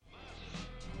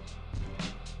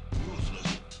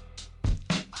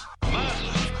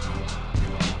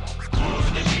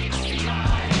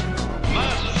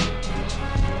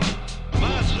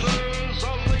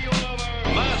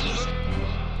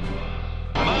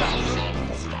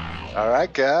All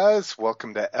right, guys,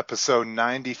 welcome to episode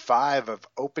 95 of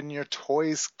Open Your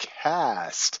Toys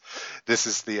Cast. This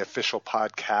is the official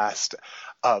podcast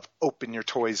of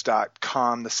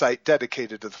OpenYourToys.com, the site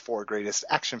dedicated to the four greatest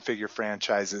action figure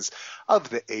franchises of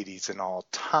the 80s and all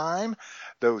time.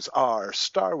 Those are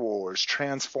Star Wars,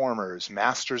 Transformers,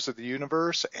 Masters of the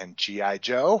Universe, and G.I.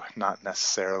 Joe, not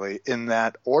necessarily in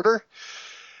that order.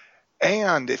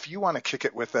 And if you want to kick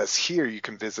it with us here, you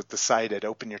can visit the site at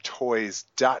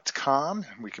openyourtoys.com.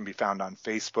 We can be found on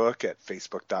Facebook at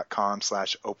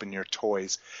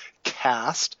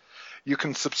facebook.com/openyourtoyscast. You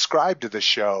can subscribe to the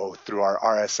show through our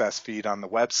RSS feed on the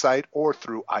website or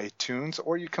through iTunes,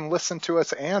 or you can listen to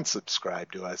us and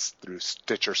subscribe to us through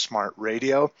Stitcher Smart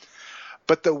Radio.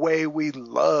 But the way we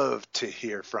love to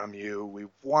hear from you, we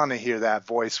want to hear that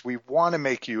voice, we want to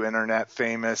make you internet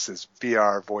famous, is via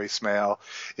our voicemail.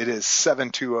 It is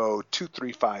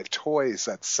 720-235-TOYS.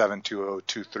 That's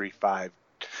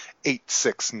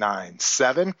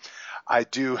 720-235-8697. I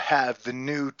do have the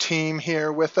new team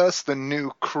here with us, the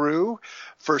new crew.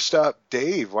 First up,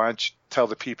 Dave, why don't you tell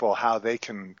the people how they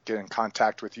can get in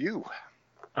contact with you?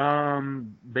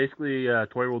 Basically,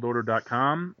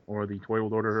 toyworldorder.com or the Toy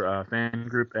World Order fan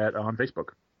group on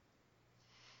Facebook.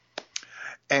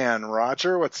 And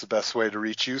Roger, what's the best way to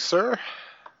reach you, sir?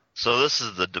 So this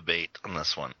is the debate on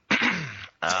this one.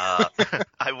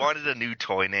 I wanted a new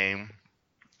toy name.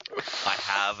 I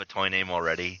have a toy name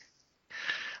already.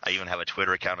 I even have a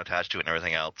Twitter account attached to it and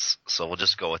everything else. So we'll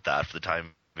just go with that for the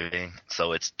time being.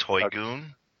 So it's Toy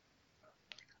Goon.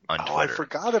 On Twitter. I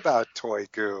forgot about Toy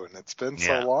Goon. It's been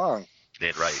so long.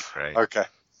 Right. Okay.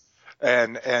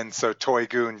 And so Toy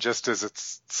Goon, just as it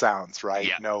sounds, right?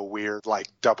 Yeah. No weird like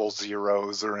double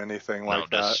zeros or anything like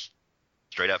that. Just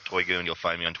straight up Toy Goon. You'll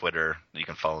find me on Twitter. You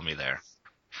can follow me there.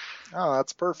 Oh,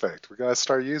 that's perfect. We got to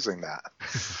start using that.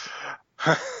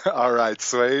 All right,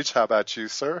 Swage, how about you,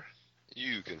 sir?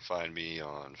 You can find me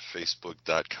on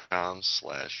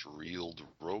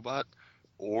facebook.com/reeledrobot,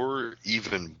 or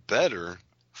even better,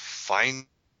 find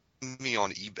me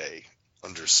on eBay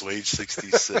under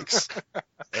Swage66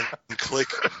 and click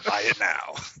buy it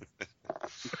now.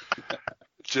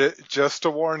 Just a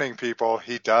warning, people.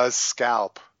 He does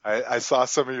scalp. I saw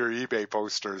some of your eBay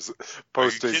postings.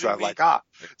 I'm like,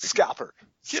 scalper.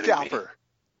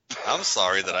 I'm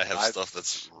sorry that I have stuff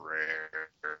that's rare.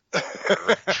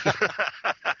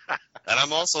 And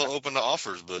I'm also open to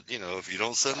offers, but, if you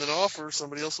don't send an offer,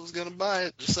 somebody else is going to buy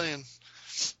it. Just saying.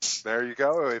 There you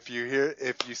go. If you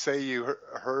say you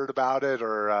heard about it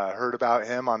or heard about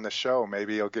him on the show,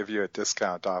 maybe he'll give you a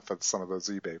discount off of some of those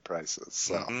eBay prices.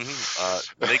 So.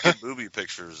 Naked booby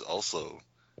pictures also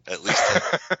at least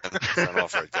 10%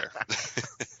 off right there.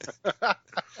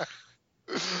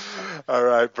 All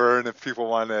right, Vern, if people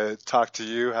want to talk to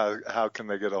you, how can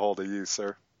they get a hold of you,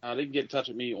 sir? They can get in touch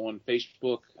with me on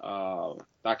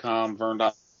Facebook.com,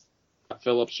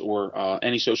 Vern.Phillips, or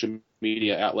any social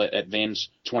media outlet at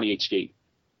Vans28Skate.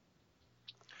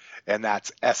 And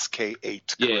that's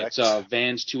SK8, correct? Yeah, it's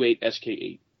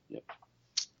Vans28SK8. Yep.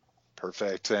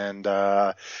 Perfect. And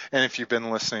if you've been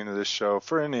listening to this show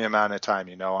for any amount of time,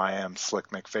 I am Slick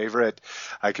McFavorite.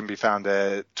 I can be found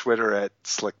at Twitter at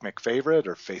Slick McFavorite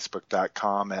or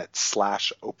Facebook.com at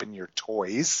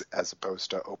 /OpenYourToys as opposed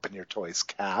to Open Your Toys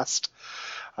Cast.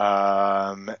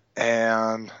 And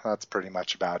that's pretty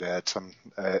much about it.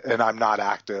 And I'm not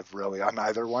active really on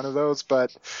either one of those,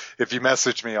 but if you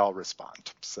message me, I'll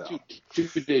respond. So 2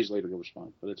 days later, you'll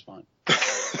respond, but it's fine.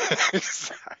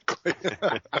 Exactly.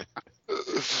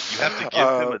 You have to give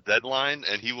him a deadline,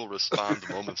 and he will respond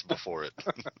moments before it.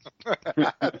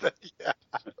 Yeah.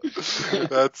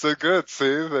 That's a good. See,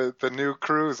 the new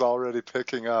crew is already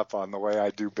picking up on the way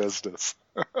I do business.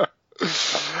 We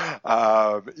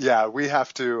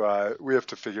have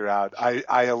to figure out.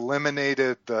 I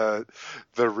eliminated the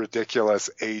ridiculous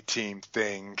A-team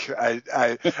thing.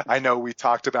 I know we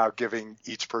talked about giving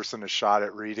each person a shot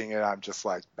at reading it. I'm just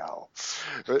like, no,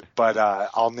 but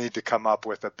I'll need to come up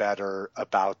with a better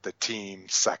about the team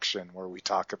section where we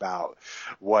talk about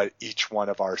what each one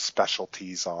of our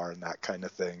specialties are and that kind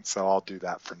of thing. So I'll do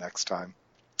that for next time.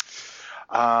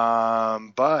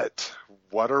 But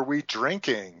what are we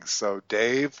drinking? So,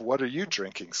 Dave, what are you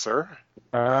drinking, sir?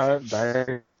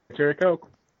 Diet Cherry Coke.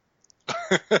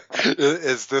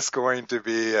 Is this going to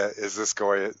be?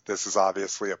 This is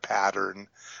obviously a pattern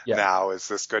now. Is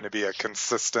this going to be a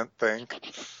consistent thing?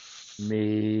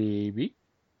 Maybe.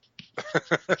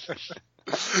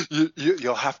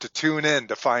 You'll have to tune in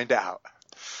to find out.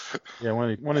 Yeah,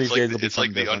 one of these days. It's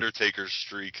like the Undertaker's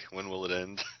streak. When will it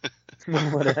end?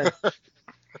 When will it end?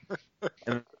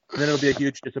 And then it'll be a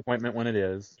huge disappointment when it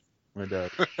is. When it does.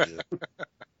 Yeah.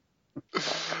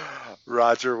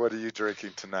 Roger, what are you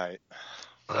drinking tonight?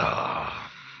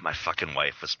 My fucking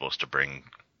wife was supposed to bring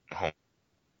home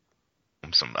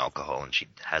some alcohol, and she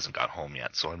hasn't got home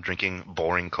yet. So I'm drinking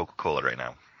boring Coca-Cola right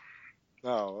now.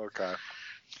 Oh, okay.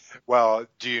 Well,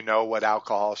 do you know what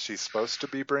alcohol she's supposed to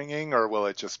be bringing, or will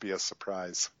it just be a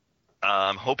surprise?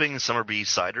 I'm hoping Summer Bee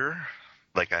cider,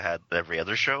 like I had every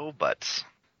other show, but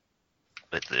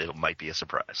it might be a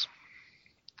surprise.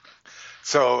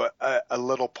 So a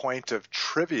little point of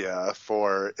trivia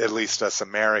for at least us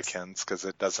Americans, because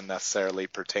it doesn't necessarily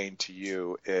pertain to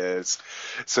you, is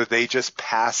so they just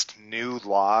passed new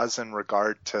laws in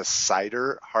regard to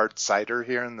cider, hard cider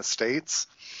here in the States,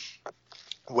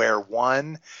 where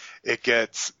one, it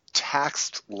gets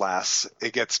taxed less.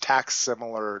 It gets taxed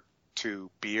similar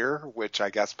to beer, which I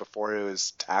guess before it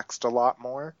was taxed a lot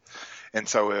more. And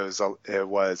so it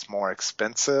was more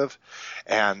expensive,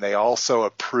 and they also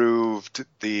approved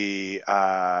the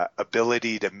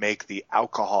ability to make the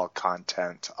alcohol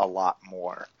content a lot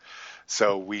more.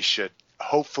 So we should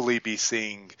hopefully be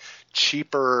seeing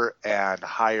cheaper and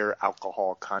higher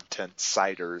alcohol content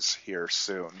ciders here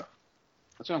soon.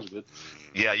 That sounds good.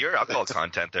 Yeah, your alcohol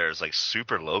content there is like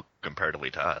super low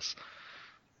comparatively to us.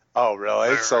 Oh,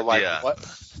 really? So like Yeah. what?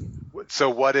 So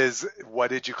what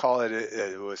did you call it?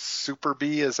 It was Super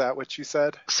Bee. Is that what you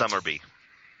said? Summer Bee.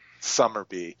 Summer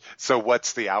Bee. So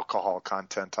what's the alcohol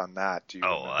content on that? Do you Oh,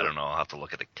 remember? I don't know. I'll have to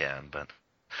look at the can, but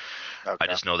Okay. I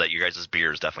just know that your guys'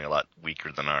 beer is definitely a lot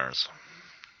weaker than ours.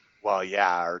 Well, yeah,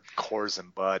 our Coors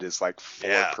and Bud is like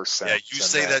 4%. Yeah, you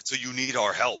say that so you need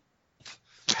our help.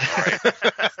 All right.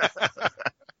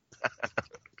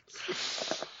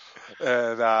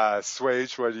 And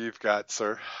Swage, what do you've got,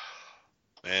 sir?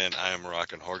 Man, I am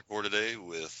rocking hardcore today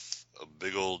with a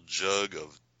big old jug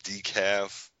of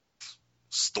decaf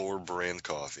store brand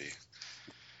coffee.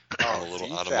 I'm a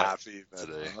little out of my decaf even,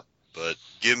 today. huh? But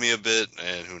give me a bit,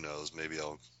 and who knows, maybe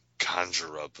I'll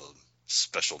conjure up a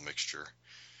special mixture.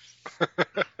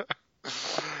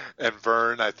 And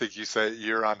Vern, I think you said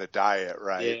you're on a diet,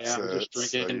 right? Yeah, I'm just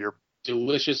drinking So you're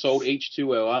delicious old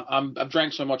H2O. I've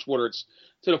drank so much water, it's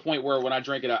to the point where when I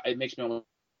drink it, it makes me almost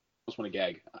want to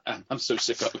gag. I'm so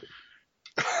sick of it.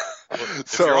 If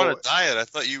So- you're on a diet, I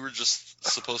thought you were just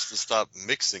supposed to stop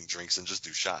mixing drinks and just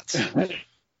do shots.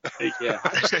 Yeah.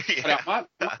 My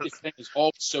thing is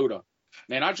all soda.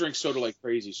 Man, I drink soda like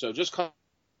crazy. So just cutting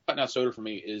out soda for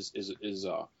me is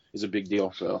a big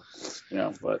deal. So,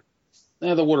 but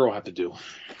the water will have to do.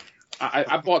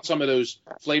 I bought some of those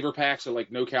flavor packs of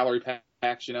like no calorie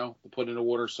packs, to put in the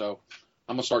water. So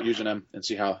I'm gonna start using them and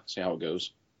see how it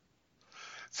goes.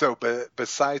 So, but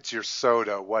besides your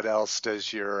soda, what else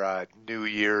does your New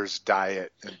Year's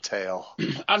diet entail?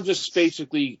 I'm just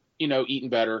basically, eating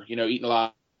better, eating a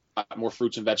lot more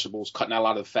fruits and vegetables, cutting out a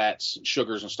lot of the fats,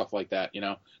 sugars, and stuff like that.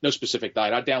 No specific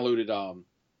diet. I downloaded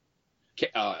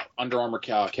Under Armour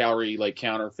calorie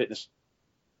counter fitness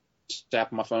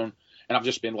app on my phone, and I've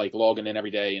just been logging in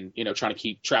every day and trying to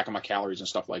keep track of my calories and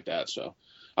stuff like that. So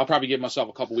I'll probably give myself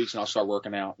a couple weeks and I'll start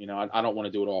working out. I don't want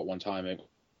to do it all at one time. Make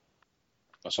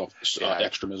myself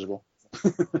extra miserable.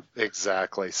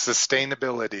 Exactly.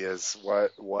 Sustainability is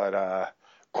what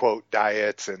quote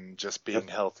diets and just being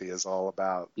healthy is all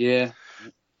about. Yeah.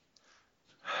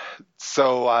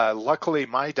 So luckily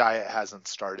my diet hasn't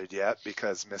started yet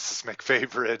because Mrs.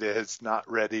 McFavorite is not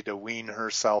ready to wean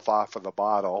herself off of the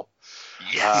bottle.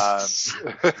 Yes.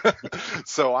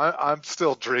 So I'm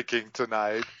still drinking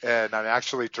tonight, and I'm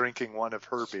actually drinking one of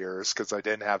her beers because I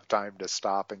didn't have time to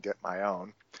stop and get my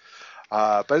own.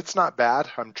 But it's not bad.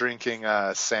 I'm drinking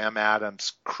Sam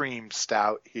Adams Cream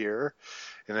Stout here,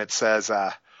 and it says,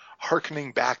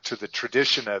 harkening back to the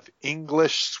tradition of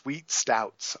English sweet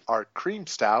stouts, our cream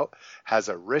stout has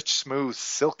a rich, smooth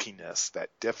silkiness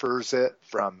that differs it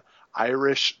from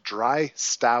Irish dry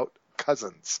stout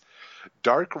cousins.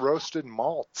 Dark roasted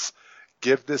malts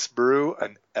give this brew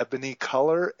an ebony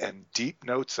color and deep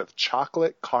notes of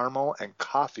chocolate, caramel, and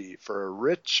coffee for a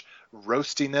rich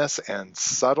roastiness and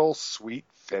subtle sweet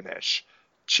finish.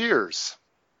 Cheers.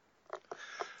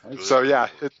 So yeah,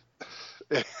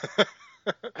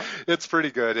 it's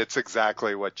pretty good. It's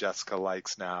exactly what Jessica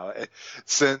likes now.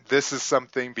 This is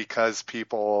something because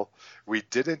we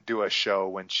didn't do a show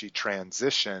when she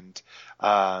transitioned.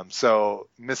 So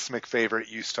Miss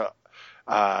McFavorite used to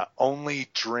only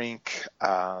drink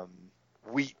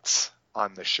wheats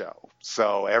on the show.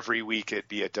 So every week it'd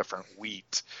be a different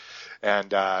wheat.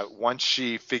 And once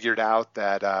she figured out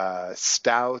that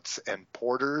stouts and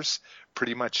porters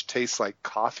pretty much taste like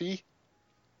coffee,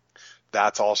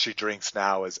 that's all she drinks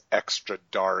now is extra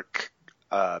dark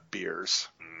beers.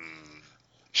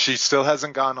 She still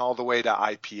hasn't gone all the way to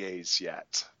IPAs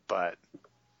yet, but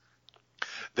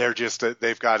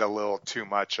they've got a little too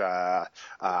much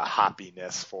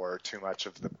hoppiness for her, too much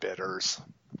of the bitters.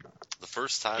 The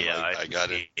first time I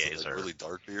got into like really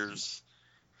dark beers,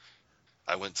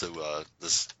 I went to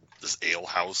this ale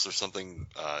house or something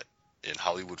in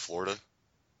Hollywood, Florida,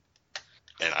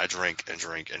 and I drank and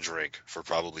drank and drank for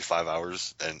probably 5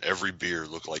 hours, and every beer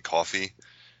looked like coffee.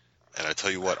 And I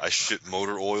tell you what, I shit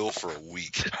motor oil for a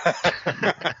week.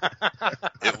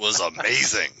 It was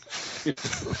amazing.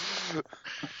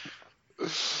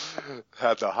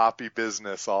 Had the hoppy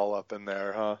business all up in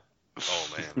there, huh? Oh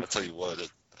man, I tell you what,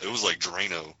 it was like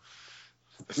Drano.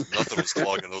 Nothing was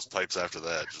clogging those pipes after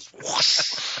that. Just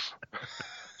whoosh.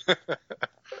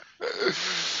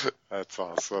 That's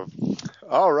awesome.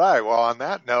 All right. Well, on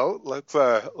that note,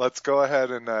 let's go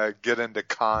ahead and get into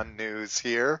con news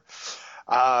here.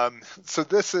 So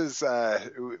this is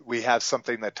we have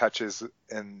something that touches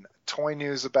in toy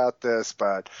news about this,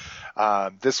 but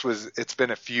it's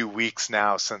been a few weeks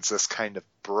now since this kind of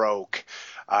broke,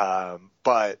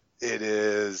 but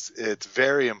it's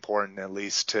very important, at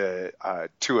least to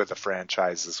two of the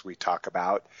franchises we talk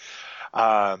about.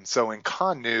 So in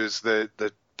con news,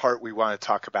 the part we want to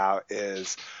talk about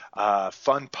is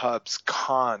Fun Pub's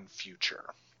con future.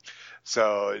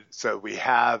 So we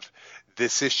have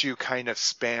this issue kind of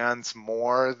spans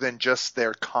more than just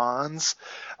their cons,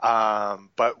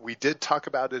 but we did talk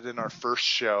about it in our first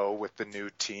show with the new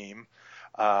team.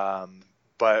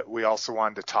 But we also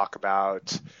wanted to talk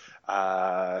about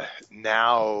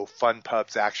now Fun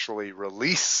Pub's actually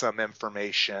released some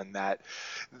information that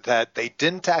they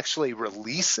didn't actually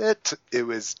release it. It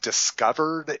was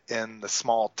discovered in the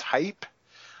small type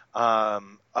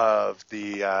of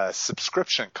the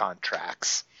subscription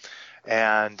contracts.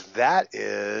 And that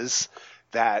is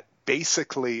that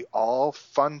basically all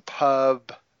Fun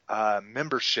Pub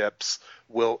memberships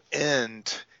will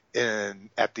end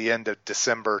at the end of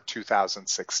December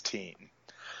 2016,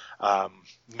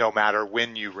 no matter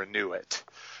when you renew it.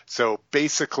 So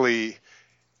basically,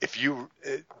 if you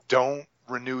don't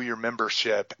renew your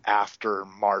membership after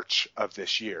March of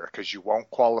this year, because you won't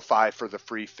qualify for the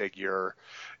free figure,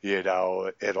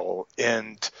 it'll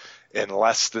end in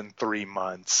less than 3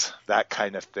 months, that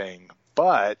kind of thing.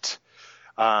 But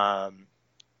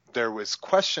there was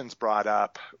questions brought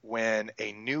up when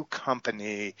a new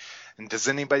company, and does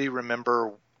anybody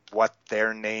remember what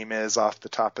their name is off the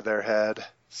top of their head?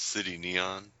 City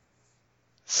Neon.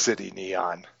 City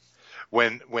Neon.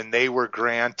 When they were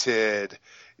granted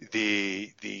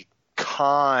the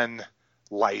con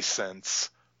license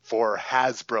for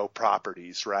Hasbro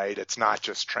properties, right? It's not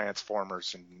just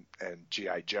Transformers and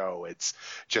G.I. Joe. It's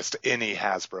just any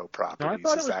Hasbro properties.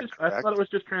 No, I thought it was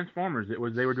just Transformers.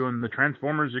 They were doing the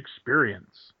Transformers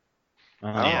experience.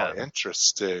 Oh,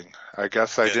 interesting. I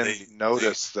guess I didn't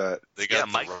notice that. They got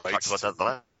Mike the rights talked about that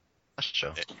the last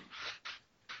show.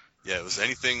 Yeah, it was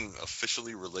anything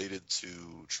officially related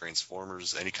to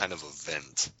Transformers, any kind of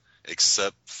event,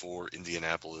 except for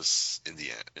Indianapolis,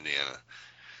 Indiana.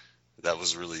 That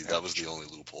was the only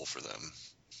loophole for them.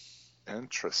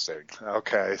 Interesting.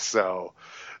 Okay, so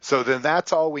then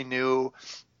that's all we knew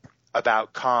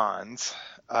about cons,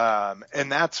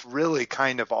 and that's really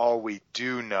kind of all we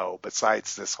do know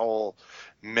besides this whole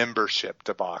membership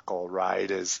debacle,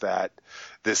 right? Is that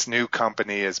this new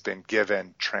company has been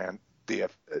given the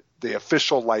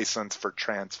official license for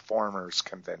Transformers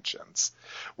conventions,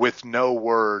 with no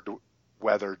word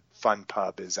whether Fun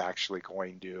Pub is actually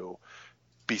going to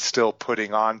be still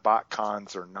putting on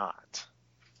BotCons or not.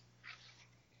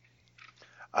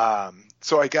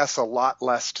 So I guess a lot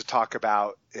less to talk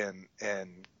about in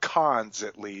cons,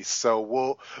 at least.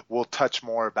 So we'll touch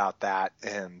more about that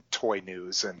in toy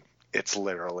news, and it's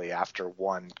literally after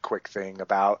one quick thing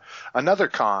about another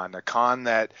con, a con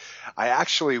that I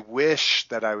actually wish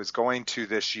that I was going to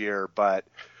this year, but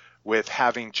with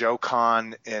having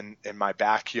JoeCon in my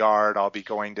backyard, I'll be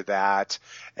going to that.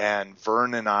 And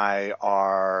Vern and I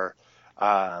are,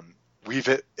 we've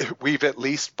at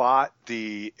least bought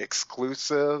the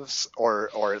exclusives,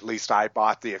 or at least I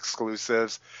bought the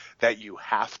exclusives that you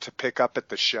have to pick up at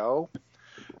the show.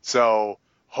 So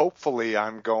hopefully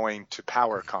I'm going to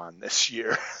PowerCon this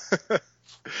year.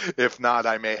 If not,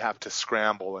 I may have to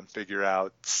scramble and figure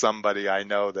out somebody I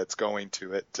know that's going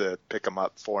to it to pick them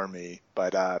up for me.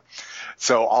 But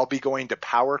so I'll be going to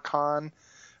PowerCon,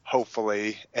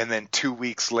 hopefully, and then 2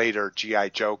 weeks later, G.I.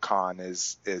 Joe Con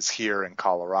is here in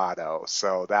Colorado.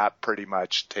 So that pretty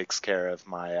much takes care of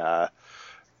my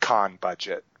con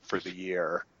budget for the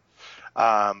year.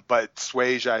 But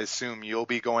Swage, I assume you'll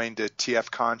be going to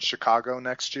TFCon Chicago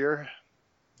next year?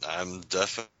 I'm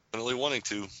definitely wanting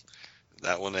to.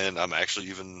 That one, and I'm actually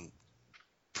even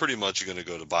pretty much going to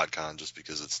go to BotCon just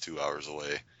because it's 2 hours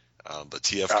away. But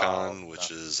TFCon,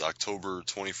 which is October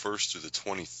 21st through the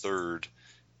 23rd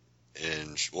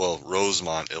in,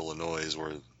 Rosemont, Illinois is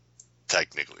where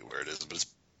technically where it is, but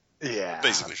it's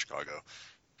basically Chicago.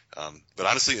 But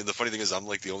honestly, the funny thing is I'm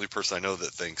like the only person I know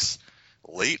that thinks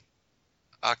late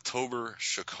October,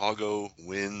 Chicago,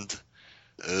 wind.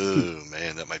 Oh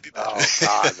man, that might be bad. Oh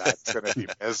god, that's gonna be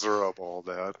miserable,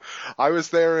 dude. I was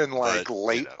there in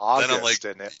late August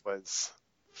and it was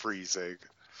freezing.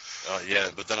 Yeah,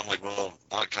 but then I'm like, well,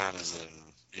 BotCon is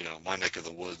in my neck of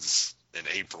the woods in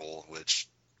April, which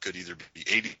could either be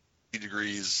 80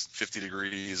 degrees, 50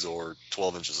 degrees, or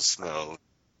 12 inches of snow.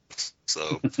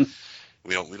 So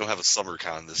we don't have a summer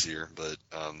con this year, but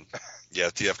yeah,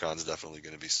 TFCon is definitely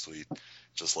going to be sweet,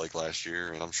 just like last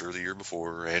year, and I'm sure the year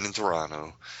before, and in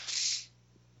Toronto.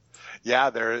 Yeah,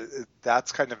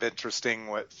 that's kind of interesting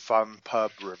what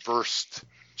FunPub reversed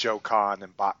JoeCon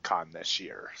and BotCon this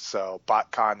year. So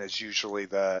BotCon is usually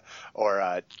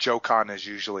JoeCon is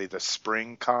usually the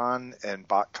spring con and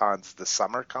BotCon's the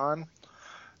summer con.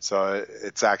 So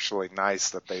it's actually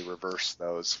nice that they reversed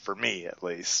those, for me at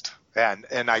least. And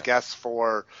I guess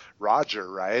for Roger,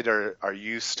 right? Are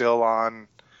you still on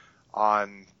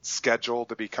schedule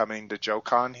to be coming to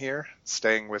JoeCon here,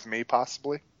 staying with me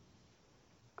possibly?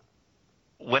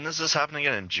 When is this happening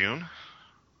again? In June?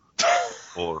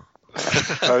 Or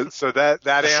so that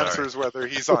answers whether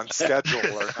he's on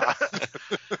schedule or not.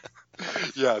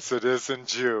 Yes, it is in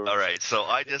June. All right. So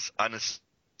I just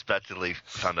unexpectedly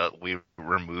found out we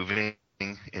were moving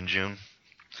in June.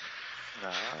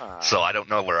 So I don't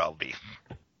know where I'll be.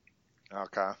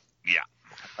 Okay. Yeah.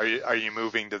 Are you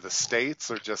moving to the States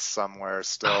or just somewhere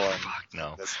still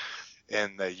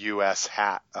in the U.S.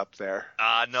 hat up there?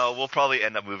 No, we'll probably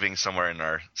end up moving somewhere in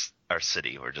our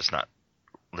city. We're just not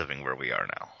living where we are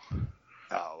now.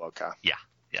 Oh, okay. Yeah.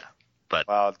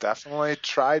 But definitely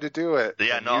try to do it.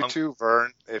 Yeah, and you too,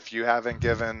 Vern, if you haven't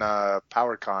given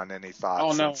PowerCon any thoughts.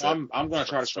 Oh no, I'm going to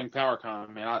try to swing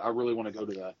PowerCon, man. I really want to go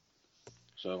to that.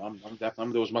 So I'm definitely going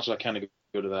to do as much as I can to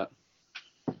go to that.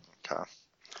 Okay.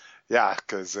 Yeah,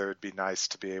 because it would be nice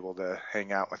to be able to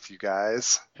hang out with you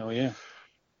guys. Hell yeah.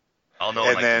 I'll know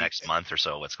in the next month or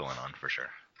so what's going on for sure.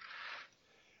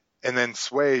 And then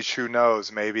Swage, who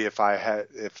knows, maybe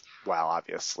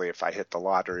obviously if I hit the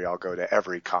lottery, I'll go to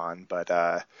every con, but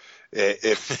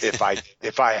if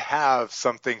I have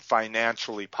something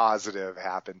financially positive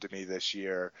happen to me this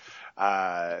year,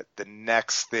 the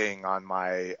next thing on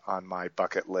my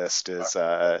bucket list is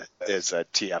a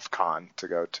TF Con to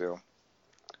go to.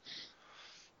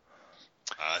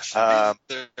 Should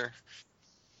be there.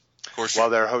 Of course,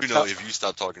 if you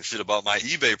stop talking shit about my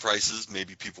eBay prices,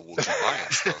 maybe people will keep buying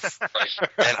stuff,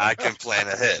 and I can plan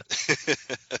ahead.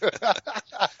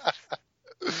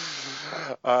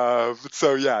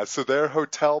 So their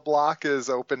hotel block is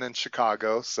open in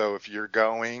Chicago. So if you're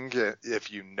going,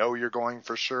 if you know you're going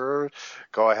for sure,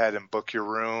 go ahead and book your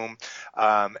room.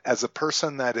 As a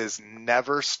person that has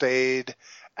never stayed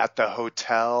at the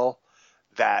hotel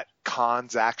that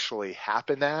cons actually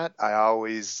happen at, I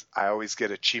always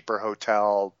get a cheaper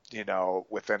hotel,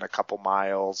 within a couple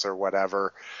miles or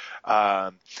whatever.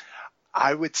 I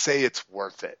would say it's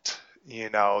worth it.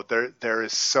 There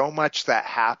is so much that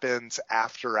happens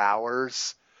after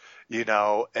hours,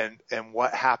 and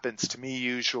what happens to me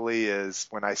usually is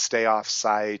when I stay off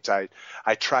site, I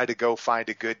try to go find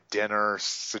a good dinner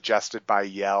suggested by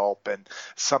Yelp, and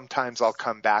sometimes I'll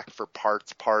come back for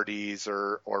parts parties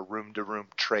or room to room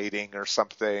trading or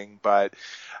something. But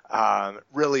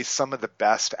really some of the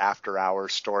best after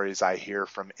hours stories I hear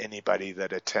from anybody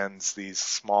that attends these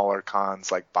smaller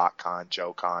cons like BotCon,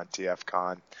 JoeCon,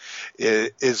 TFCon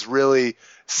is really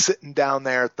sitting down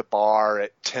there at the bar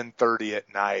at 10:30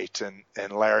 at night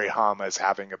and Larry Hama is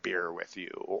having a beer with you,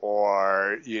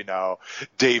 or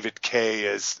David Kay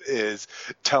is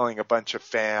telling a bunch of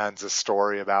fans a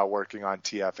story about working on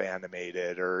TF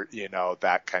Animated, or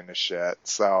that kind of shit.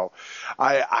 So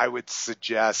I would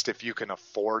suggest, if you can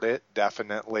afford it,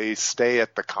 definitely stay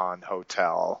at the con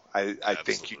hotel. I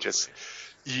think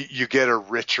you get a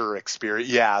richer experience.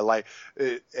 Yeah, like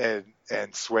and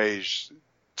Swage,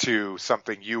 to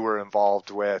something you were involved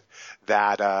with,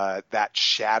 that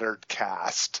Shattered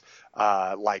Cast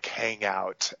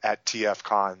hangout at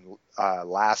TFCon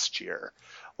last year.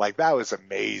 Like, that was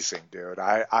amazing, dude.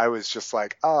 I was just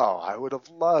like, oh, I would have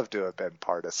loved to have been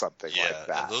part of something like that.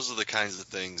 Yeah, and those are the kinds of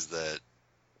things that,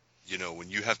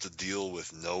 when you have to deal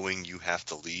with knowing you have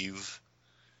to leave,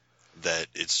 that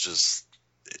it's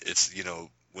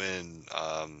when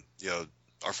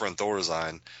our friend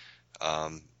Thorazine,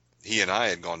 he and I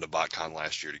had gone to BotCon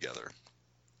last year together.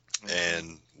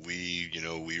 And we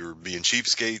were being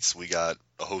cheapskates. We got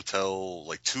a hotel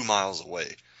like 2 miles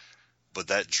away, but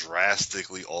that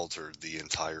drastically altered the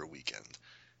entire weekend.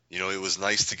 It was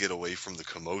nice to get away from the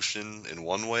commotion in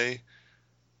one way,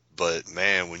 but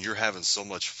man, when you're having so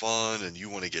much fun and you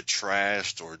want to get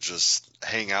trashed or just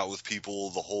hang out with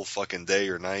people the whole fucking day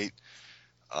or night,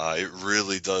 it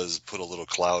really does put a little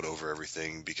cloud over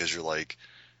everything, because you're like,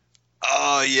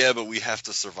 oh yeah, but we have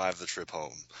to survive the trip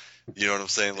home. You know what I'm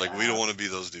saying? Like, we don't want to be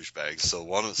those douchebags. So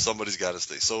somebody's got to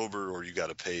stay sober, or you got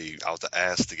to pay out the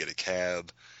ass to get a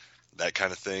cab, that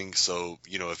kind of thing. So,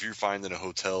 if you're finding a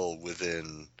hotel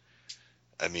within,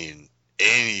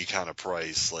 any kind of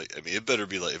price, it better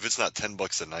be like, if it's not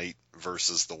 $10 a night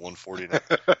versus the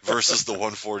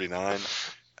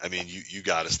 $149, you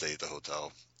got to stay at the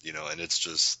hotel, and it's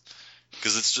just,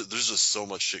 because there's just so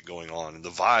much shit going on, and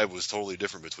the vibe was totally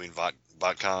different between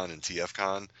BotCon and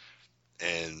TFCon.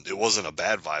 And it wasn't a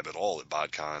bad vibe at all at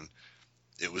BotCon.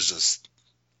 It was just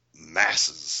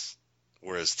masses.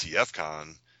 Whereas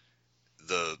TFCon,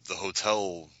 the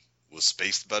hotel was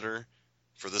spaced better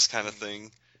for this kind of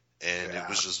thing, and it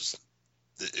was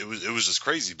just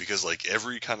crazy, because like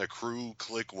every kind of crew,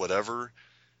 clique, whatever,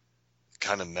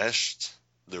 kind of meshed.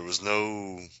 There was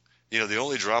no, the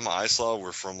only drama I saw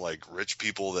were from like rich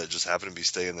people that just happened to be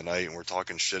staying the night and were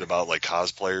talking shit about like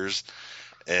cosplayers.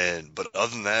 But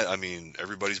other than that,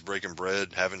 everybody's breaking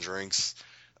bread, having drinks,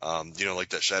 like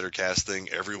that Shattercast thing.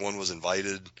 Everyone was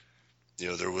invited.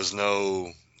 There was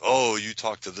no, oh, you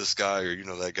talk to this guy, or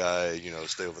that guy,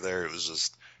 stay over there. It was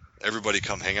just, everybody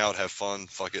come hang out, have fun.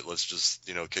 Fuck it, let's just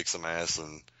kick some ass,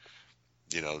 and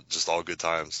just all good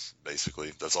times.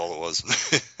 Basically, that's all it was.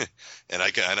 And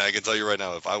I can tell you right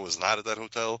now, if I was not at that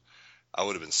hotel, I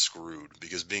would have been screwed,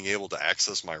 because being able to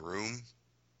access my room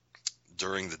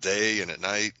during the day and at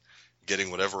night, getting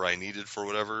whatever I needed for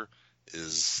whatever,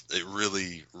 it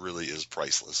really, really is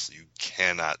priceless. You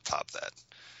cannot top that.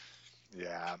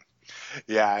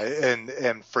 Yeah,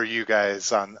 and for you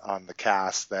guys on the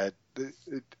cast that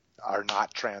are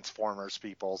not Transformers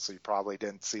people, so you probably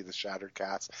didn't see the Shattered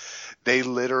Cast, they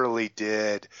literally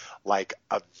did like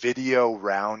a video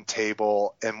round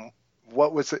table, and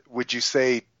what was it? Would you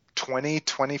say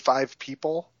 20-25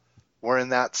 people were in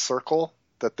that circle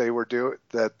that they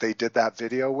did that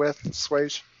video with,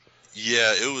 Swage?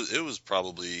 Yeah, it was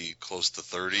probably close to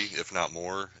 30, if not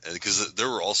more, because there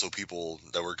were also people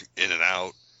that were in and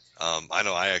out. I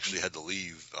know I actually had to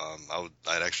leave.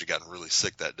 I'd actually gotten really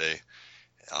sick that day,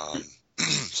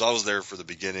 so I was there for the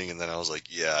beginning, and then I was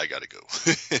like, yeah, I gotta go.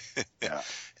 Yeah.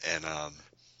 And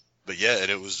but yeah,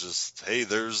 and it was just, hey,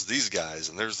 there's these guys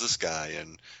and there's this guy,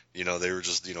 and they were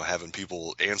just having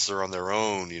people answer on their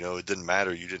own. It didn't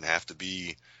matter. You didn't have to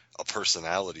be a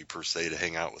personality per se to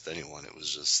hang out with anyone. It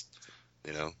was just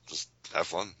just have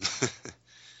fun.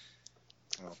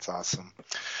 That's awesome.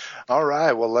 All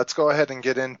right, well, let's go ahead and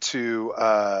get into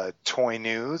toy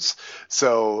news.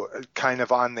 So kind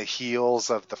of on the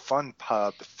heels of the Fun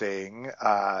Pub thing,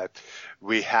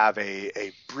 we have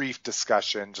a brief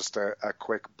discussion, just a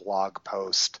quick blog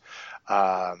post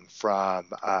from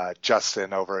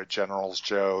Justin over at General's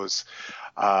Joe's.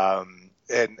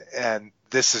 And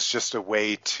this is just a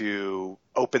way to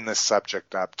open this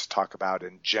subject up to talk about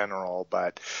in general.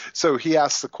 But so he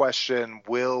asked the question,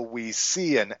 will we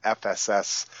see an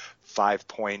FSS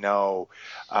 5.0?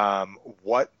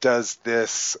 What does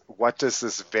this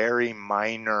very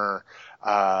minor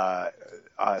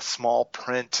small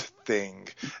print thing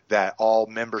that all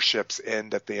memberships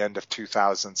end at the end of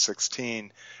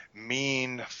 2016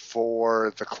 mean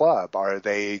for the club? Are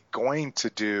they going to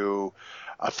do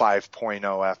a 5.0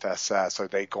 FSS? Are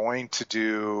they going to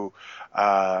do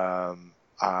are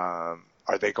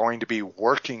they going to be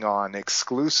working on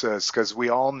exclusives? Because we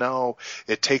all know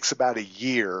it takes about a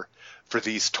year for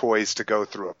these toys to go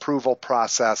through approval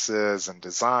processes and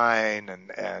design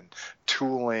and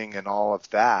tooling and all of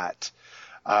that.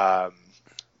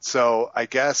 So I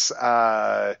guess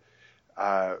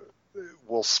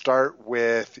we'll start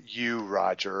with you,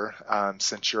 Roger,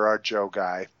 since you're our Joe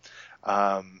guy.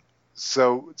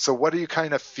 So what are you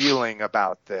kind of feeling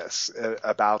about this?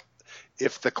 About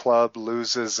if the club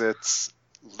loses its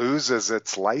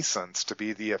license to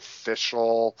be the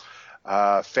official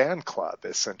fan club,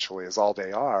 essentially, is all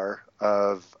they are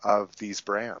of these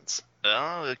brands.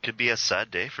 Well, it could be a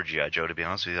sad day for G.I. Joe, to be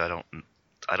honest with you.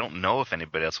 I don't know if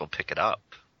anybody else will pick it up,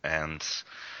 and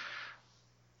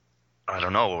I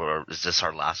don't know. Or is this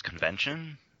our last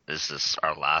convention? Is this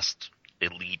our last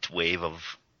elite wave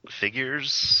of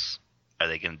figures? are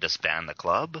they going to disband the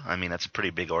club? I mean, that's a pretty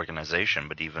big organization,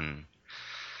 but even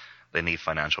they need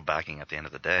financial backing at the end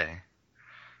of the day.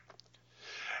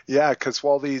 Yeah, because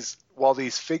while these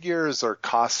figures are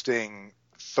costing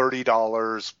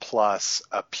 $30 plus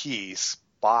a piece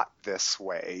bought this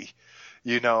way,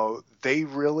 they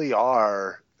really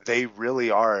are,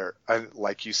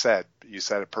 like you said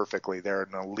it perfectly. They're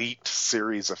an elite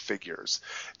series of figures.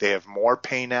 They have more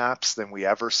paint apps than we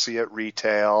ever see at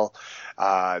retail.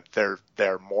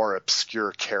 They're more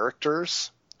obscure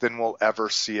characters than we'll ever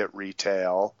see at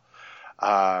retail.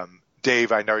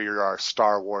 Dave, I know you're our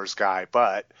Star Wars guy,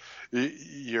 but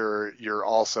you're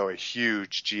also a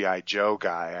huge G.I. Joe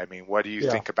guy. I mean, what do you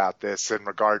think about this in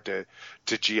regard to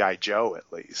G.I. Joe,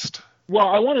 at least? Well,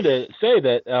 I wanted to say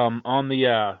that on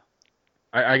the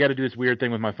I got to do this weird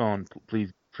thing with my phone.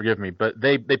 Please forgive me, but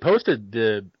they posted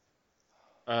the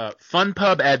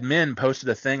FunPub admin posted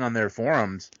a thing on their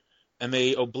forums, and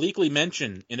they obliquely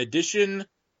mention, in addition,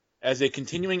 as a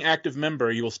continuing active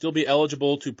member, you will still be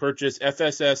eligible to purchase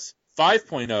FSS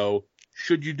 5.0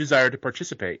 should you desire to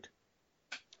participate.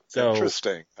 So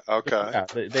interesting. Okay. Yeah,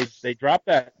 they dropped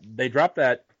that. They dropped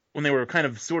that when they were kind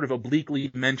of sort of obliquely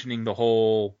mentioning the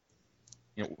whole,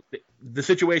 the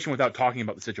situation without talking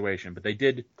about the situation. But they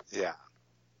did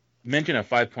mention a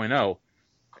 5.0.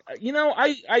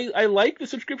 I like the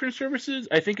subscription services.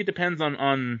 I think it depends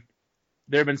on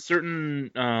there have been certain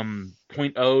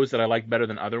 0.0s that I like better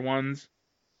than other ones.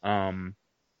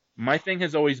 My thing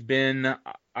has always been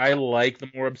I like the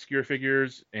more obscure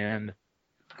figures, and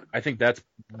I think that's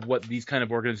what these kind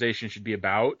of organizations should be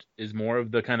about, is more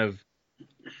of the kind of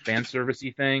fan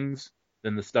servicey things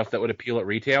than the stuff that would appeal at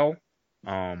retail.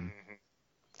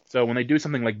 So when they do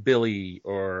something like Billy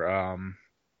or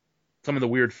some of the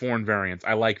weird foreign variants,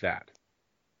 I like that.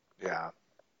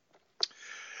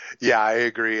 Yeah, I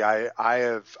agree.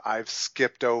 I've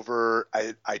skipped over.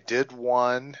 I did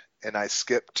 1 and I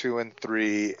skipped 2 and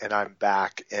 3, and I'm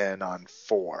back in on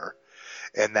 4,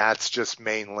 and that's just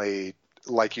mainly,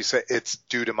 like you said, it's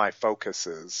due to my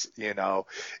focuses.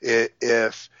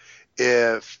 If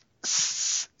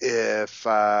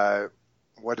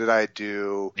what did I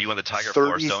do? You want the Tiger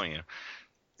Force, don't you?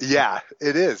 Yeah,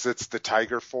 it is. It's the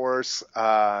Tiger Force.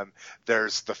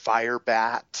 There's the Fire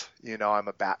Bat. I'm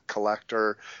a bat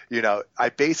collector. I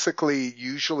basically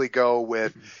usually go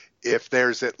with, if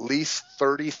there's at least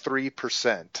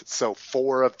 33%, so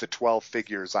 4 of the 12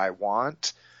 figures I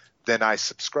want, then I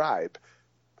subscribe.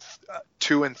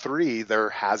 2 and 3, there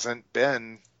hasn't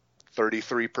been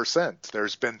 33%.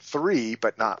 There's been 3,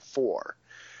 but not 4.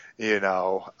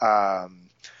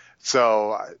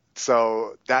 So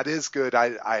that is good.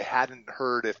 I hadn't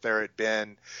heard if there had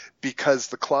been, because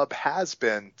the club has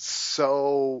been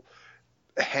so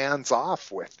hands off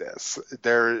with this.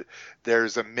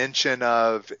 There's a mention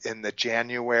of, in the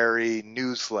January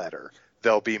newsletter,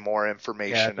 there'll be more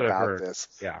information about this.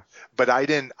 Yeah. But I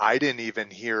didn't even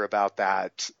hear about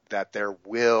that there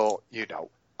will,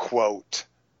 quote,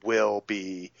 will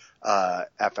be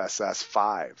FSS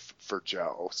 5 for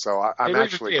Joe. So I'm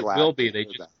actually glad. It will be.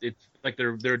 It's like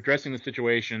they're addressing the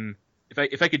situation.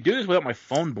 If I could do this without my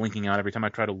phone blinking out every time I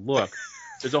try to look.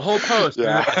 There's a whole post, and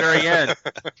at the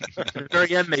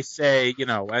very end, they say,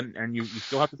 and you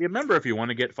still have to be a member if you want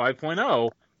to get 5.0.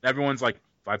 Everyone's like,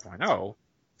 5.0?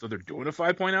 So they're doing a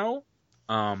 5.0?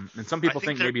 And some people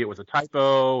think maybe it was a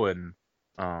typo, and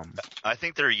I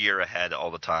think they're a year ahead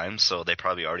all the time, so they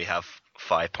probably already have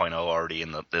 5.0 already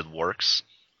in the works.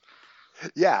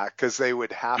 Yeah, because they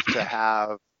would have to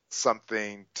have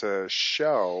something to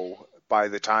show by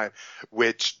the time,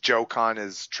 which JoeCon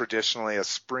is traditionally a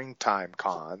springtime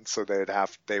con, so they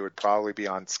would probably be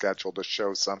on schedule to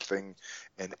show something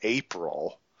in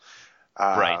April.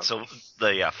 Right. So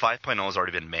the 5.0 has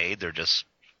already been made. They're just,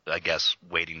 I guess,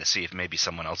 waiting to see if maybe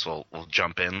someone else will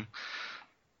jump in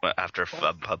after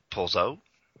FubPub pulls out.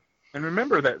 And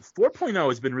remember that 4.0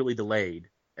 has been really delayed,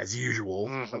 as usual.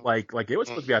 Mm-hmm. But like it was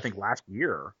supposed to be, I think, last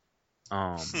year.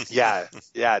 Yeah,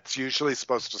 it's usually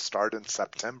supposed to start in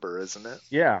September, isn't it?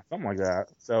 Yeah, something like that.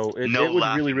 So it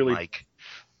would really. Mike.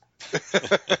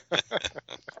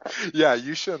 Yeah,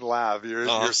 you shouldn't laugh.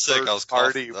 You're sick. I was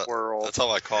party coughing. world. That's how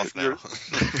I cough now.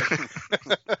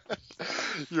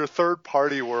 Your third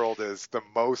party world is the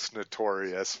most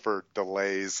notorious for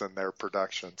delays in their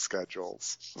production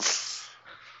schedules.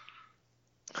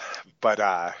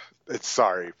 But it's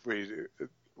sorry,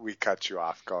 we cut you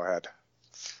off. Go ahead.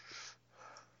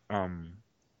 I don't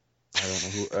know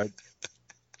who. Okay.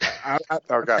 I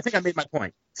think I made my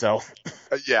point. So.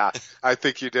 Yeah, I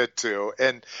think you did too,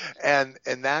 and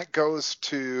that goes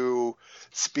to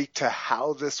speak to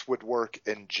how this would work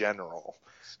in general.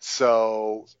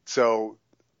 So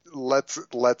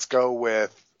let's go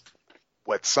with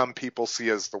what some people see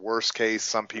as the worst case,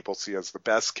 some people see as the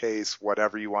best case,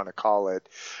 whatever you want to call it.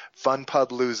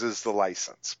 FunPub loses the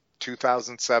license.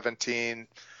 2017,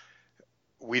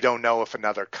 we don't know if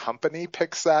another company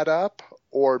picks that up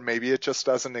or maybe it just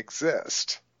doesn't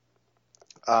exist.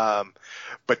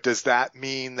 But does that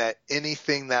mean that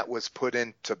anything that was put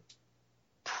into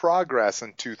progress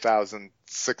in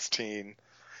 2016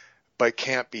 but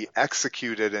can't be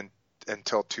executed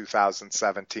until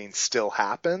 2017 still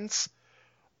happens?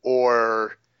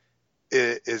 Or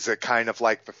is it kind of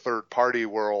like the third party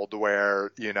world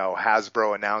where,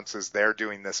 Hasbro announces they're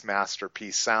doing this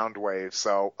masterpiece Soundwave,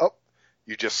 so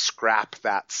you just scrap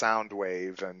that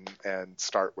Soundwave and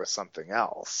start with something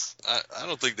else? I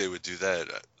don't think they would do that.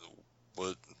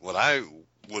 What I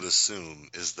would assume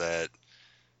is that,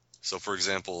 so for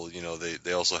example,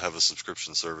 they also have a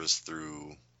subscription service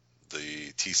through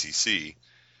the TCC.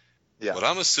 Yeah. What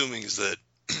I'm assuming is that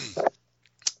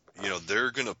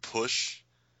they're going to push,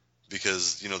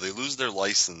 because they lose their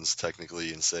license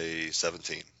technically in, say,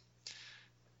 17.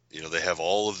 They have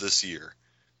all of this year.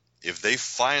 If they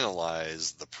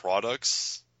finalize the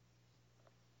products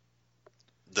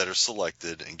that are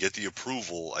selected and get the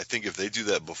approval, I think if they do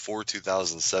that before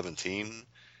 2017,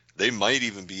 they might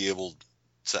even be able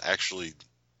to actually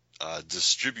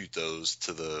distribute those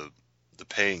to the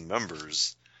paying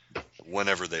members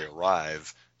whenever they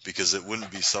arrive, because it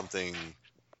wouldn't be something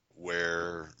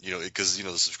where, because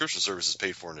the subscription service is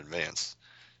paid for in advance.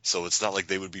 So it's not like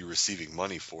they would be receiving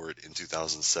money for it in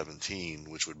 2017,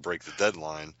 which would break the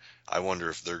deadline. I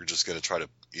wonder if they're just going to try to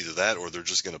either that, or they're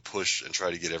just going to push and try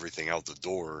to get everything out the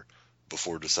door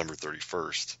before December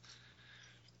 31st.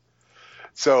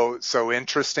 So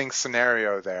interesting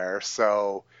scenario there.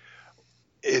 So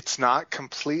it's not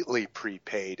completely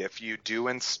prepaid. If you do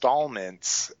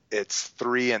installments, it's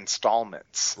 3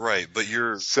 installments. Right, but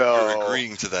you're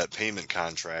agreeing to that payment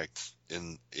contract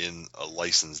in a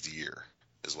licensed year,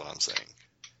 is what I'm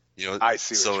saying. I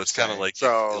see. So it's kind of like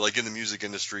in the music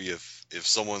industry, if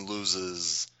someone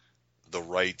loses the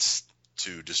rights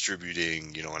to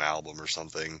distributing, an album or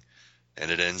something, and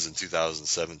it ends in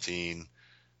 2017,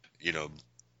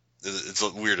 it's a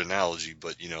weird analogy,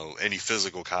 but any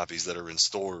physical copies that are in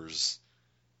stores,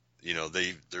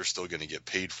 they're still going to get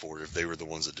paid for it if they were the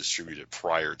ones that distributed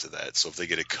prior to that. So if they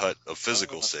get a cut of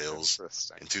physical sales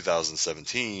in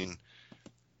 2017,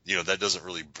 that doesn't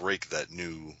really break that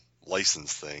new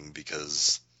license thing,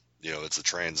 because it's a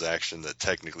transaction that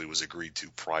technically was agreed to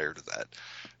prior to that.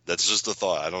 That's just a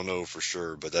thought. I don't know for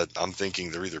sure, but I'm thinking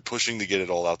they're either pushing to get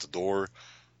it all out the door,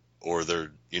 or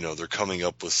they're coming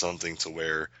up with something to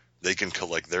where they can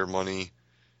collect their money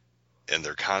and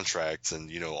their contracts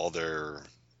and all their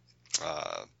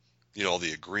all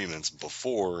the agreements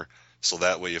before, so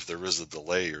that way if there is a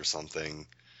delay or something,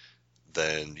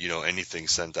 then anything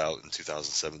sent out in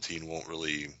 2017 won't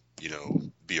really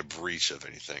be a breach of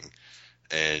anything.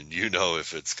 And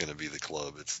if it's going to be the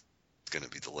club, it's going to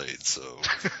be delayed. So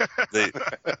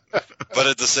but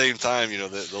at the same time,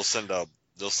 they'll send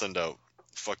out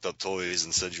fucked up toys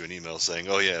and send you an email saying,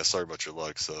 "Oh yeah, sorry about your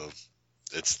luck." So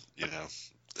it's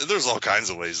there's all kinds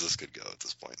of ways this could go at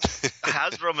this point.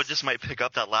 Hasbro just might pick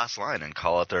up that last line and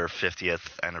call it their 50th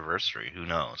anniversary. Who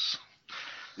knows?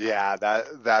 Yeah,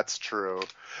 that's true.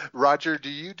 Roger, do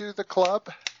you do the club?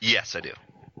 Yes, I do.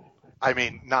 I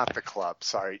mean, not the club,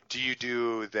 sorry. Do you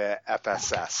do the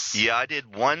FSS? Yeah, I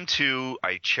did 1, 2.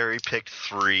 I cherry-picked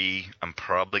 3. I'm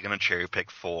probably going to cherry-pick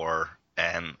 4,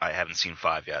 and I haven't seen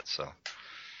 5 yet, so.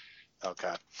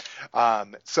 Okay.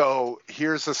 So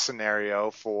here's a scenario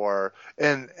for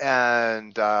and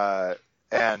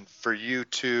for you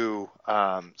too,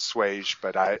 Swage,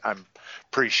 but I'm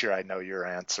pretty sure I know your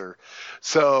answer.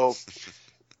 So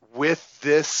with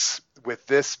this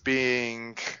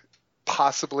being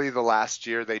possibly the last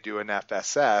year they do an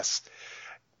FSS,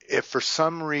 if for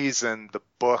some reason the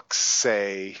books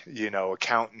say,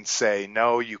 accountants say,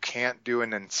 no, you can't do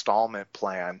an installment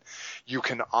plan, you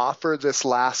can offer this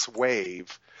last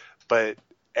wave, but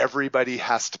everybody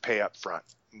has to pay up front,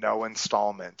 no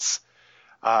installments.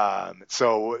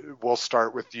 So we'll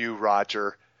start with you,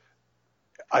 Roger.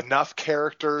 Enough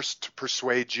characters to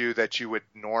persuade you that you would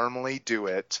normally do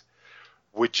it.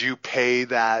 Would you pay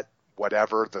that,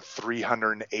 whatever, the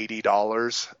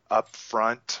 $380 up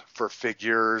front for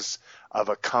figures of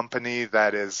a company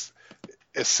that is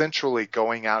essentially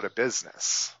going out of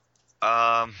business?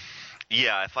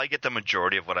 Yeah, if I get the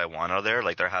majority of what I want out of there,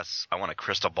 I want a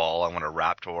Crystal Ball, I want a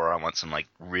Raptor, I want some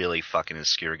really fucking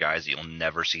obscure guys that you'll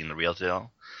never see in the real deal.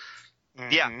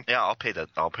 Mm-hmm. Yeah, I'll pay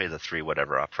the 3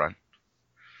 whatever up front.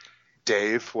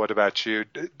 Dave, what about you?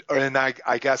 And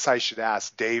I guess I should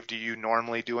ask, Dave, do you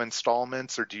normally do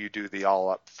installments or do you do the all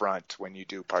up front when you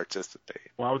do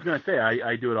participate? Well, I was going to say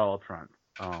I do it all up front.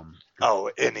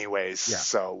 Anyways, yeah.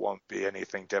 So it won't be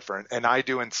anything different. And I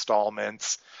do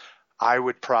installments. I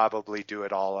would probably do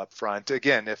it all up front.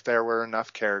 Again, if there were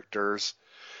enough characters.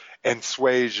 And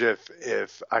Swage,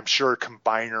 if I'm sure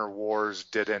Combiner Wars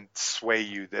didn't sway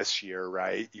you this year,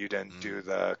 right? You didn't do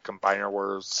the Combiner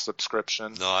Wars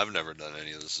subscription? No, I've never done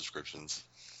any of the subscriptions.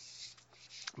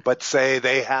 But say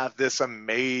they have this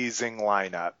amazing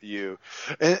lineup,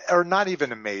 or not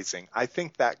even amazing. I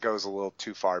think that goes a little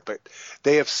too far, but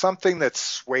they have something that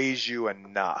sways you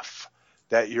enough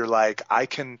that you're like, I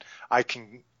can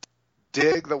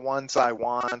dig the ones I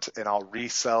want and I'll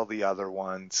resell the other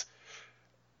ones.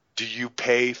 Do you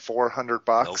pay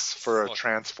 $400 for a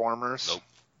Transformers?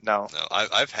 Nope. No.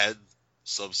 I've had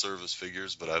subservice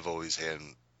figures, but I've always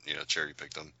cherry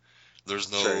picked them.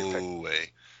 There's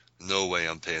no way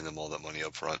I'm paying them all that money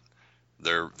up front.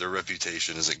 Their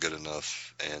reputation isn't good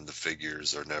enough, and the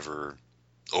figures are never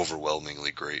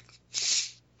overwhelmingly great.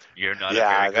 You're not a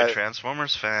very good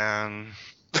Transformers fan.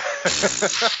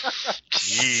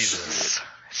 Jesus.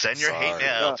 Send your hate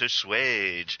mail to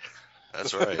Swage.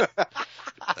 That's right.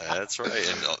 That's right.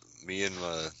 And me and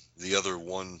the other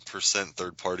 1%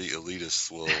 third-party elitists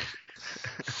will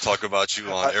talk about you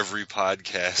on every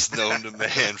podcast known to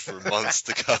man for months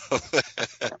to come.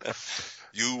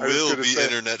 You will be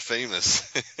internet famous.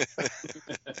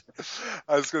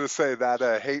 I was going to say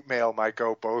that hate mail might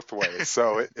go both ways.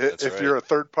 So if you're a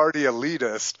third-party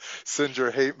elitist, send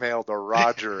your hate mail to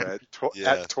Roger at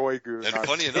Toy Goon. And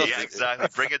funny enough, exactly.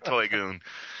 Bring it, Toy Goon.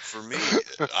 For me,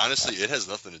 honestly, it has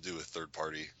nothing to do with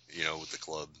third-party. With the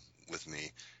club, with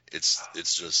me, it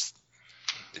just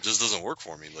doesn't work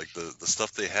for me. Like the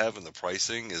stuff they have and the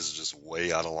pricing is just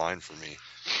way out of line for me.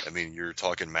 I mean, you're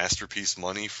talking masterpiece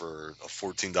money for a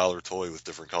 $14 toy with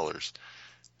different colors.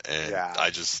 And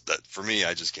for me,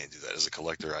 I just can't do that. As a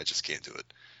collector, I just can't do it.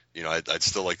 I'd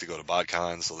still like to go to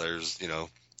BotCon. So there's,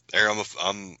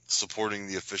 I'm supporting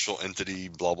the official entity,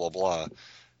 blah, blah, blah.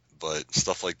 But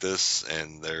stuff like this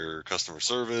and their customer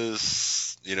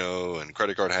service, and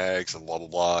credit card hacks and blah, blah,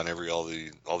 blah, and all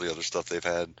the other stuff they've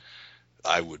had,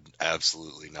 I would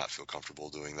absolutely not feel comfortable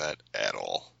doing that at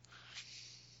all.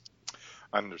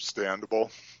 Understandable.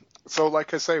 So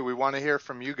like I say, we want to hear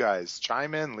from you guys.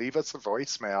 Chime in, leave us a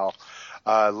voicemail,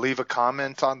 leave a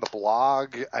comment on the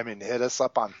blog. Hit us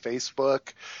up on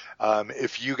Facebook.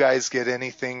 If you guys get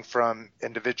anything from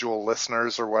individual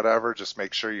listeners or whatever, just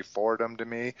make sure you forward them to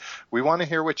me. We want to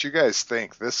hear what you guys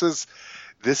think. This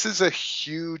is a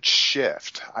huge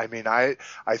shift. I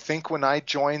think when I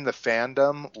joined the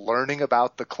fandom, learning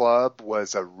about the club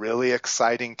was a really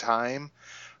exciting time.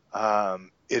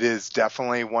 It is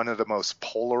definitely one of the most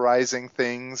polarizing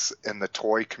things in the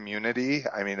toy community.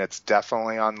 It's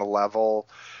definitely on the level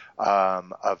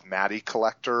of Matty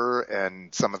Collector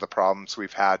and some of the problems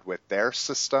we've had with their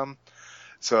system.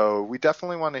 So we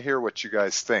definitely want to hear what you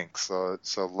guys think. So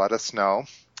let us know.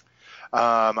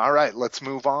 All right, let's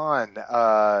move on.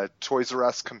 Toys R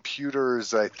Us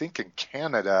Computers, I think in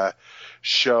Canada,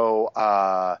 show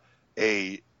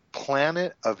a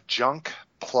Planet of Junk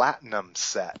Platinum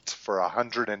set for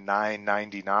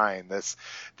 $109.99.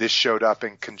 This showed up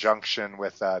in conjunction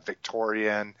with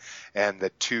Victorian and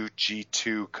the two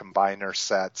G2 combiner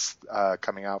sets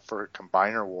coming out for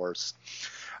Combiner Wars.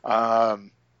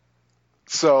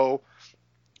 So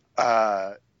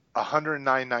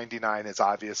 $109.99 is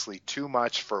obviously too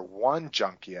much for one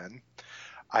Junkion.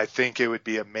 I think it would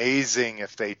be amazing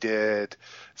if they did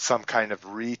some kind of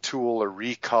retool or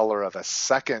recolor of a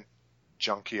second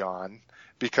Junkion,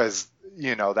 because,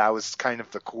 that was kind of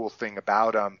the cool thing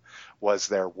about them, was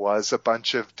there was a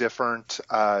bunch of different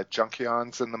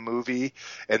Junkions in the movie,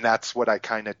 and that's what I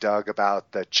kind of dug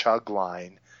about the Chug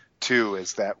line too,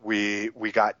 is that we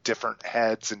got different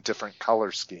heads and different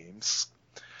color schemes.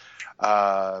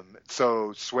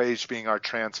 So Swage, being our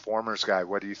Transformers guy,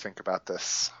 what do you think about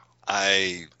this?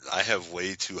 I have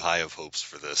way too high of hopes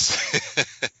for this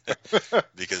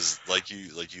because like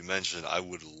you mentioned, I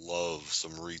would love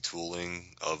some retooling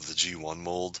of the G1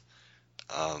 mold.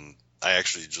 I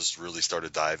actually just really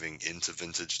started diving into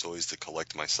vintage toys to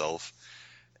collect myself,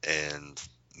 and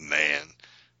man,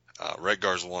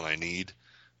 Redgar's one I need.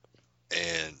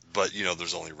 But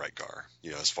there's only Redgar.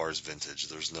 As far as vintage,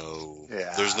 there's no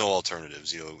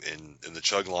alternatives. In the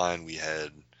Chug line we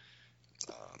had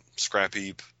Scrap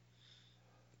Heap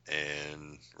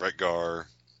and Redgar,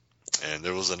 and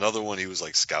there was another one. He was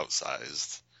like scout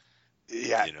sized.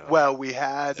 Yeah. Well, we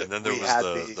had, and then there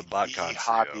was the BotCon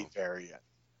hobby variant.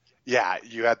 Yeah,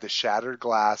 you had the shattered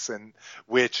glass, and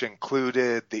which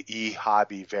included the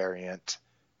E-Hobby variant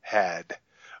head,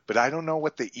 but I don't know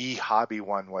what the E-Hobby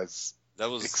one was.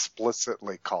 That was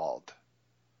explicitly called.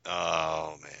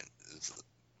 Oh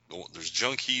man, there's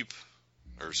Junk Heap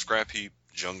or Scrap Heap,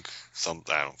 Junk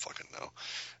something. I don't fucking know.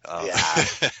 Yeah,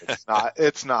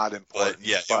 it's not important. But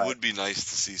yeah, it would be nice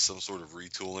to see some sort of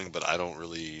retooling, but I don't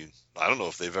know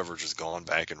if they've ever just gone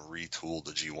back and retooled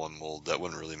the G1 mold. That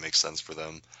wouldn't really make sense for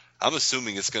them. I'm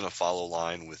assuming it's going to follow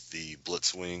line with the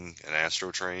Blitzwing and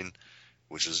Astro Train,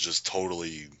 which is just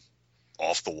totally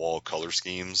off the wall color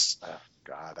schemes. Oh,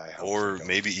 God, I hope or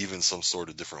maybe even some sort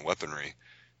of different weaponry.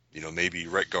 You know, maybe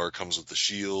Retgar comes with the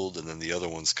shield, and then the other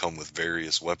ones come with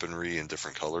various weaponry in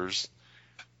different colors.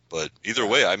 But either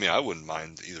way, I mean, I wouldn't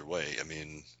mind either way. I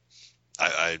mean,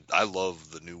 I love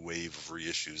the new wave of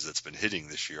reissues that's been hitting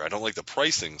this year. I don't like the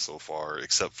pricing so far,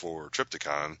 except for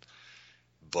Trypticon,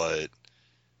 but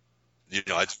you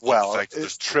know, it's the fact that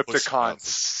Trypticon's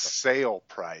sale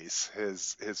price.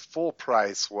 His full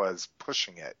price was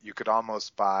pushing it. You could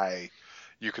almost buy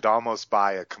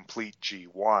a complete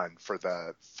G1 for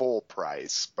the full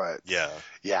price, but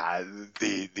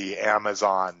the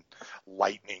Amazon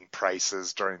lightning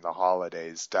prices during the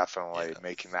holidays definitely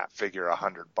making that figure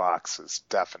 $100 is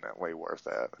definitely worth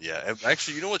it. Yeah, and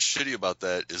actually, you know what's shitty about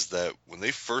that is that when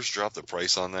they first dropped the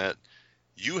price on that,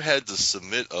 you had to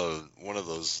submit one of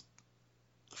those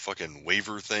fucking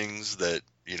waiver things that,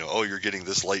 you know, oh, you're getting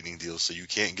this lightning deal, so you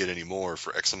can't get any more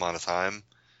for X amount of time.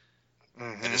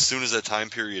 Mm-hmm. And as soon as that time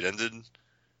period ended,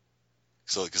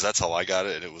 because that's how I got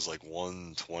it, and it was like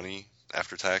 $120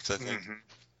 after tax, I think. Mm-hmm.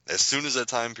 As soon as that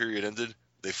time period ended,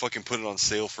 they fucking put it on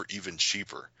sale for even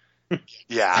cheaper.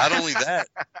 Yeah.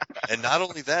 Not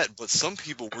only that, but some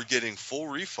people were getting full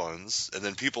refunds, and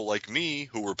then people like me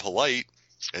who were polite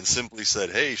and simply said,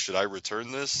 hey, should I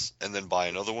return this and then buy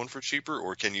another one for cheaper,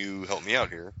 or can you help me out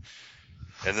here?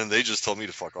 And then they just told me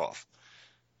to fuck off.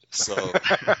 So,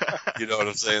 you know what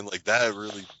I'm saying? Like, that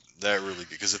really,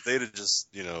 because if they'd have just,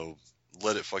 you know,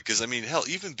 let it fuck, because I mean, hell,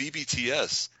 even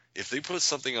BBTS, if they put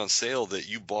something on sale that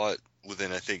you bought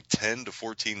within, I think, 10 to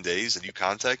 14 days and you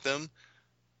contact them,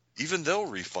 even they'll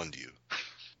refund you.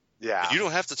 Yeah. And you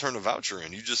don't have to turn a voucher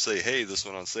in. You just say, hey, this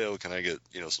went on sale. Can I get,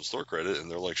 you know, some store credit? And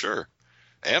they're like, sure.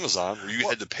 Amazon, where you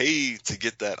had to pay to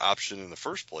get that option in the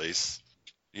first place,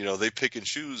 you know, they pick and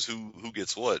choose who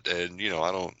gets what. And, you know,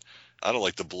 I don't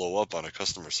like to blow up on a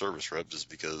customer service rep just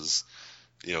because,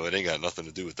 you know, it ain't got nothing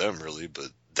to do with them really, but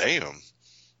damn,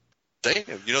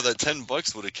 you know, that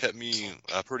 $10 would have kept me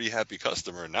a pretty happy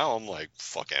customer. Now I'm like,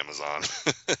 fuck Amazon.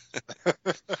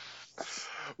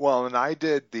 Well, and I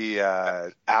did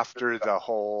the after the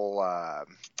whole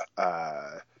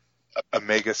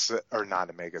Omega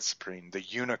Supreme, the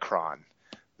Unicron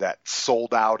that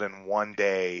sold out in one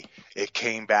day. It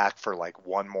came back for like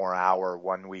one more hour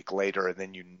 1 week later, and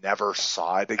then you never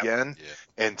saw it again.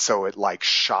 Yeah. And so it like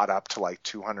shot up to like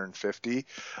 250.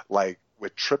 Like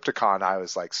with Trypticon, I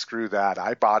was like, screw that.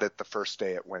 I bought it the first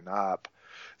day it went up.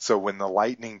 So when the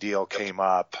lightning deal came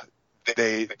up,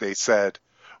 they said,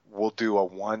 we'll do a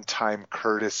one-time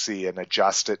courtesy and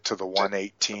adjust it to the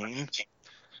 118.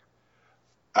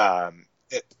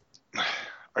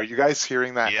 Are you guys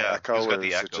hearing that echo? Who's got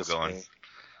the echo going? Me?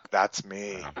 That's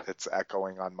me. Wow. It's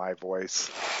echoing on my voice.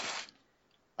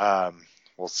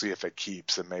 We'll see if it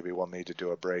keeps, and maybe we'll need to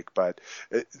do a break. But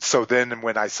so then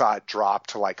when I saw it drop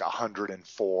to like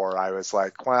 104, I was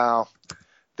like, well,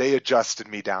 they adjusted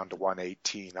me down to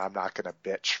 118. I'm not going to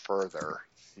bitch further,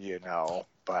 you know,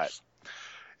 but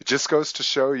it just goes to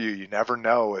show you never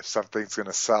know if something's going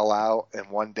to sell out in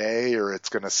one day or it's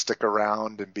going to stick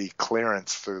around and be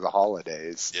clearance through the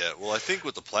holidays. Yeah, well, I think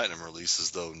with the Platinum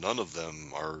releases, though, none of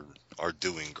them are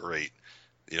doing great.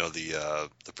 You know, the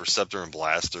Perceptor and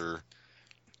Blaster,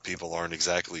 people aren't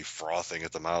exactly frothing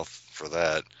at the mouth for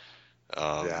that.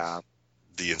 Yeah.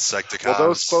 The Insecticons.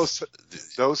 Well,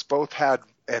 those both had,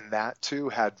 and that too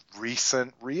had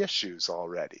recent reissues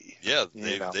already. Yeah,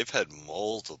 they've had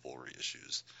multiple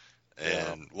reissues,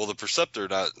 and well, the Perceptor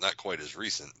not quite as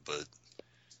recent, but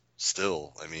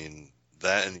still, I mean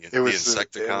that and the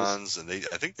Insecticons, and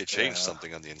I think they changed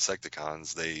something on the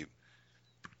Insecticons.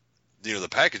 You know, the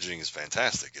packaging is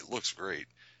fantastic. It looks great,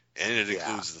 and it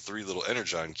includes the 3 little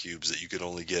Energon cubes that you could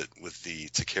only get with the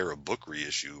Takara book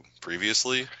reissue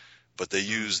previously. But they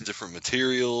use different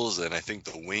materials, and I think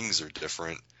the wings are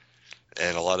different.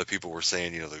 And a lot of people were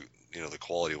saying, the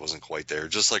quality wasn't quite there.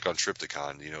 Just like on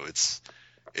Trypticon, you know, it's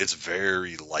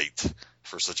very light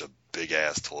for such a big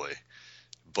ass toy.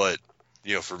 But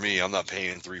for me, I'm not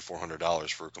paying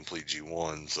 $300-400 for a complete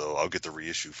G1, so I'll get the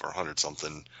reissue for $100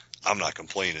 something. I'm not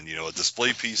complaining. A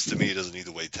display piece to me doesn't need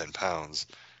to weigh 10 pounds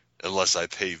unless I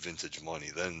pay vintage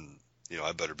money. Then,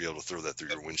 I better be able to throw that through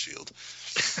your windshield.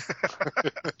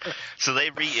 So they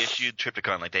reissued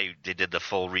Trypticon, like they did the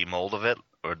full remold of it,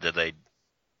 or did they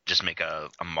just make a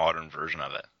modern version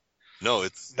of it? No,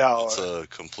 it's a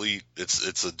complete.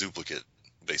 It's a duplicate.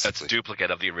 Basically. That's a duplicate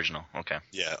of the original. Okay.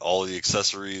 Yeah, all the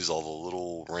accessories, all the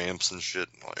little ramps and shit,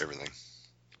 everything.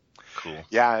 Cool.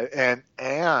 Yeah,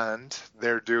 and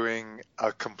they're doing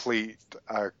a complete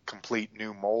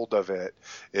new mold of it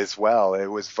as well. It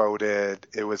was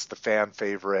the fan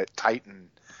favorite Titan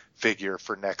figure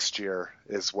for next year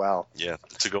as well. Yeah,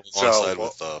 to go alongside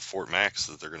with Fort Max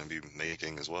that they're going to be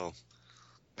making as well.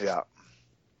 Yeah.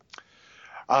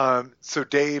 So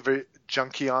Dave,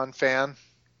 Junkion fan?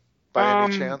 By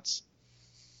any chance?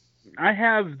 I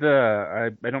have I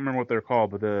don't remember what they're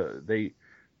called, but the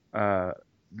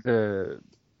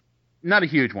not a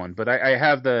huge one, but I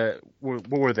have what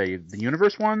were they? The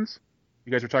Universe ones?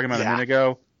 You guys were talking about a minute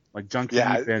ago? Like Junkie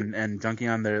and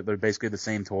Junkion, they're basically the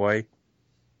same toy.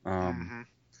 I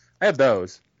have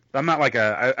those. But I'm not like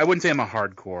I wouldn't say I'm a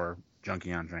hardcore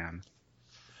Junkion fan.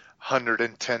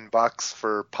 $110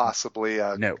 for possibly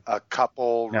a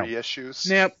couple reissues?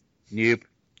 Nope.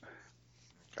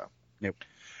 Nope.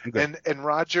 And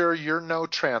Roger, you're no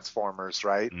Transformers,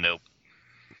 right? Nope.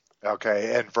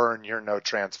 Okay, and Vern, you're no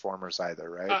Transformers either,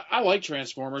 right? I like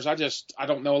Transformers. I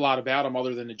don't know a lot about them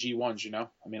other than the G1s. I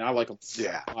mean, I like them.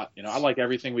 Yeah. A lot, I like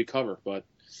everything we cover, but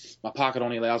my pocket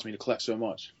only allows me to collect so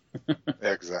much.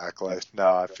 Exactly.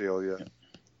 No, I feel you.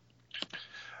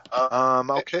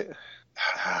 Okay.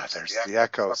 There's the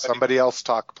echo. Somebody else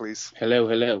talk, please.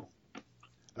 Hello.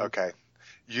 Okay.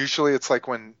 Usually it's like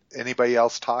when anybody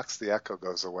else talks, the echo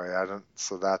goes away.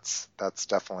 So that's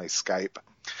definitely Skype.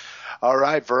 All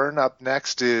right, Vern, up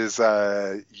next is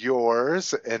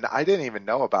yours, and I didn't even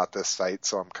know about this site,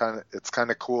 so it's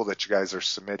kind of cool that you guys are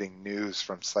submitting news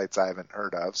from sites I haven't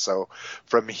heard of. So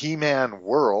from He-Man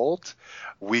World,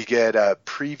 we get a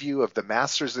preview of the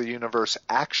Masters of the Universe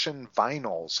action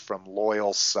vinyls from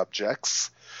Loyal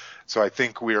Subjects. So I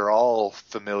think we're all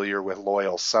familiar with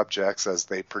Loyal Subjects as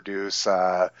they produce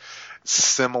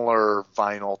similar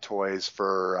vinyl toys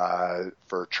for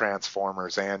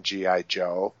Transformers and G.I.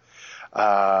 Joe.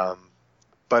 But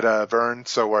Vern,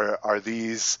 so are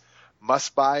these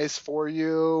must-buys for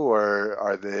you, or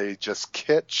are they just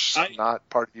kitsch, not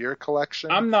part of your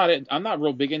collection? I'm not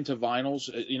real big into vinyls,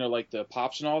 like the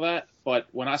Pops and all that. But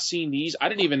when I seen these, I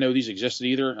didn't even know these existed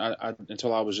either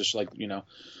until I was just like,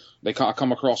 I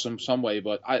come across them some way.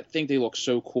 But I think they look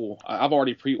so cool. I've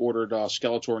already pre-ordered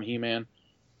Skeletor and He-Man.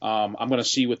 I'm going to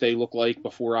see what they look like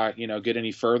before I, get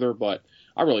any further. But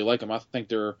I really like them. I think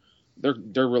they're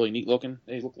really neat looking.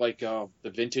 They look like the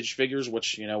vintage figures,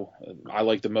 which I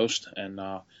like the most. And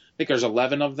I think there's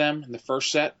 11 of them in the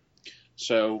first set.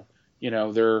 So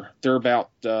they're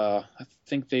about I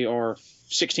think they are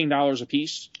 $16 a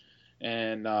piece.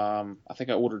 And I think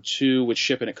I ordered 2 with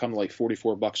shipping. It come to like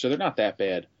 $44. So they're not that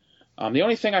bad. The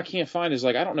only thing I can't find is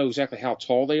I don't know exactly how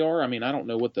tall they are. I mean, I don't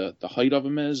know what the height of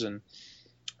them is, and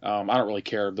I don't really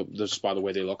care just by the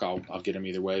way they look. I'll get them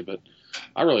either way, but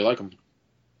I really like them.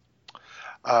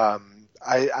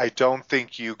 I don't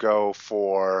think you go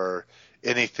for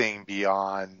anything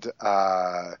beyond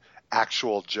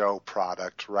actual Joe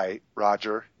product, right,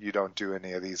 Roger? You don't do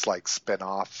any of these like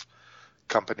spin-off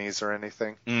companies or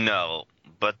anything? No,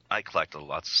 but I collect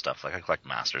lots of stuff. Like I collect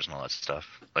Masters and all that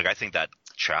stuff. Like I think that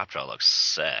Trapjaw looks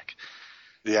sick.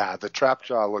 Yeah, the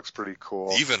Trapjaw looks pretty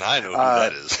cool. Even I know who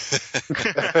that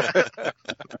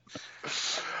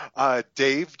is.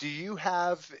 Dave, do you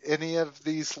have any of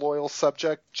these Loyal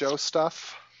Subject Joe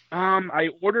stuff? I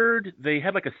ordered. They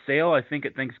had like a sale, I think,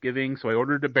 at Thanksgiving, so I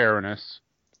ordered a Baroness,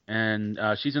 and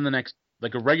she's in the next,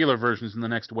 like a regular version's in the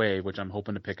next wave, which I'm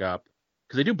hoping to pick up.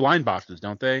 Because they do blind boxes,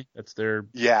 don't they? That's their...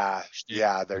 Yeah,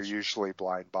 they're usually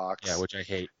blind box. Yeah, which I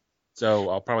hate. So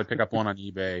I'll probably pick up one on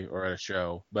eBay or at a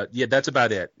show. But yeah, that's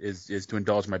about it, is to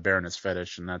indulge my Baroness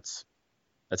fetish, and that's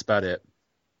about it.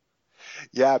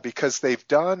 Yeah, because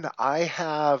I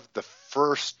have the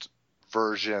first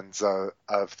versions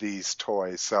of these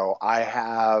toys. So I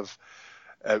have,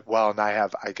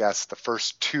 I guess, the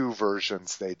first 2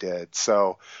 versions they did.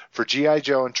 So for G.I.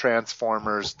 Joe and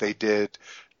Transformers, they did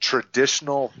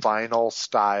traditional vinyl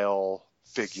style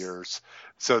figures.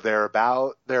 So they're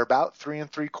about 3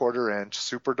 3/4 inch,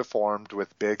 super deformed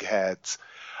with big heads.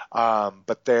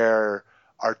 But their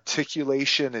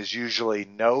articulation is usually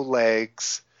no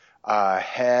legs,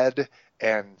 head,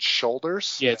 and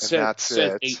shoulders. Yeah, it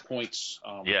says 8 points.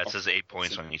 It says 8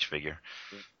 points on each figure.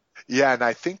 Yeah, and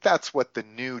I think that's what the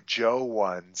new Joe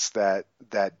ones that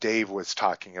Dave was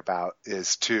talking about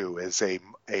is too, is a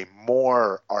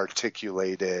more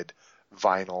articulated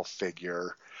vinyl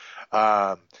figure.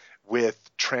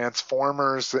 With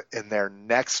Transformers, in their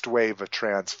next wave of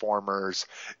Transformers,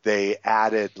 they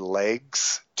added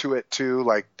legs to it too,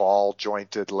 like ball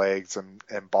jointed legs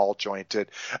and ball jointed.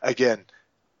 Again,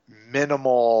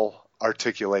 minimal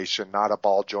articulation, not a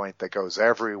ball joint that goes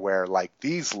everywhere like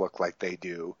these look like they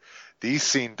do. These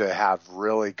seem to have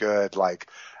really good, like,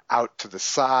 out to the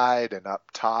side and up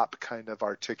top kind of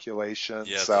articulation.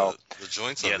 Yeah, so the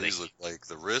joints on these look like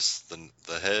the wrist,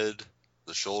 the head,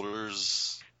 the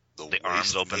shoulders, the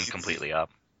arms open completely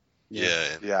up.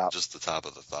 Yeah, just the top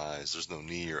of the thighs. There's no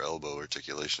knee or elbow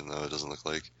articulation, though, it doesn't look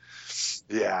like.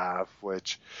 Yeah,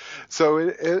 so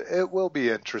it will be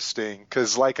interesting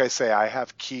because, like I say, I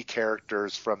have key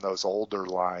characters from those older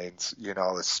lines,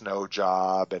 a Snow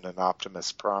Job and an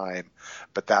Optimus Prime,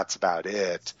 but that's about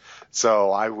it.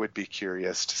 So I would be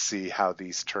curious to see how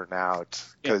these turn out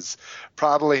because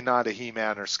probably not a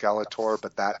He-Man or Skeletor,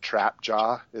 but that Trap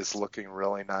Jaw is looking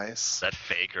really nice. That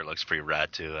Faker looks pretty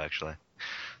rad too, actually.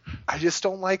 I just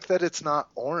don't like that it's not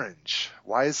orange.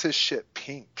 Why is his shit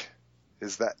pink?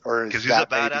 Because he's a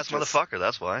badass motherfucker,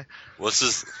 that's why. What's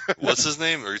his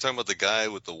name? Are you talking about the guy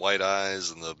with the white eyes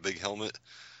and the big helmet?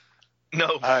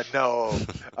 No. No.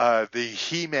 The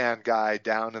He-Man guy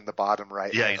down in the bottom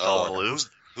right. Yeah, he's all blue.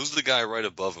 Who's the guy right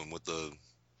above him with the...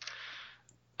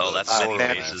 Oh, that's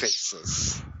many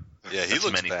faces. Yeah, he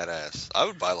looks badass. I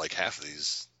would buy like half of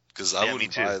these because I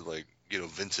wouldn't buy like,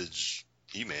 vintage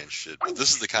He-Man shit. But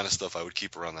this is the kind of stuff I would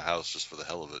keep around the house just for the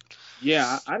hell of it.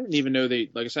 Yeah, I didn't even know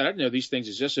like I said, I didn't know these things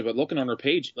existed, but looking on their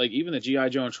page, like even the G.I.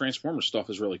 Joe and Transformers stuff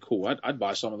is really cool. I'd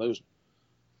buy some of those.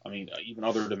 I mean, even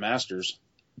other than Masters.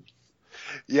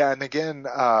 Yeah, and again,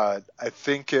 I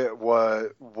think it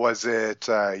was it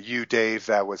you, Dave,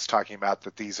 that was talking about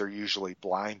that these are usually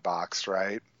blind boxed,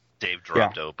 right? Dave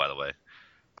dropped out, by the way.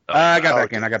 I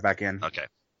got back in. Okay.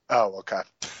 Oh, okay.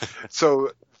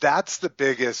 So that's the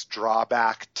biggest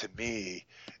drawback to me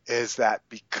is that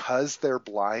because they're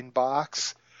blind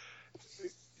box,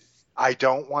 I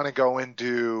don't want to go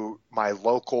into my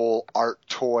local art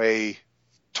toy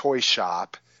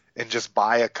shop and just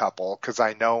buy a couple because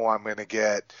I know I'm going to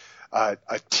get a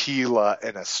Tila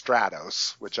and a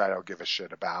Stratos, which I don't give a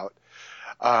shit about.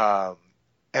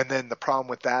 And then the problem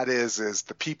with that is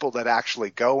the people that actually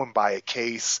go and buy a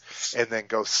case and then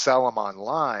go sell them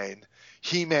online,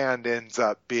 He-Man ends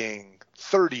up being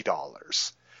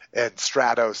 $30 and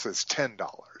Stratos is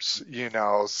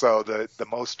 $10, so the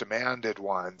most demanded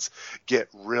ones get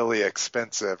really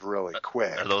expensive really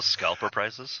quick. Are those scalper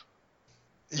prices?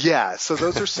 Yeah, so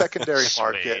those are secondary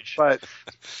market, but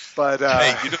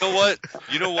hey,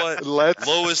 you know what?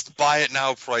 Lowest buy it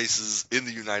now prices in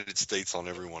the United States on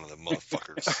every one of them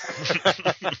motherfuckers.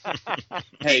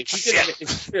 Hey,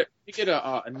 if you get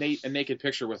a naked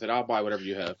picture with it, I'll buy whatever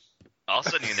you have. I'll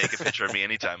send you a naked picture of me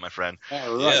anytime, my friend.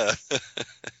 All right. Yeah.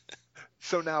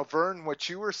 So now, Vern, what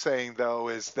you were saying though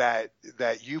is that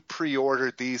you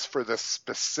pre-ordered these for the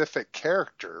specific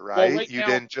character, right? Well, you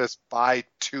didn't just buy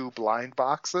 2 blind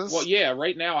boxes. Well, yeah.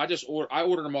 Right now, I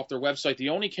ordered them off their website. The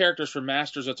only characters for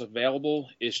Masters that's available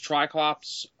is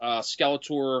Triclops,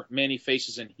 Skeletor,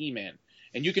 Man-E-Faces, and He-Man,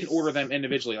 and you can order them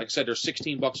individually. Like I said, they're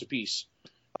 $16 a piece,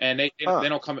 and they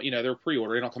don't come. They're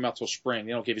pre-order. They don't come out till spring.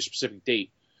 They don't give you a specific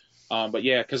date. But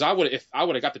yeah, because I would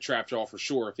have got the Trap Jaw for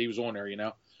sure if he was on there.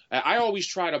 I always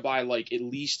try to buy like at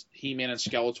least He-Man and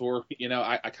Skeletor.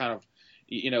 I kind of,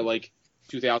 like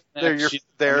 2000.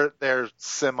 They're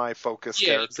semi-focused. Yeah,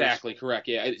 characters. Exactly, correct.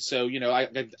 Yeah, so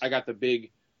I got the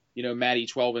big, Matty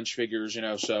 12-inch figures.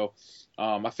 So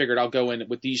I figured I'll go in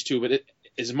with these 2. But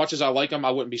as much as I like them,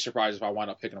 I wouldn't be surprised if I wind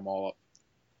up picking them all up.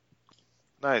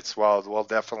 Nice. Well, we'll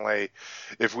definitely,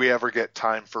 if we ever get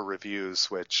time for reviews,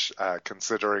 which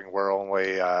considering we're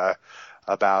only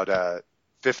about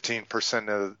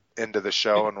 15% into the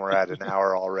show and we're at an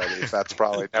hour already, that's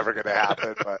probably never going to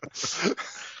happen, but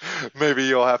maybe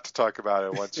you'll have to talk about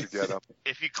it once you get them.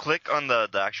 If you click on the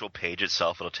actual page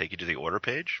itself, it'll take you to the order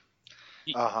page.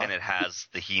 And it has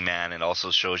the He-Man. It also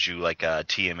shows you like a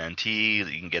TMNT.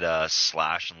 You can get a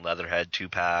Slash and Leatherhead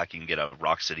 2-pack. You can get a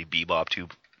Rock City Bebop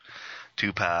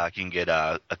 2-pack. You can get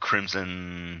a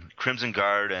Crimson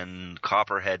Guard and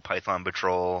Copperhead Python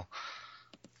Patrol.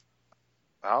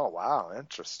 Oh, wow.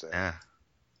 Interesting. Yeah.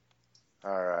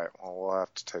 All right. Well, we'll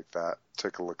have to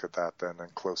take a look at that then in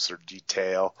closer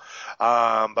detail.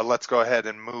 But let's go ahead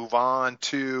and move on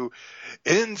to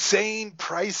insane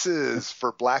prices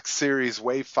for Black Series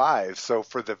Wave 5. So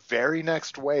for the very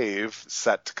next wave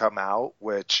set to come out,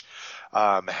 which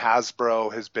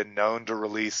Hasbro has been known to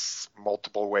release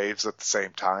multiple waves at the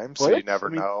same time, so you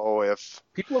never know if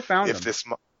people have found them.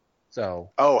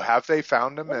 Have they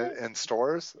found them in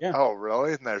stores? Yeah. Oh,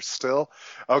 really? And they're still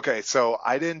okay. So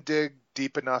I didn't dig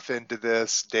deep enough into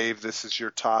this, Dave. This is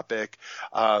your topic.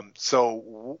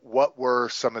 So what were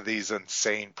some of these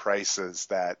insane prices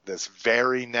that this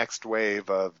very next wave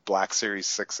of Black Series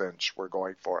 6-inch were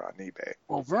going for on eBay?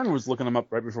 Well, Vern was looking them up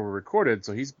right before we recorded,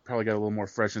 so he's probably got a little more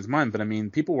fresh in his mind. But I mean,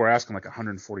 people were asking like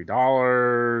 $140,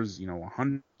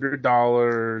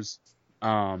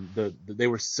 $100. They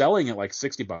were selling at like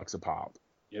 $60 a pop.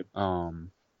 Yep.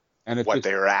 And it's what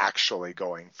they're actually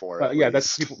going for.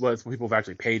 That's what people have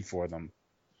actually paid for them.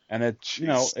 And it's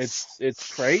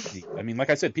it's crazy. I mean,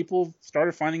 like I said, people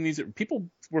started finding these. People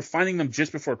were finding them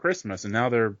just before Christmas, and now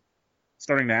they're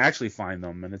starting to actually find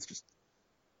them. And it's just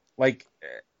like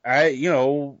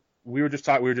we were just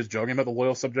joking about the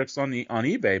loyal subjects on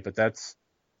eBay, but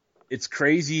it's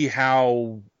crazy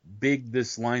how big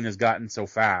this line has gotten so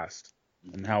fast,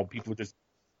 and how people just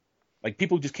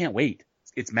can't wait.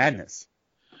 It's madness.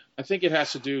 I think it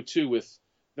has to do too with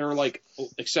they're like,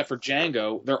 except for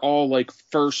Django, they're all like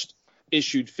first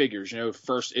issued figures.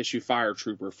 First issue Fire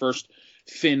Trooper, first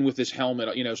Finn with his helmet,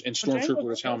 and Stormtrooper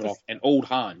with his helmet off, and old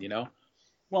Han.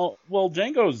 Well,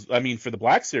 Django's. I mean, for the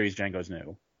Black Series, Django's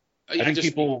new. I think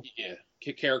people,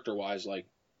 character wise, like.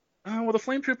 Well, the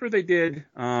Flame Trooper they did.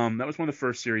 That was one of the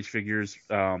first series figures.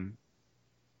 And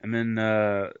then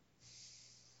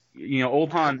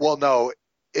old Han. Well, no.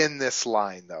 In this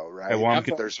line, though, right?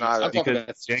 There's not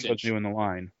because Django's new in the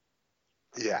line.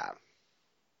 Yeah.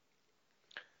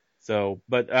 So,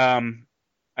 but I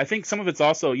think some of it's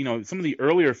also, some of the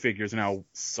earlier figures are now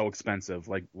so expensive,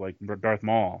 like Darth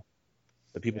Maul.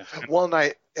 The people. Well,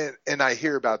 and I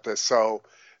hear about this. So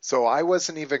I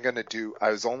wasn't even going to do.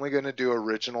 I was only going to do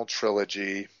original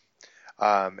trilogy,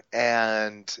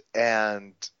 and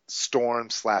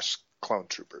Storm/Clone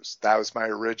Troopers. That was my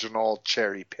original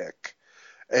cherry pick.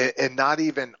 And not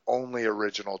even only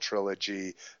original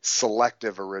trilogy,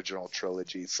 selective original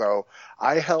trilogy. So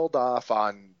I held off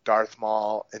on Darth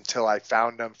Maul until I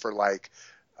found him for like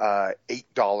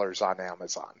 $8 on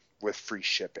Amazon with free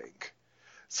shipping.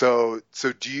 So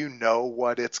do you know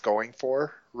what it's going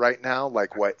for right now?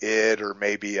 Like what it or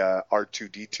maybe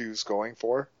R2-D2 is going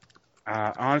for?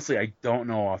 Honestly, I don't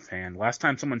know offhand. Last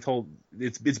time someone told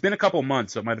it's been a couple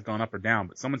months, so it might have gone up or down.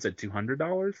 But someone said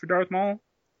 $200 for Darth Maul.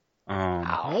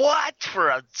 What for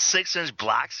a 6-inch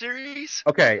Black Series?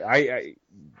 Okay, I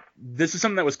this is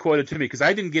something that was quoted to me because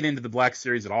I didn't get into the Black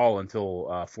Series at all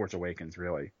until Force Awakens,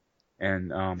 really. And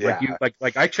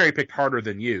like I cherry picked harder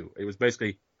than you. It was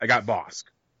basically I got Bosk,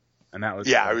 and that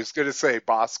was I was gonna say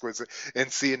Bosk was, and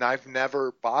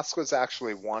Bosk was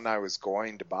actually one I was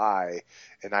going to buy,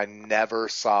 and I never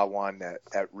saw one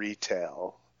at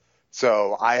retail.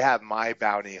 So I have my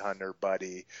bounty hunter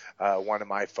buddy. One of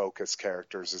my focus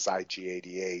characters is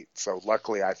IG-88. So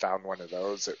luckily I found one of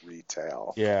those at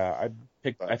retail. Yeah,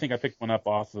 I think I picked one up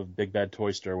off of Big Bad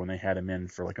Toy Store when they had him in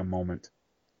for like a moment.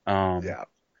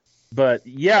 But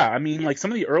yeah, I mean, like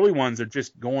some of the early ones are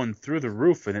just going through the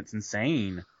roof, and it's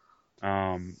insane.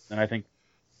 And I think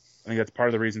that's part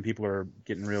of the reason people are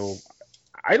getting real.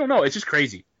 I don't know. It's just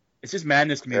crazy. It's just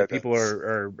madness to me that people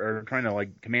are trying to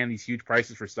like command these huge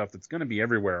prices for stuff that's going to be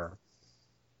everywhere.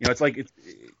 It's like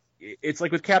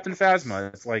with Captain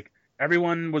Phasma. It's like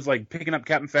everyone was like picking up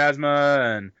Captain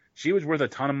Phasma, and she was worth a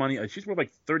ton of money. Like, she's worth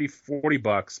like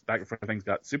 $30-$40 back before things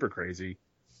got super crazy.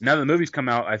 Now that the movies come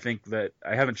out, I think that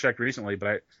I haven't checked recently, but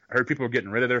I heard people were getting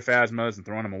rid of their Phasmas and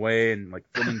throwing them away and like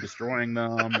filming destroying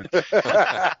them. And,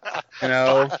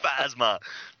 Phasma.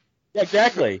 Yeah,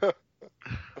 exactly.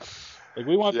 Like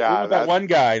we want that one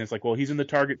guy, and it's like, well, he's in the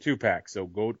Target 2-pack, so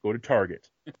go to Target.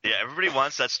 Yeah, everybody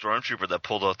wants that Stormtrooper that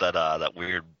pulled out that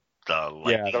weird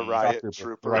the Riot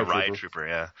Trooper. The Riot Trooper,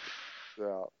 yeah.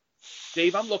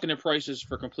 Dave, I'm looking at prices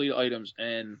for complete items,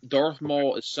 and Darth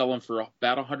Maul is selling for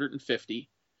about $150.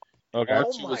 Okay.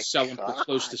 R2 is selling for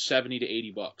close to $70 to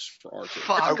 $80 for R2.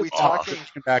 Are we talking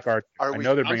back R2? I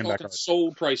know they're bringing back R2.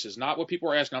 Sold prices, not what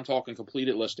people are asking. I'm talking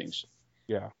completed listings.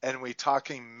 Yeah. And we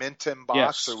talking mint in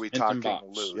box, or are we talking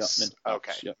loose?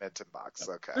 Yep, mint in box.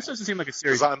 Yep. Okay. This doesn't seem like a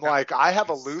series. I'm like, I have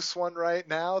a loose one right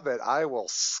now that I will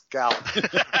scalp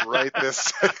right this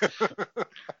second.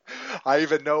 I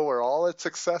even know where all its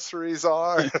accessories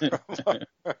are.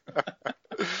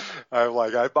 I'm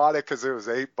like, I bought it because it was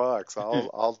 $8.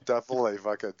 I'll definitely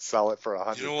fucking sell it for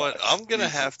 $100. You know what? I'm gonna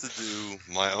have to do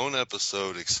my own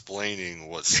episode explaining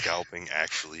what scalping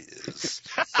actually is.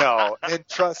 No, and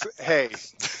trust. Hey,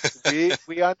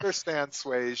 we understand,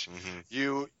 Swage.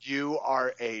 Mm-hmm. You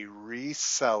are a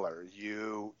reseller.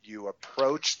 You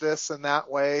approach this in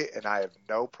that way, and I have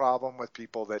no problem with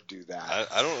people that do that.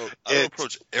 I don't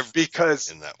approach everything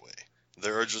in that way.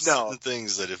 There are just certain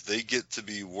things that if they get to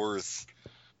be worth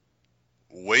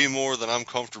way more than I'm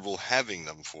comfortable having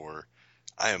them for,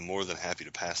 I am more than happy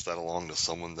to pass that along to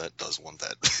someone that does want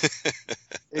that.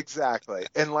 Exactly.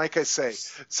 And like I say,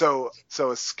 so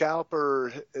a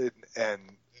scalper, and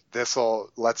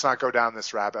let's not go down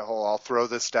this rabbit hole. I'll throw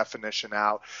this definition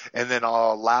out, and then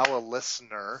I'll allow a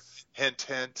listener,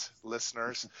 hint,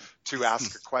 listeners, to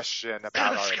ask a question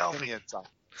about our opinions on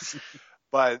this.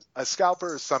 But a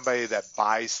scalper is somebody that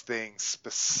buys things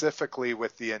specifically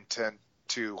with the intent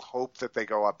to hope that they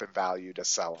go up in value to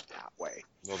sell them that way.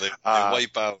 Well, they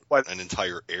wipe out an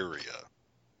entire area.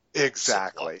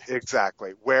 Exactly.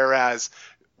 Whereas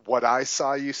what I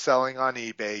saw you selling on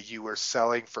eBay, you were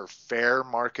selling for fair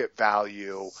market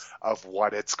value of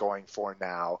what it's going for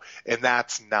now, and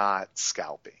that's not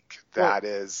scalping. That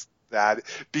is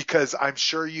because I'm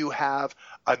sure you have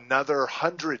another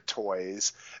 100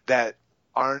 toys that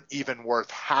aren't even worth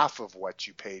half of what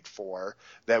you paid for,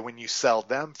 that when you sell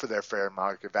them for their fair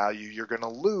market value, you're going to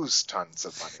lose tons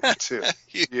of money too.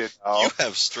 You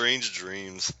have strange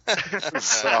dreams.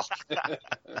 So,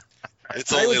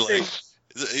 it's only like,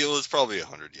 it's probably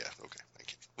 100. Yeah. Okay.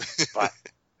 Thank you. But,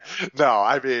 no,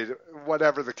 I mean,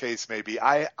 whatever the case may be,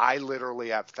 I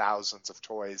literally have thousands of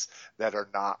toys that are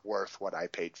not worth what I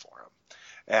paid for them.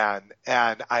 And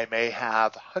I may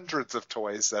have hundreds of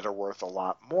toys that are worth a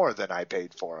lot more than I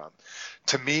paid for them.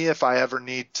 To me, if I ever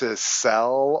need to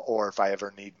sell or if I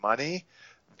ever need money,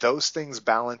 those things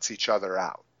balance each other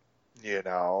out. You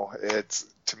know,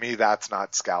 to me, that's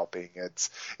not scalping.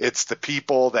 It's the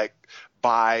people that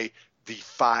buy the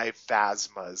 5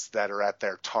 Phasmas that are at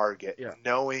their target,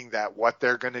 knowing that what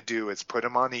they're going to do is put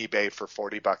them on eBay for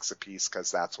 $40 a piece because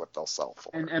that's what they'll sell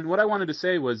for. And what I wanted to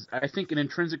say was, I think an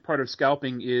intrinsic part of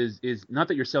scalping is not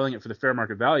that you're selling it for the fair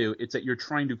market value; it's that you're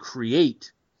trying to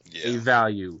create a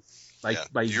value.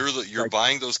 You're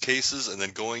buying those cases and then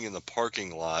going in the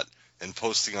parking lot and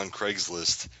posting on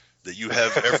Craigslist that you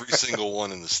have every single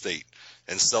one in the state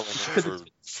and selling them for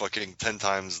fucking 10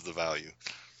 times the value.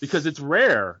 Because it's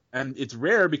rare, and it's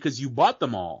rare because you bought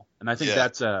them all, and I think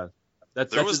that's wow.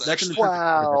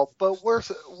 But we're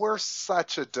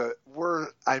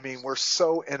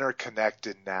so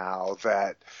interconnected now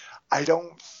that I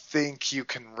don't think you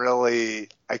can really.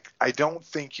 I don't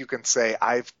think you can say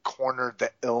I've cornered the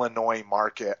Illinois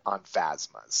market on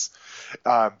Phasmas,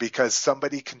 because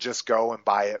somebody can just go and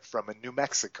buy it from a New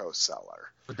Mexico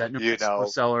seller. But that New Mexico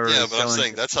seller, but I'm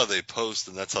saying that's how they post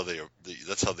and that's how they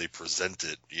present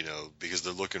it. You know, because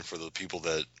they're looking for the people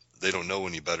that they don't know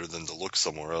any better than to look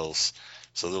somewhere else.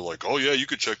 So they're like, oh yeah, you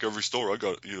could check every store. I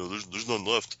got, there's none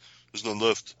left. There's none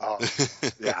left. Oh,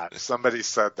 yeah, somebody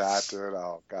said that, dude.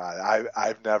 Oh God,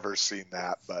 I've never seen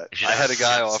that, but I had a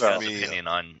guy offer me opinion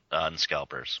on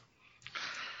scalpers.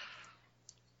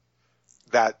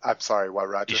 I'm sorry, what,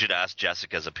 Roger? You should ask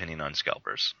Jessica's opinion on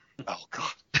scalpers. Oh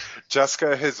God,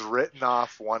 Jessica has written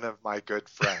off one of my good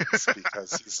friends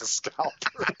because he's a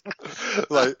scalper.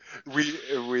 Like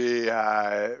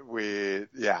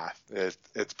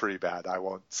it's pretty bad. I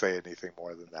won't say anything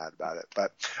more than that about it.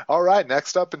 But all right,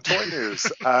 next up in toy news,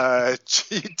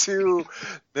 G2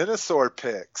 Minosaur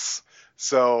picks.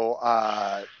 So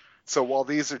while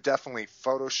these are definitely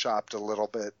photoshopped a little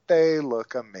bit, they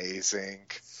look amazing.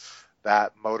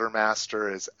 That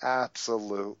Motormaster is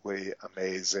absolutely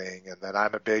amazing, and then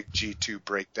I'm a big G2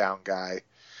 breakdown guy,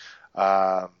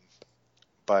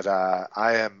 but I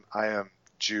am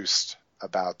juiced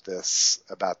about this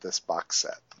box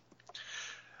set.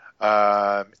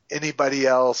 Anybody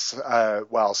else?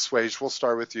 Well, Swage, we'll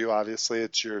start with you. Obviously,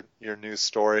 it's your news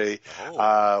story.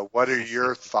 What are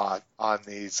your thoughts on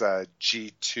these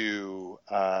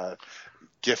G2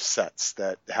 gift sets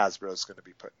that Hasbro is going to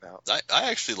be putting out? I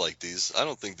actually like these. I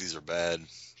don't think these are bad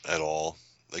at all.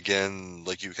 Again,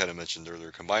 like you kind of mentioned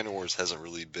earlier, Combiner Wars hasn't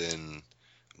really been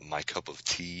my cup of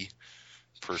tea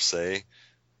per se,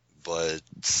 but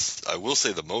I will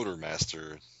say the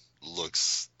Motormaster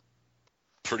looks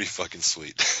pretty fucking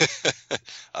sweet.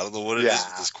 I don't know what it is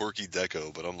with this quirky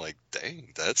deco, but I'm like,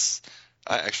 dang,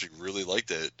 I actually really liked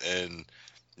it. And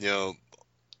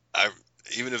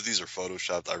even if these are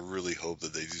photoshopped, I really hope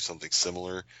that they do something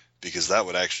similar, because that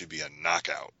would actually be a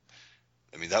knockout.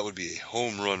 I mean, that would be a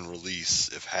home run release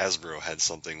if Hasbro had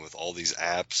something with all these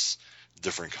apps,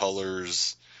 different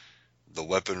colors, the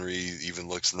weaponry even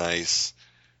looks nice.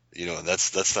 You know, and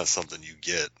that's not something you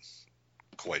get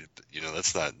quite. You know,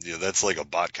 that's not. You know, that's like a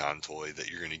BotCon toy that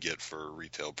you're going to get for a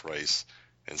retail price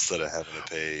instead of having to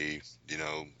pay, you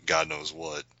know, God knows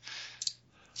what.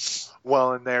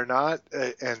 Well, and they're not,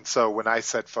 and so when I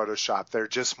said Photoshop, they're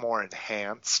just more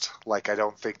enhanced. Like, I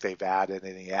don't think they've added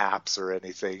any apps or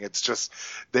anything. It's just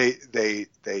they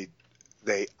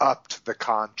upped the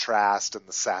contrast and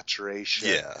the saturation.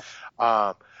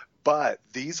 Yeah. But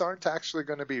these aren't actually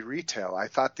going to be retail. I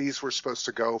thought these were supposed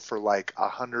to go for like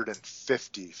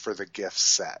 $150 for the gift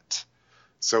set.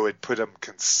 So it put them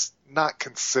not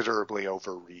considerably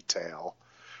over retail,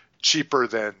 cheaper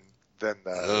than the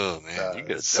you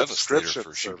get a Devastator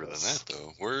for cheaper than that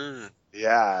though.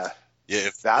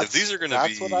 If these are going to be,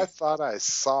 that's what I thought I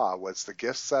saw was the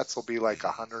gift sets will be like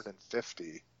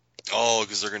 $150. Oh,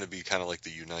 because they're going to be kind of like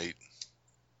the Unite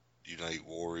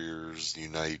Warriors,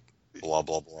 Unite blah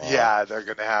blah blah. Yeah, they're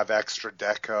going to have extra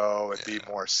deco and be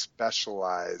more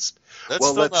specialized. That's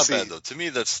still not bad though. To me,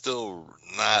 that's still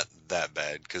not that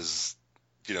bad because,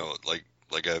 you know, like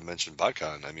I mentioned,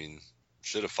 BotCon. I mean,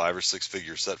 shit, a 5 or 6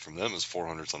 figure set from them is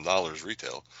 $400 some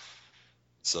retail.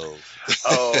 So.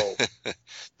 Oh,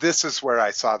 this is where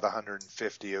I saw the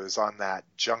 150. It was on that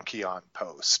Junkion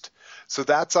post. So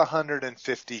that's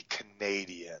 150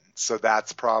 Canadian. So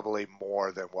that's probably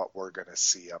more than what we're going to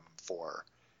see them for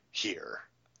here.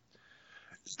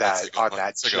 That like on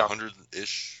that it's like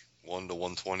 100-ish, 1 to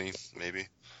 120 maybe.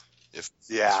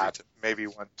 Maybe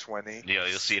 120. Yeah,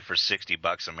 you'll see it for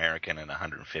 $60 American and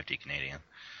 150 Canadian.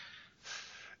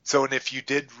 So, and if you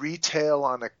did retail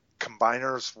on a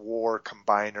Combiners War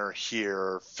combiner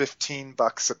here,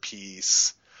 $15 a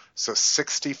piece. So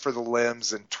 60 for the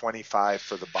limbs and 25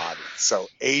 for the body. So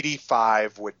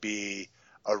 85 would be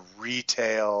a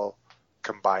retail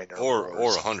combiner. Or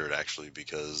 100 actually,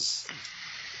 because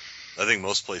I think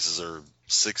most places are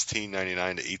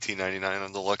 $16.99 to $18.99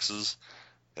 on deluxes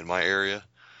in my area.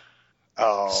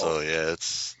 Oh. So yeah,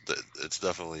 it's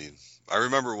definitely. I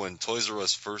remember when Toys R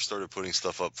Us first started putting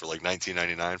stuff up for like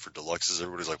 $19.99 for deluxes,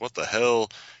 everybody's like, what the hell?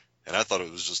 And I thought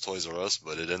it was just Toys R Us,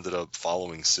 but it ended up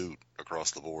following suit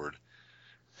across the board.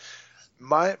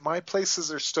 My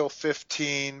places are still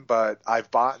 15, but I've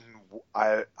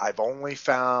only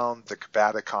found the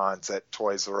Combaticons at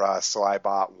Toys R Us, so I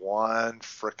bought one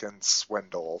frickin'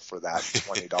 swindle for that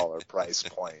 $20 price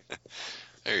point.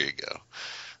 There you go.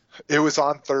 It was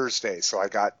on Thursday, so I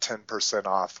got 10%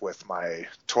 off with my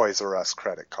Toys R Us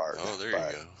credit card. Oh, there you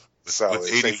go. With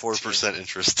 84%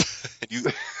 interest.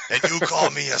 and you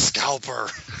call me a scalper.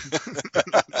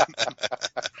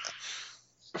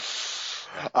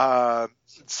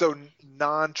 So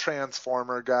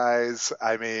non-Transformer guys,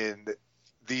 I mean,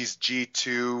 these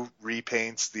G2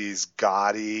 repaints, these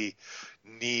gaudy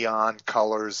neon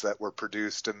colors that were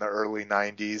produced in the early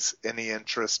 90s, any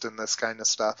interest in this kind of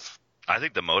stuff? I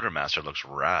think the Motormaster looks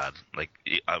rad. Like,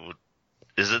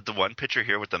 is it the one picture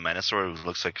here with the Menasor who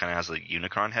looks like kind of has a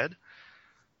Unicron head?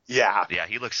 Yeah. Yeah,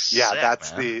 he looks sick,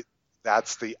 that's man.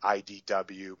 That's the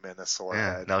IDW Menasor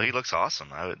head. No, he looks awesome.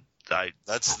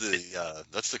 That's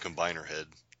the combiner head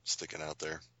sticking out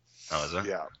there. Oh, is it?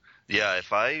 Yeah. Yeah,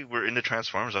 if I were into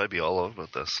Transformers, I'd be all over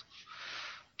with this.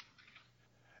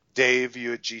 Dave,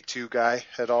 you a G2 guy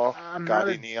at all?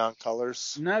 Gaudy neon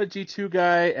colors? Not a G2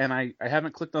 guy, and I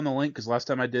haven't clicked on the link because last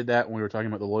time I did that when we were talking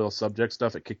about the loyal subject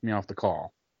stuff, it kicked me off the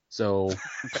call. So,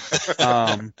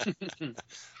 none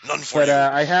for but you.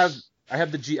 I have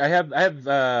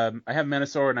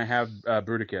Menasor and I have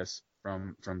Bruticus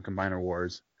from Combiner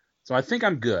Wars, so I think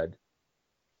I'm good.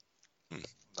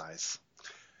 Nice.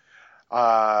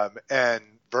 And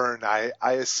Vern, I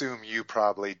assume you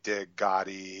probably dig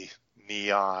gaudy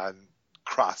neon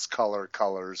cross-color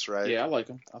colors, right? Yeah, I like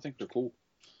them. I think they're cool.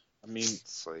 I mean,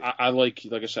 I like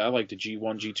I said, I like the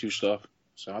G1, G2 stuff,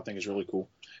 so I think it's really cool.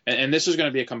 And this is going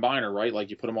to be a combiner, right? Like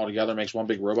you put them all together, it makes one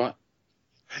big robot?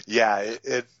 Yeah,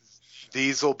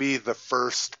 these will be the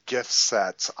first gift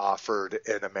sets offered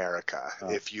in America. Oh.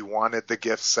 If you wanted the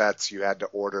gift sets, you had to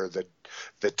order the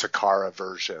Takara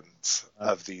versions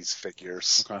of these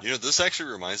figures. Okay. You know, this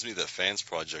actually reminds me that Fans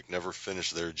Project never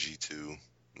finished their G2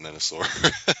 Menasor.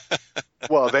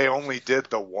 Well, they only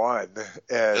did the one.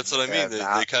 That's what I mean.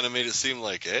 They kind of made it seem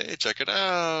like, hey, check it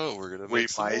out. We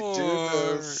might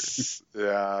do this.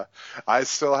 Yeah. I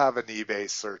still have an eBay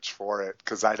search for it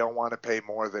because I don't want to pay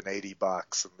more than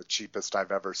 $80, and the cheapest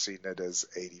I've ever seen it is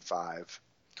 $85.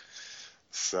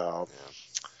 So,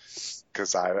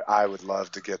 because I would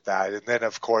love to get that. And then,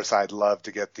 of course, I'd love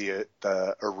to get the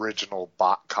original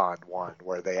BotCon one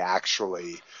where they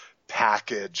actually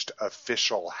packaged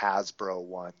official Hasbro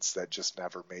ones that just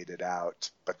never made it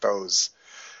out. But those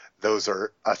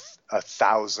are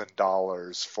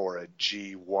 $1,000 for a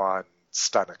G1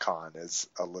 Stunticon is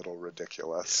a little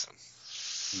ridiculous.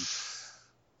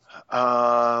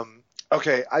 Yeah.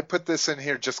 Okay, I put this in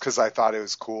here just because I thought it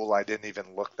was cool. I didn't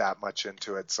even look that much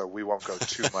into it, so we won't go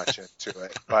too much into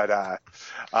it. But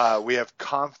we have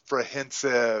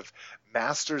comprehensive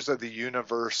Masters of the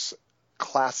Universe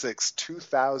Classics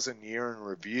 2000 year in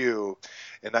review.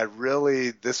 And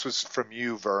this was from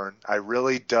you, Vern. I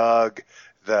really dug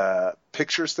the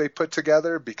pictures they put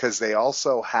together because they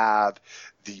also have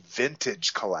the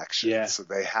vintage collection. Yeah. So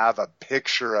they have a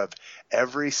picture of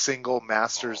every single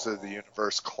Masters of the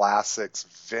Universe Classics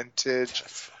vintage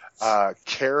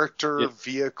character,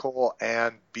 vehicle,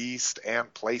 and beast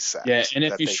and playset. Yeah, and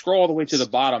if you scroll all the way to the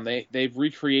bottom, they've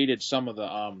recreated some of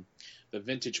the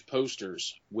vintage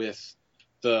posters with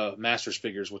the Masters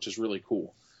figures, which is really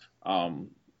cool.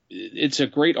 It's a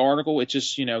great article. It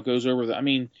just, goes over I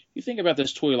mean, you think about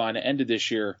this toy line that ended this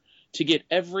year to get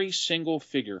every single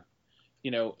figure,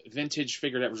 vintage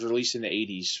figure that was released in the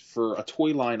 80s for a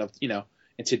toy line of,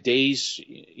 in today's,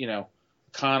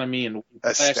 economy and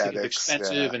plastic is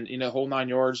expensive and, whole 9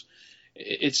 yards.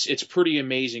 It's pretty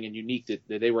amazing and unique that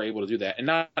they were able to do that, and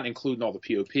not including all the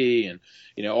POP and,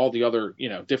 all the other,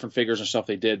 different figures and stuff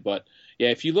they did. But yeah,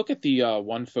 if you look at the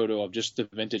one photo of just the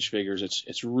vintage figures,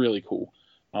 it's really cool.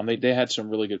 They had some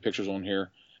really good pictures on here,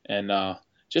 and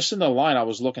just in the line I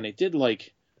was looking, they did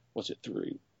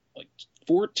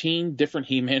 14 different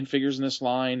He-Man figures in this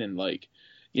line, and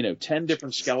 10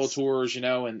 different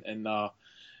Skeletors, and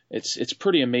it's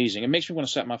pretty amazing. It makes me want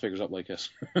to set my figures up like this.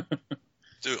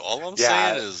 Dude, all I'm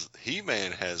saying is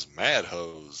He-Man has mad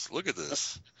hoes. Look at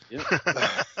this. Yeah.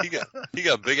 he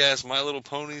got big ass My Little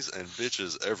Ponies and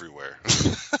bitches everywhere.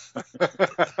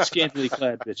 Scantily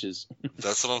clad bitches.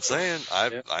 That's what I'm saying.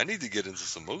 I need to get into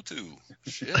some Motu.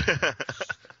 Shit.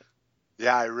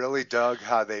 Yeah, I really dug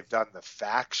how they've done the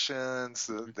factions,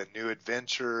 the new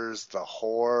adventures, the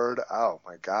Horde. Oh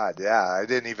my God, yeah! I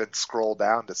didn't even scroll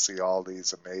down to see all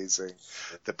these amazing,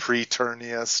 the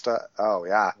Preternia stuff. Oh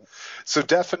yeah, so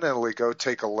definitely go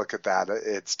take a look at that.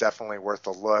 It's definitely worth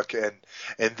a look. And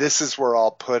this is where I'll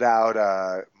put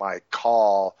out my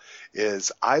call.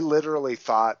 Is I literally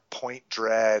thought Point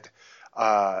Dread.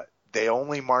 They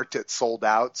only marked it sold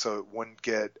out so it wouldn't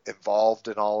get involved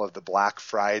in all of the Black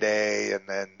Friday and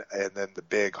then the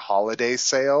big holiday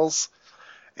sales.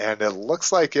 And it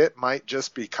looks like it might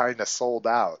just be kind of sold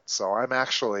out. So I'm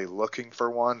actually looking for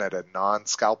one at a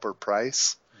non-scalper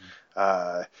price.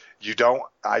 I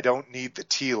don't need the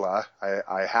Tila.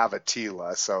 I have a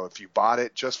Tila. So if you bought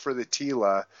it just for the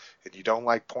Tila and you don't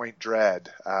like Point Dread,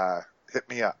 hit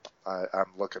me up.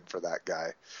 I'm looking for that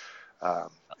guy.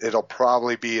 It'll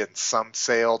probably be in some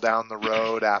sale down the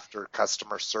road after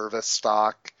customer service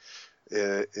stock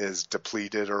is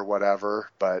depleted or whatever,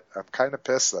 but I'm kind of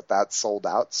pissed that that's sold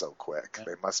out so quick.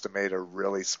 They must have made a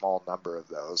really small number of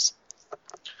those.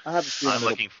 I'm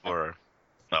looking for...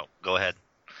 Oh, go ahead.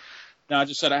 No, I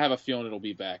just said I have a feeling it'll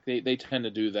be back. They tend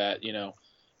to do that,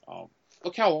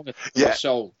 Look how long it took to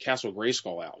sell Castle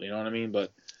Grayskull out, you know what I mean?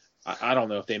 But I don't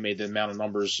know if they made the amount of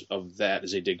numbers of that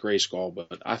as they did Grayskull,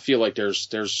 but I feel like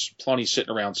there's plenty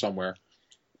sitting around somewhere.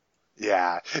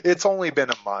 Yeah, it's only been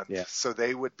a month, so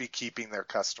they would be keeping their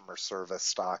customer service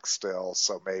stock still.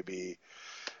 So maybe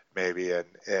in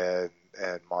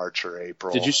March or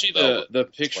April. Did you see the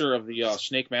picture of the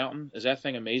Snake Mountain? Is that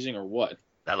thing amazing or what?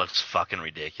 That looks fucking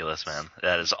ridiculous, man.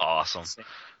 That is awesome.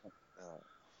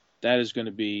 That is going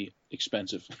to be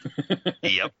expensive.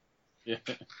 Yep. Yeah.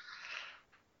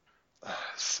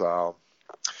 So,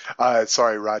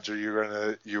 sorry, Roger, you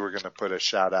were gonna put a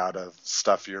shout out of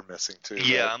stuff you're missing too.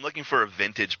 Yeah, right? I'm looking for a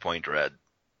vintage Point Dread.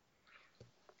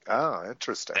 Oh,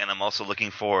 interesting. And I'm also looking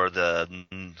for the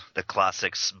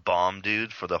classics bomb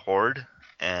dude for the Horde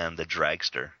and the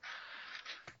Dragster.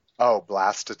 Oh,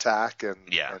 Blast Attack and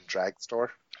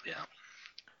Dragstore. Yeah.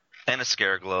 And a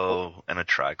Scareglow and a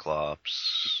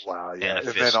Triclops. Wow, yeah, and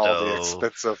then all the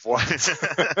expensive ones.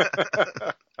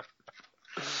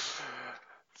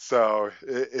 So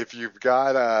if you've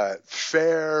got a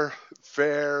fair,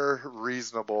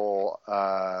 reasonable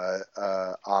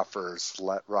offers,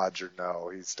 let Roger know.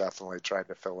 He's definitely trying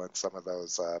to fill in some of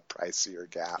those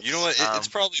pricier gaps. You know what? It's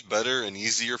probably better and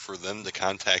easier for them to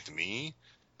contact me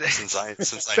since I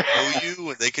know you,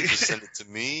 and they can just send it to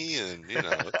me, and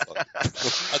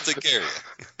I'll take care of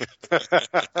you.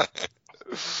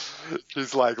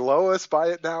 She's like, lowest buy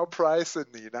it now price in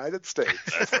the United States.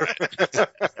 That's right.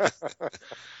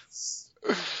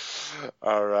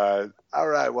 All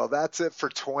right. Well, that's it for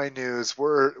toy news.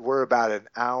 We're about an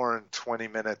hour and 20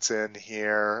 minutes in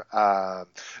here.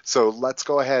 So let's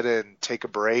go ahead and take a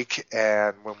break.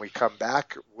 And when we come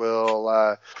back,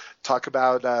 we'll talk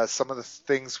about some of the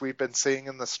things we've been seeing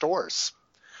in the stores.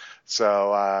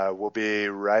 So we'll be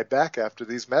right back after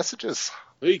these messages.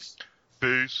 Peace.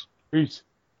 Peace. Peace.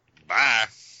 Bye.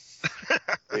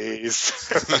 Peace.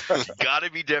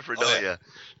 Gotta be different, don't you?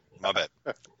 My bad.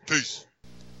 Peace.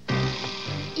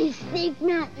 Is Snake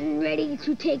Mountain ready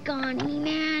to take on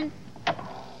He-Man?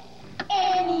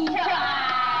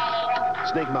 Anytime!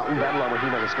 Snake Mountain, Battle Armor,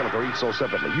 He-Man, and Skeletor each sold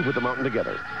separately. You put the mountain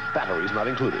together. Batteries not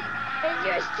included. Is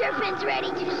your serpent ready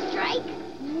to strike?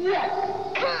 Yes!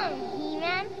 Come,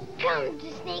 He-Man. Come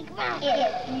to Snake Mountain.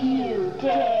 If you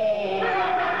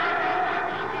dare.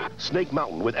 Snake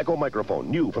Mountain with Echo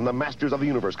Microphone, new from the Masters of the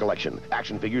Universe collection.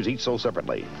 Action figures each sold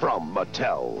separately. From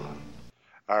Mattel.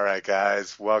 All right,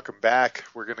 guys, welcome back.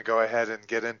 We're going to go ahead and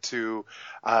get into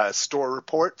store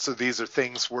report. So these are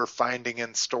things we're finding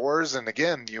in stores. And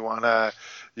again, you wanna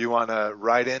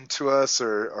write into us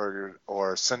or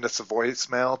send us a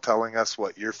voicemail telling us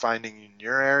what you're finding in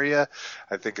your area.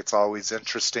 I think it's always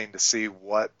interesting to see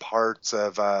what parts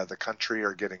of the country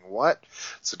are getting what.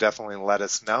 So definitely let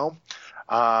us know.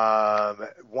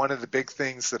 One of the big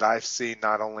things that I've seen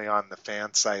not only on the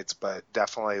fan sites, but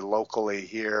definitely locally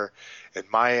here in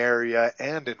my area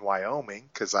and in Wyoming,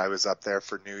 because I was up there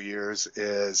for New Year's,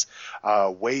 is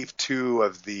Wave 2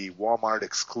 of the Walmart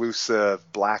exclusive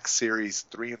Black Series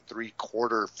 3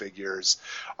 3/4 figures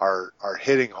are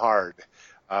hitting hard.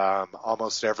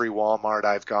 Almost every Walmart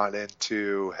I've gone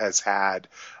into has had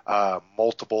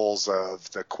multiples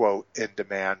of the quote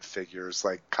in-demand figures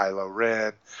like Kylo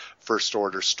Ren, First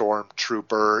Order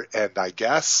Stormtrooper, and I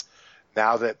guess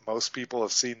now that most people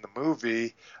have seen the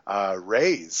movie,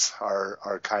 Rays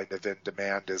are kind of in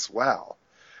demand as well.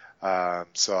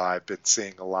 So I've been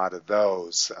seeing a lot of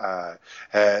those.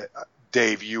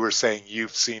 Dave, you were saying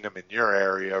you've seen them in your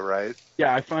area, right?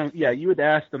 Yeah, you had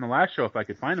asked on the last show if I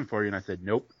could find them for you, and I said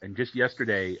nope. And just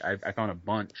yesterday, I found a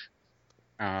bunch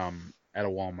at a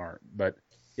Walmart. But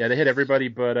yeah, they hit everybody.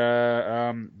 But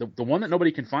the one that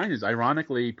nobody can find is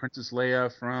ironically Princess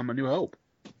Leia from A New Hope.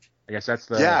 I guess that's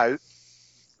the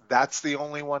that's the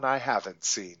only one I haven't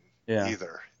seen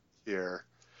either here.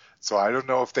 So I don't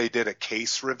know if they did a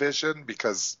case revision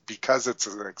because it's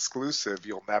an exclusive,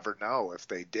 you'll never know if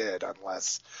they did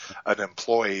unless an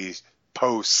employee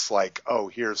posts like, oh,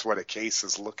 here's what a case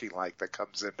is looking like that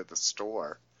comes into the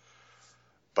store.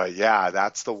 But yeah,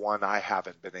 that's the one I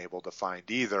haven't been able to find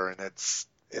either. And it's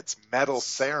Metal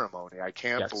Ceremony. I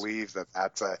can't believe that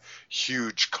that's a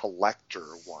huge collector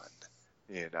one,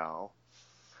 you know.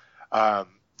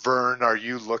 Vern, are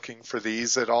you looking for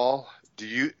these at all? Do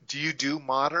you do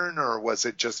modern or was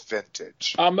it just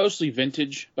vintage? Mostly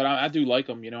vintage, but I do like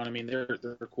them. You know what I mean? They're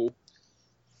cool.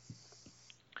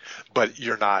 But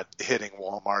you're not hitting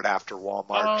Walmart after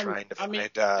Walmart trying to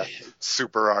find a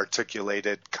super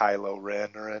articulated Kylo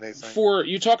Ren or anything. For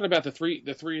you talking about the 3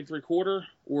 3/4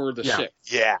 or the 6?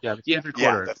 Yeah, the 3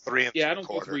 3/4. The 3 3/4. Yeah, I don't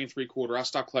do 3 3/4. I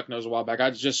stopped collecting those a while back.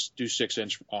 I just do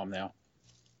 6-inch now.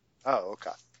 Oh,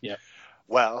 okay. Yeah.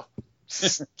 Well,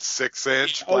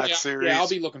 6-inch Black Series. Yeah, I'll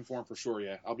be looking for them for sure.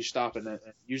 Yeah, I'll be stopping.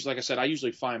 Usually, like I said, I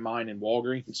usually find mine in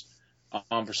Walgreens.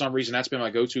 For some reason, that's been my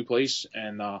go-to place,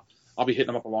 and I'll be hitting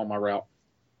them up along my route.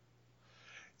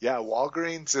 Yeah,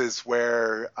 Walgreens is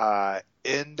where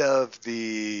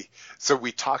so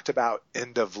we talked about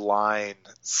end of line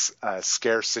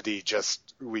scarcity.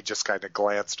 We just kind of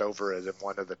glanced over it in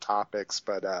one of the topics,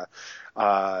 but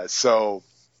so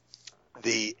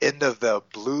the end of the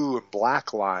blue and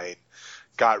black line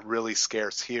got really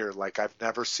scarce here. Like I've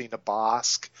never seen a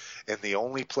Bosk, and the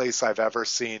only place I've ever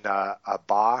seen a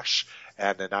Bosch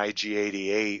and an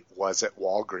IG-88 was at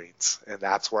Walgreens, and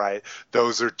that's where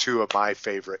those are two of my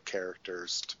favorite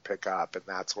characters to pick up, and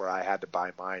that's where I had to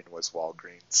buy mine was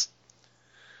Walgreens.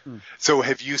 So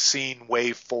have you seen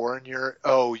Wave 4 in your?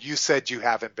 Oh, you said you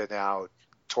haven't been out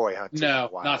toy hunting. No, in a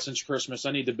while. not since Christmas.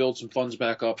 I need to build some funds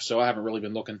back up, so I haven't really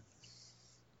been looking.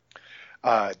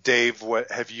 Dave,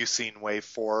 what have you seen Wave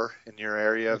 4 in your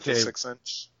area of the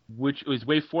 6-inch? Which was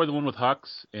Wave 4, the one with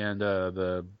Hux and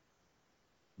the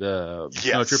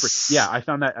yes. Snowtrooper. Yeah, I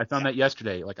found that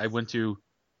yesterday. Like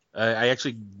I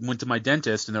actually went to my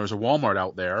dentist and there was a Walmart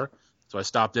out there, so I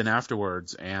stopped in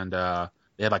afterwards and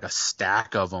they had like a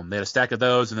stack of them. They had a stack of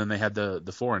those and then they had the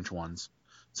 4-inch ones.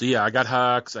 So yeah, I got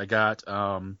Hux, I got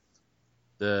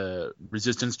the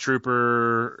Resistance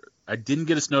Trooper, I didn't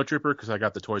get a Snowtrooper because I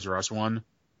got the Toys R Us one.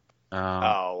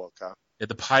 Okay. They had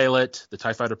the pilot, the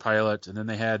TIE Fighter pilot, and then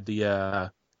they had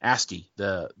the ASTI,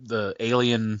 the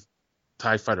alien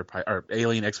TIE Fighter or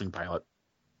alien X-Wing pilot.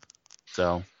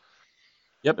 So,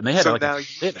 yep, and they had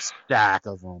they had a stack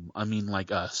of them. I mean,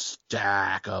 like a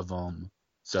stack of them.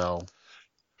 So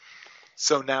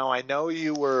now I know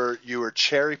you were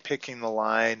cherry picking the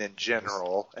line in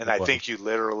general, and I think you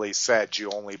literally said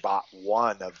you only bought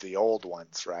one of the old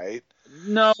ones, right?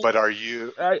 No, but are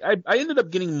you? I ended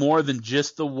up getting more than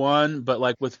just the one, but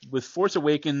like with Force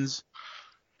Awakens,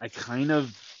 I kind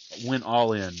of went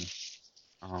all in.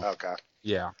 Okay.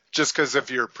 Yeah. Just because of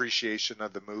your appreciation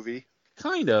of the movie.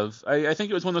 Kind of. I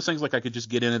think it was one of those things like I could just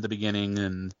get in at the beginning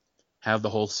and have the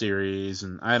whole series,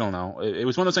 and I don't know. It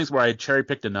was one of those things where I cherry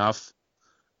picked enough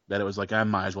that it was like I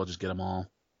might as well just get them all.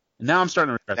 And now I'm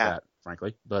starting to regret that,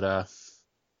 frankly. But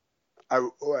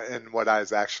and what I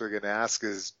was actually going to ask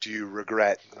is, do you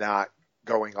regret not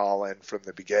going all in from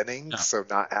the beginning? No. So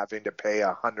not having to pay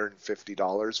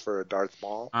 $150 for a Darth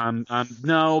Maul?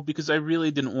 No, because I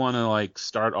really didn't want to like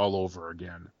start all over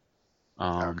again.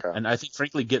 Okay. And I think,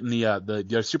 frankly, getting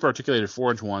the super articulated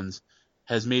 4-inch ones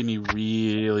has made me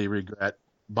really regret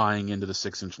buying into the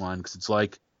 6-inch line, because it's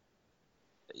like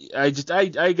I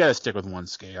gotta stick with one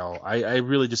scale. I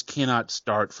really just cannot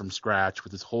start from scratch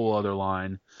with this whole other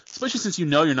line, especially since you're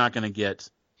not going to get,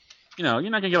 you're not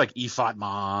going to get like Ephot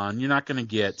Mon. You're not going to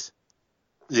get.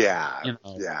 Yeah, you're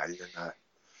not.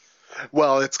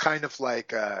 Well, it's kind of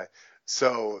like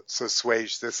so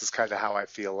Swage, this is kind of how I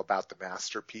feel about the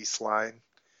Masterpiece line.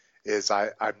 Is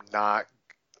I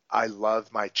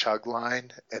love my Chug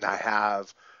line, and I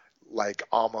have like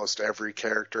almost every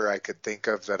character I could think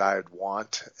of that I'd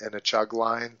want in a Chug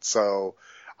line. So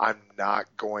I'm not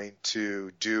going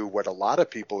to do what a lot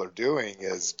of people are doing,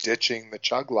 is ditching the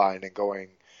Chug line and going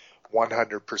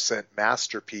 100%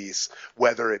 Masterpiece,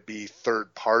 whether it be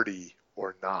third party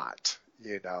or not,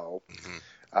 Mm-hmm.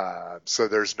 So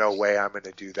there's no way I'm going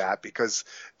to do that, because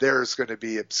there's going to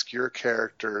be obscure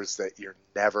characters that you're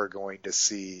never going to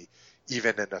see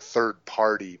even in a third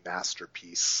party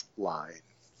Masterpiece line.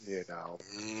 I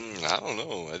don't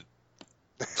know.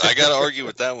 I got to argue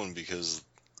with that one, because,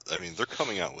 I mean, they're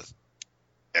coming out with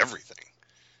everything.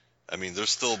 I mean, they're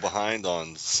still behind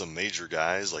on some major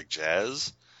guys like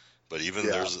Jazz, but even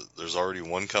there's already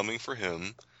one coming for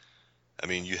him. I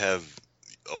mean, you have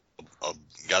a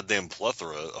goddamn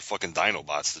plethora of fucking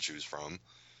Dinobots to choose from.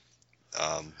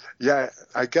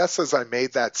 I guess as I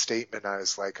made that statement, I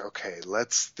was like, okay,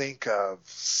 let's think of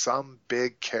some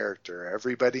big character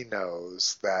everybody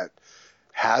knows that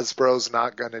Hasbro's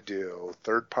not going to do,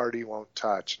 third party won't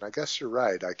touch. And I guess you're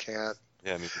right. I can't.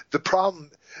 Yeah, I mean, the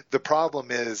problem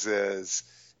is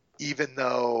even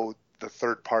though the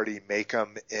third party make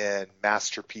them in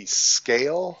Masterpiece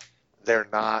scale, they're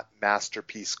not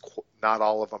Masterpiece. Not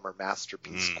all of them are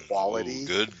Masterpiece quality.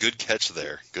 Ooh, good catch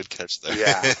there. Good catch there.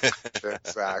 Yeah,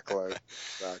 exactly.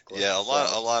 Yeah, a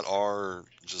lot are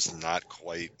just not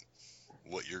quite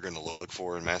what you're going to look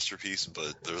for in Masterpiece,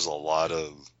 but there's a lot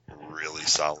of really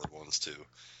solid ones too.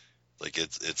 Like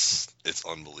it's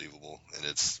unbelievable, and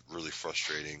it's really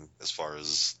frustrating as far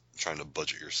as trying to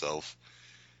budget yourself.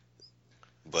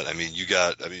 But I mean,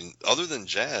 other than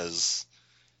Jazz,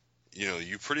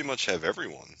 you pretty much have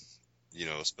everyone.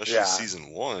 Especially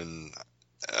season 1.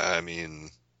 I mean,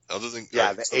 other than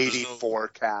the 84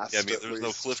 cast. Yeah, I mean, there's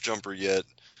no Cliff Jumper yet.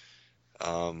 But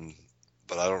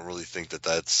I don't really think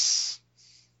that's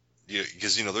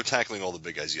because they're tackling all the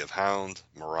big guys. You have Hound,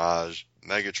 Mirage,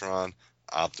 Megatron,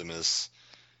 Optimus,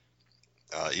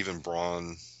 even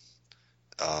Brawn,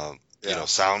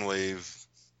 Soundwave,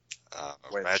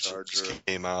 Ratchet just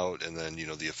came out, and then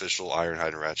the official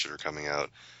Ironhide and Ratchet are coming out,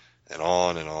 and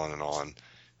on and on and on.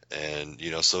 And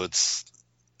so it's,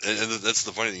 and that's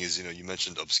the funny thing is, you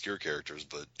mentioned obscure characters,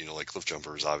 but like Cliff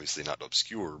Jumper is obviously not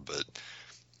obscure, but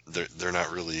they're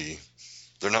not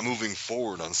moving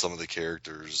forward on some of the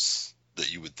characters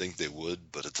that you would think they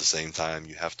would. But at the same time,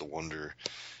 you have to wonder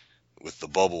with the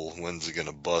bubble, when's it going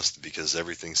to bust, because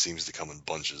everything seems to come in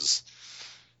bunches.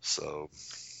 So.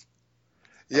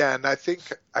 Yeah, and I think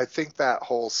that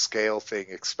whole scale thing,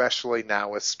 especially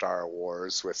now with Star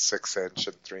Wars, with 6-inch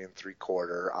and 3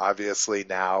 3/4, obviously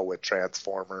now with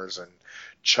Transformers and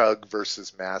Chug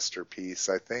versus Masterpiece,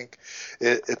 I think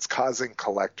it's causing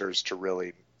collectors to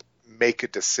really make a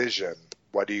decision.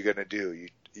 What are you going to do?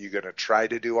 You going to try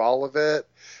to do all of it?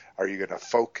 Are you going to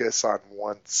focus on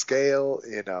one scale?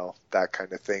 That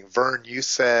kind of thing. Vern, you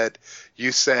said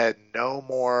no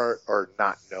more, or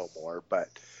not no more, but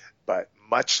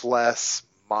much less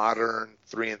modern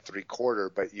 3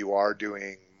 3/4, but you are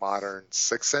doing modern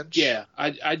 6-inch? Yeah,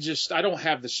 I don't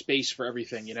have the space for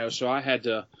everything, so I had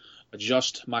to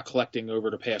adjust my collecting over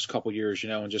the past couple years,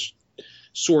 and just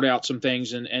sort out some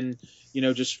things and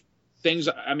just things.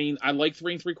 I mean, I like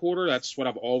 3 3/4. That's what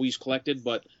I've always collected,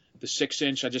 but the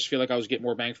 6-inch, I just feel like I was getting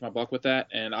more bang for my buck with that,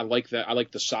 and I like that. I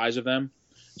like the size of them,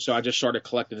 so I just started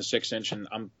collecting the 6-inch, and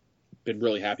I'm been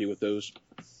really happy with those.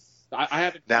 I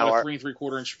haven't bought a 3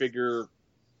 3/4-inch figure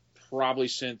probably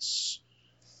since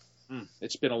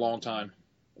it's been a long time,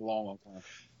 a long time.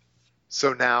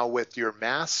 So now with your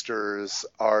Masters,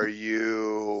 are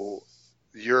your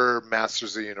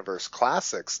Masters of the Universe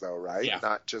classics though, right? Yeah.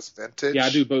 Not just vintage. Yeah, I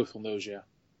do both on those. Yeah.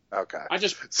 Okay. I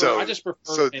just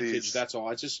prefer vintage. That's all.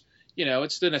 It's just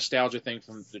it's the nostalgia thing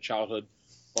from the childhood,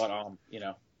 but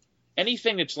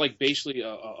anything that's like basically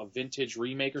a vintage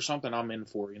remake or something, I'm in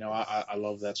for. I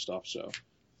love that stuff. So.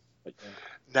 But, yeah.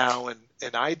 Now,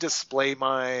 and I display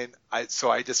mine. I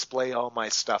display all my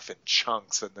stuff in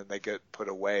chunks, and then they get put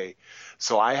away.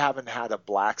 So I haven't had a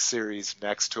Black Series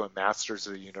next to a Masters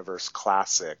of the Universe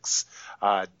Classics.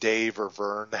 Dave or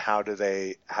Vern, how do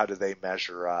they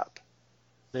measure up?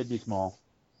 They'd be small.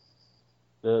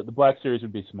 The Black Series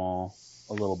would be small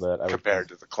a little bit compared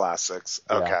to the Classics.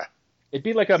 Yeah. Okay. It'd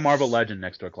be like a Marvel Legend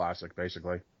next to a Classic,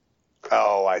 basically.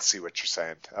 Oh, I see what you're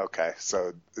saying. Okay,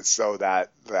 so that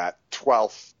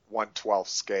 1/12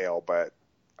 scale, but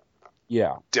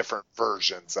yeah, different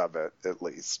versions of it at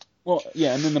least. Well,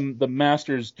 yeah, and then the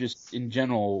Masters just in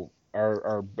general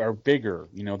are bigger.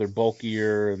 They're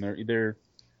bulkier and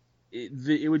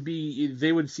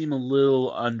they would seem a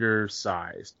little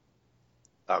undersized.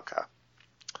 Okay.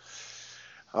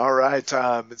 All right.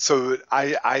 So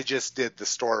I just did the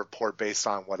store report based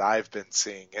on what I've been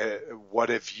seeing. What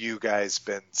have you guys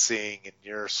been seeing in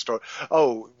your store?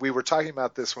 Oh, we were talking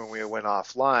about this when we went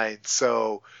offline.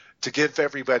 So to give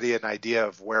everybody an idea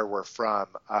of where we're from,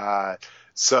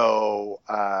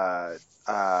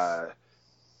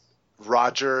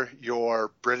 Roger,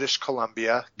 you're British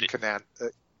Columbia,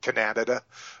 Canada.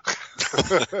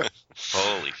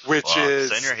 Holy which fuck. Is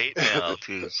send your hate mail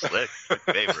to Slick,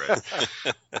 favorite.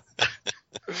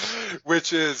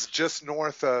 Which is just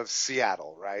north of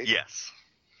Seattle, right? Yes.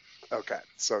 Okay,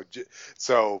 so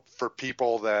for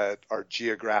people that are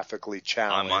geographically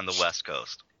challenged, I'm on the West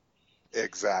Coast.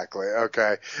 Exactly.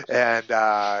 Okay, and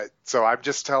so I'm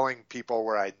just telling people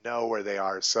where I know where they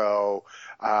are. So,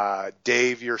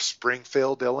 Dave, you're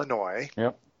Springfield, Illinois.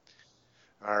 Yep.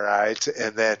 All right.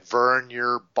 And then Vern,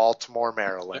 you're Baltimore,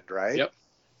 Maryland, right? Yep.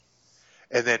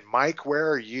 And then Mike,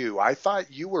 where are you? I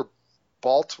thought you were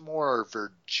Baltimore or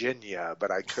Virginia,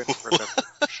 but I couldn't remember.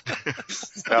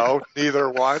 No, neither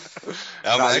one.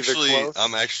 I'm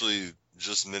actually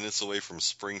just minutes away from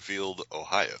Springfield,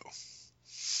 Ohio.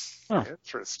 Huh.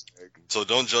 Interesting. So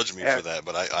don't judge me for that,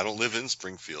 but I don't live in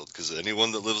Springfield, because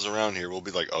anyone that lives around here will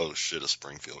be like, oh shit, a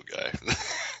Springfield guy.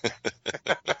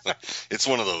 It's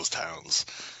one of those towns.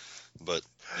 But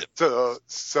yeah.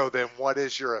 So then what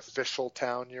is your official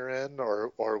town you're in,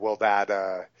 or will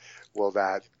that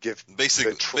give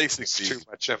basically too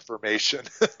much information?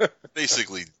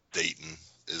 Basically Dayton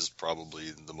is probably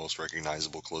the most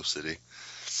recognizable close city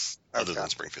other than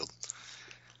Springfield.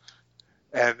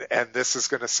 And this is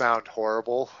going to sound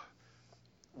horrible.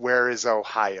 Where is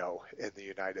Ohio in the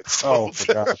United States?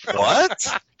 Oh,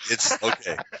 what? It's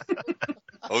okay.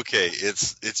 Okay,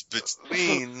 it's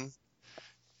between.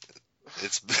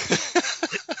 It's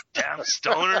damn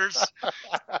stoners.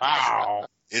 Wow.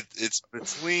 It's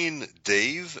between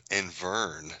Dave and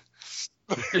Vern.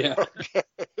 Yeah.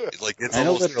 Like it's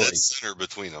almost dead center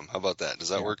between them. How about that? Does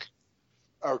that work?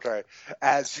 Okay.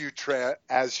 As you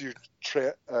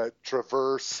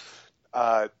traverse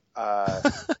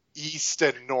east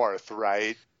and north,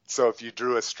 right? So if you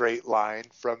drew a straight line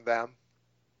from them.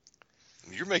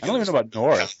 You're making I don't even know about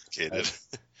north. Complicated.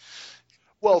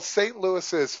 Well, St.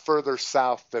 Louis is further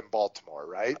south than Baltimore,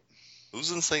 right?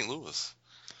 Who's in St. Louis?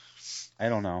 I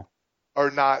don't know. Or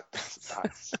not.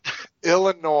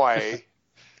 Illinois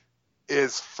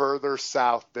is further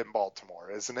south than Baltimore,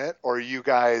 isn't it? Or you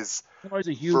guys? Illinois is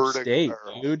a huge state,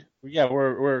 dude. Yeah,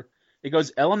 we're. It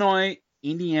goes Illinois,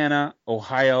 Indiana,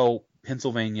 Ohio,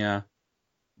 Pennsylvania,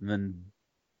 and then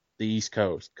the East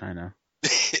Coast, kind of.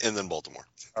 And then Baltimore.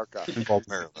 Okay. And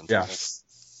Baltimore. Maryland. Yeah.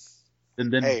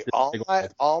 And then hey,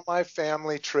 all my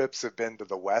family trips have been to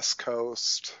the West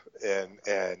Coast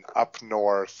and up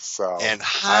north, so and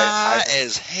high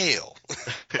as hell.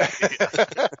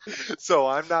 So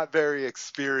I'm not very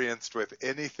experienced with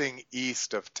anything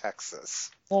east of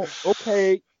Texas. Well,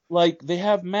 okay, like they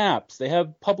have maps, they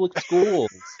have public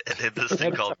schools. And then this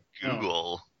thing called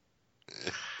Google.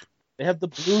 They have the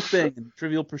blue thing in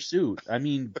Trivial Pursuit. I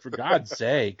mean, for God's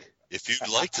sake. If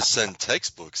you'd like to send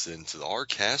textbooks in to our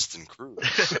cast and crew,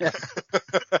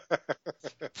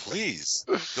 please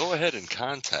go ahead and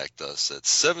contact us at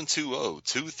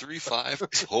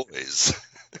 720-235-TOYS.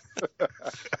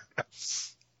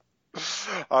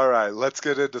 All right, let's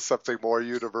get into something more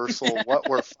universal. What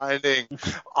we're finding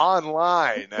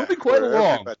online. Moving quite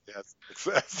along.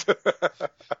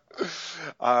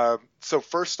 So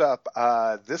first up,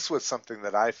 this was something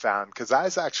that I found because I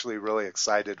was actually really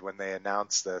excited when they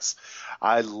announced this.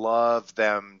 I love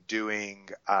them doing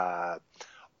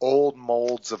old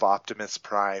molds of Optimus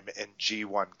Prime in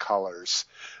G1 colors.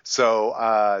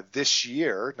 So this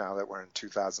year, now that we're in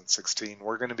 2016,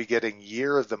 we're going to be getting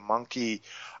Year of the Monkey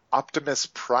Optimus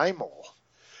Primal,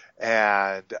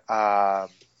 and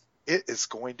it is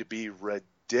going to be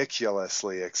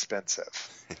ridiculously expensive.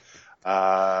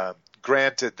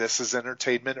 Granted, this is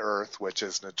Entertainment Earth, which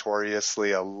is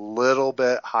notoriously a little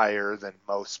bit higher than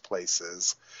most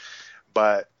places,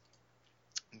 but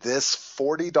this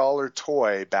 $40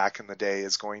 toy back in the day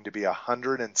is going to be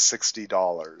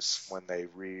 $160 when they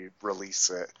re-release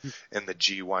it in the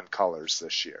G1 colors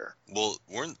this year. Well,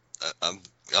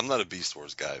 I'm not a Beast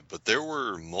Wars guy, but there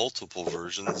were multiple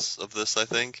versions of this, I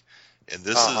think, and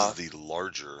this is the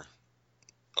larger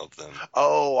of them.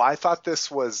 Oh, I thought this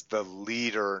was the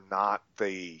leader, not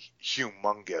the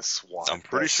humongous one. I'm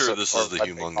pretty sure this is the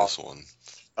humongous one.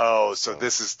 Oh, so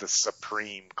this is the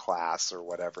Supreme class or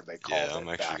whatever they call it. Yeah, I'm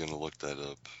actually going to look that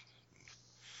up.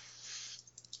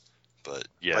 But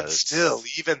still,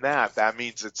 even that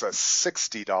means it's a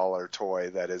 $60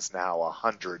 toy that is now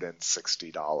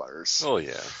 $160. Oh,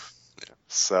 yeah.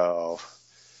 So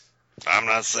I'm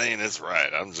not saying it's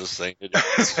right. I'm just saying it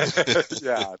is.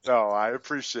 Yeah, no, I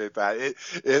appreciate that. It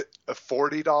a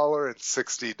 $40 and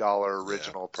 $60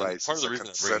 original price. Part of the reason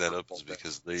I bring that up is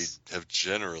because they have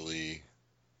generally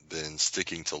been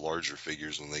sticking to larger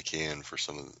figures when they can for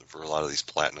a lot of these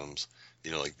platinums. You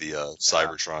know, like the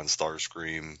Cybertron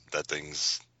Starscream, that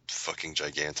thing's fucking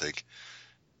gigantic.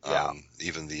 Yeah.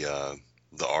 Even the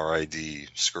RID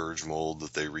Scourge mold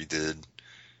that they redid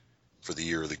for the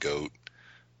Year of the Goat.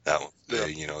 That one,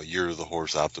 Year of the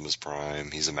Horse Optimus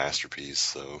Prime, he's a masterpiece.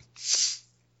 So.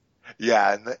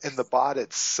 Yeah, and the bot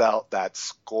itself, that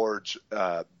Scourge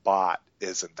bot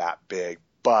isn't that big,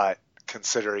 but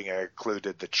considering it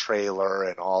included the trailer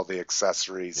and all the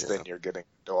accessories, then you're getting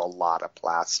into a lot of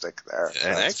plastic there.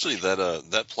 And actually,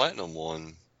 that platinum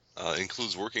one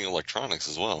includes working electronics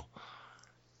as well,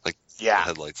 like the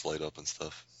headlights light up and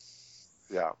stuff.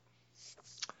 Yeah.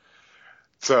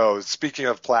 So speaking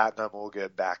of platinum, we'll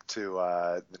get back to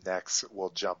the next.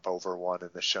 We'll jump over one in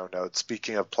the show notes.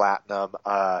 Speaking of platinum,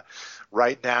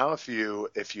 right now, if you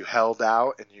held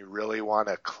out and you really want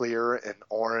a clear and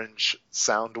orange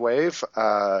Soundwave,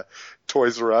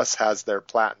 Toys R Us has their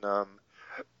platinum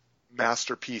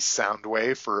masterpiece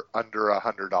Soundwave for under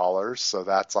 $100. So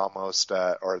that's almost,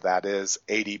 or that is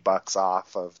 $80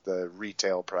 off of the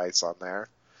retail price on there.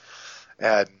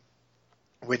 And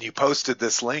when you posted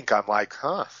this link, I'm like,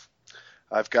 I've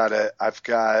got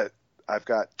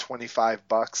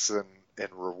 $25 in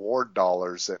reward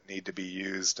dollars that need to be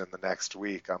used in the next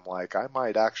week. I'm like, I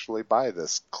might actually buy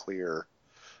this clear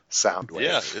Soundwave.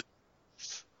 Yeah,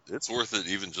 it's worth it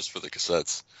even just for the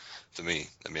cassettes to me.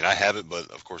 I mean, I have it, but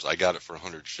of course I got it for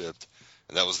 $100 shipped,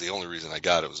 and that was the only reason I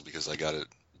got it, was because I got it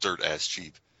dirt ass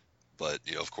cheap. But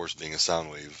of course, being a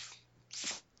Soundwave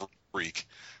freak,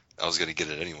 I was going to get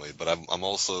it anyway. But I'm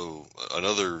also,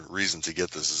 another reason to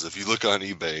get this is if you look on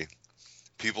eBay,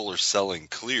 people are selling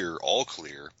clear, all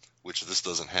clear, which this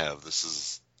doesn't have. This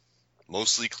is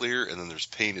mostly clear, and then there's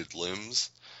painted limbs.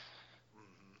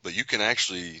 But you can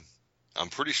actually, I'm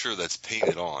pretty sure that's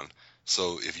painted on.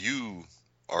 So if you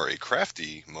are a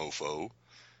crafty mofo,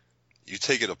 you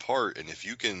take it apart, and if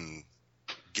you can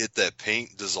get that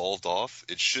paint dissolved off,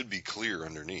 it should be clear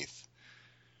underneath.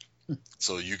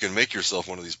 So you can make yourself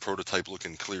one of these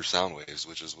prototype-looking clear Soundwaves,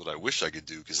 which is what I wish I could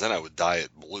do, because then I would dye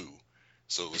it blue.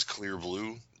 So it was clear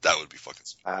blue. That would be fucking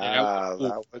sweet.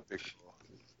 That would be cool.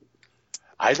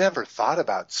 I never thought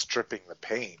about stripping the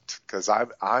paint, because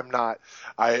I'm not.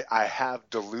 I have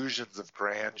delusions of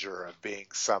grandeur of being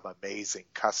some amazing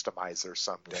customizer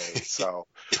someday. So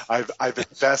I've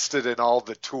invested in all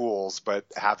the tools, but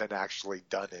haven't actually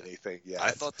done anything yet. I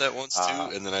thought that once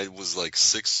too, and then I was like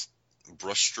 6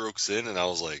 brush strokes in, and I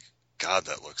was like, God,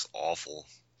 that looks awful.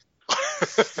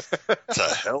 To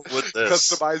hell with this.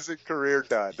 Customizing career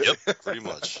done. Yep, pretty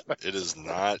much. It is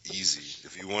not easy.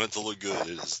 If you want it to look good,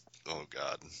 it is. Oh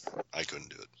God, I couldn't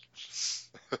do it.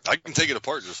 I can take it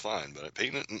apart just fine, but I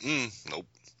paint it. Nope.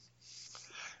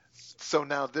 So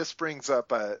now this brings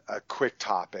up a quick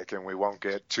topic, and we won't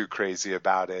get too crazy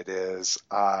about it, is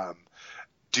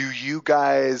do you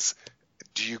guys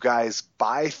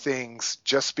buy things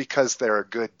just because they're a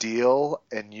good deal,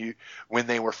 and when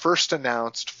they were first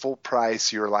announced full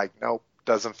price, you're like, nope,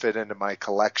 doesn't fit into my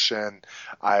collection,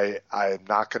 I'm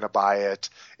not going to buy it,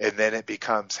 and then it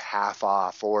becomes half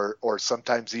off or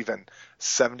sometimes even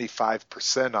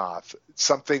 75% off,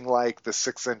 something like the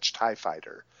 6-inch TIE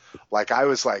Fighter. Like, I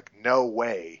was like, no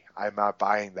way, I'm not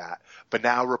buying that. But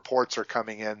now reports are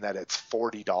coming in that it's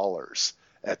 $40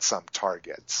 at some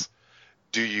Targets.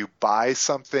 Do you buy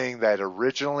something that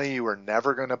originally you were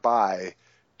never going to buy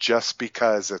just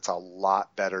because it's a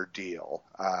lot better deal?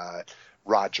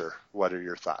 Roger, what are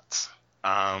your thoughts?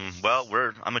 Well,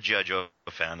 I'm a G.I. Joe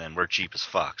fan, and we're cheap as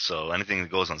fuck. So anything that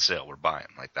goes on sale, we're buying.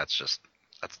 Like, that's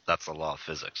the law of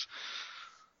physics.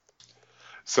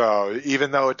 So even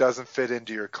though it doesn't fit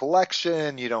into your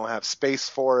collection, you don't have space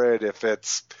for it, if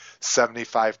it's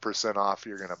 75% off,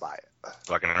 you're going to buy it.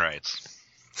 Fucking rights.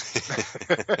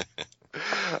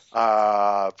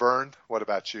 Vern, what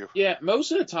about you? Yeah,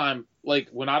 most of the time, like,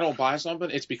 when I don't buy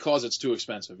something, it's because it's too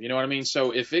expensive. You know what I mean?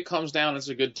 So if it comes down, it's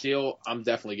a good deal, I'm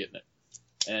definitely getting it.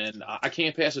 And I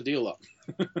can't pass a deal up.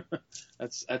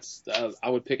 I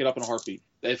would pick it up in a heartbeat.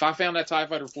 If I found that TIE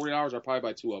Fighter for $40, I'd probably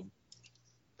buy 2 of them.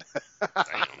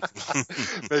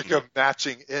 Make a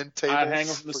matching end table. I'd hang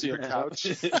them from the ceiling. Couch.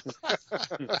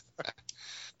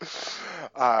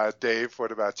 Dave,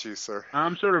 what about you, sir?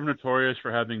 I'm sort of notorious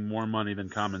for having more money than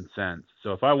common sense.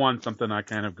 So if I want something, I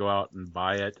kind of go out and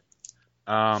buy it.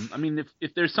 I mean,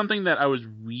 if there's something that I was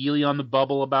really on the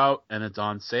bubble about and it's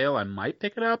on sale, I might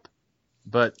pick it up.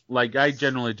 But, like, I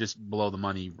generally just blow the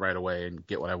money right away and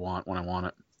get what I want when I want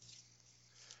it.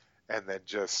 And then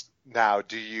now,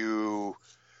 do you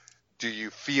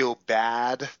feel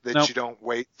bad that you don't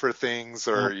wait for things,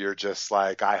 or you're just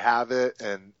like, I have it,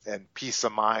 and peace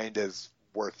of mind is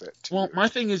worth it to you? My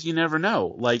thing is, you never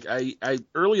know. Like, I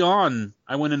early on,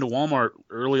 I went into Walmart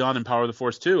early on in Power of the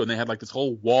Force 2, and they had like this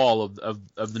whole wall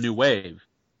of the new wave.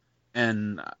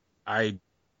 And I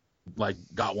like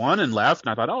got one and left,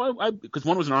 and I thought, because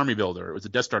one was an army builder. It was a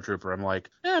Death Star Trooper. I'm like,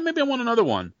 maybe I want another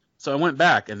one. So I went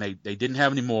back, and they didn't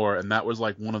have any more, and that was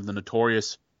like one of the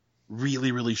notorious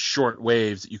really, really short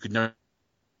waves that you could never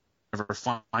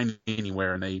find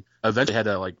anywhere, and they eventually had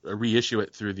to like reissue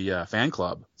it through the fan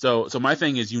club. So my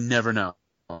thing is, you never know.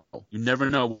 You never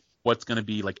know what's going to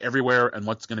be like everywhere and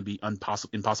what's going to be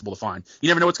impossible to find. You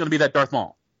never know what's going to be that Darth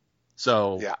Maul.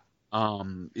 So yeah,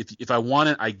 if I want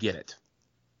it, I get it.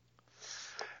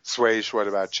 Swage, what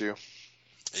about you?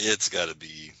 It's got to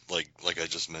be like I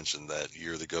just mentioned, that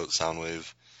Year of the Goat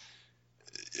Soundwave.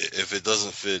 If it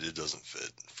doesn't fit, it doesn't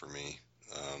fit for me.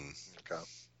 Okay.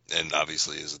 And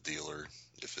obviously, as a dealer,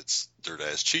 if it's dirt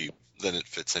ass cheap, then it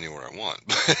fits anywhere I want.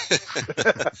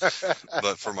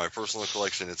 But for my personal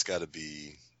collection, it's got to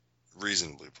be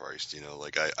reasonably priced. You know,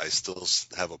 like I still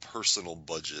have a personal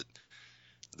budget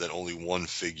that only one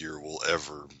figure will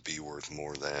ever be worth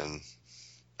more than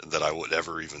that I would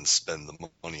ever even spend the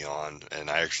money on. And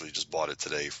I actually just bought it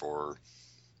today for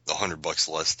 $100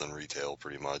 less than retail,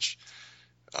 pretty much.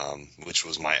 Which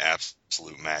was my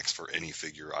absolute max for any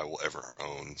figure I will ever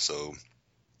own. So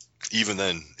even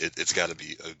then, it's got to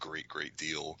be a great, great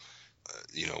deal.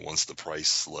 You know, once the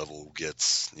price level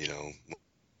gets, you know,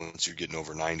 once you're getting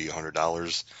over $90,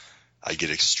 $100, I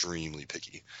get extremely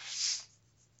picky.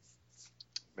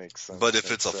 Makes sense. But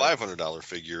if it's a $500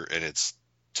 figure and it's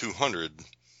 $200,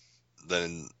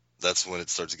 then that's when it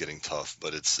starts getting tough.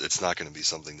 But it's not going to be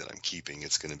something that I'm keeping.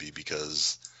 It's going to be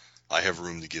because I have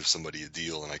room to give somebody a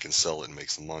deal, and I can sell it and make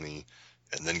some money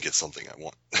and then get something I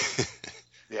want.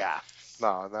 Yeah.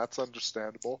 No, that's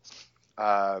understandable.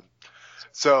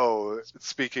 So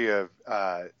speaking of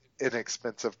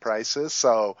inexpensive prices,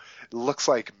 so it looks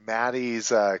like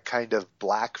Maddie's kind of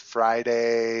Black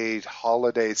Friday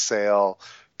holiday sale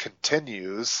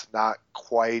continues, not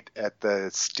quite at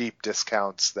the steep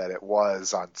discounts that it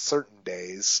was on certain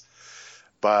days,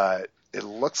 but it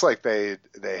looks like they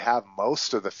have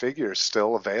most of the figures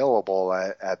still available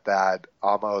at that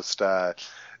almost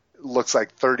looks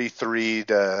like 25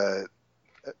 to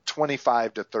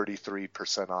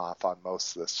 33% off on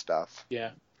most of this stuff.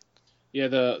 Yeah.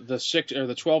 The 6 or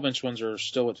the 12-inch ones are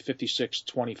still at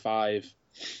 $56.25,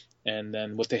 and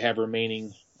then what they have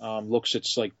remaining looks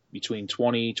it's like between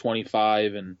 20,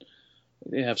 25, and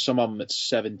they have some of them at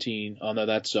 17. Oh no,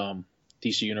 that's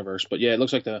DC Universe. But yeah, it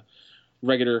looks like the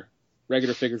regular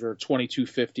figures are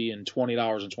 $22.50 and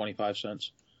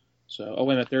 $20.25. So, oh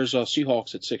wait a minute, there's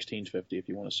Seahawks at $16.50 if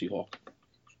you want a Seahawk.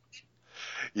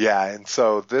 Yeah, and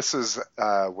so this is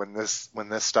when this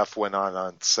stuff went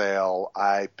on sale,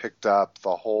 I picked up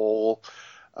the whole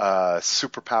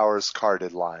Superpowers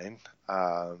carded line.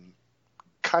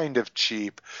 Kind of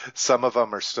cheap. Some of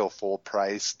them are still full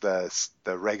price. The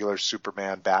regular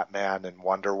Superman, Batman, and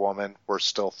Wonder Woman were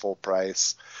still full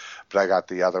price, but I got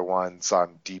the other ones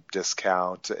on deep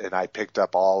discount, and I picked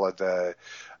up all of the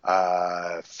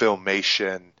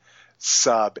Filmation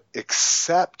sub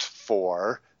except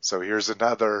for, so here's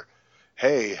another,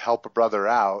 hey, help a brother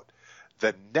out,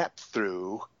 the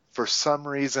Nepthru. For some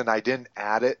reason I didn't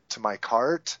add it to my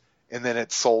cart, and then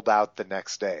it sold out the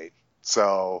next day.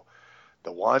 So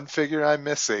the one figure I'm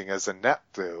missing is a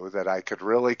Nepthru that I could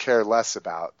really care less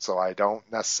about, so I don't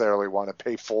necessarily want to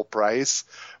pay full price,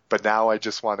 but now I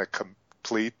just want to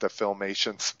complete the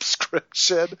Filmation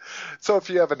subscription. So if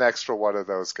you have an extra one of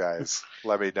those guys,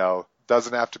 let me know.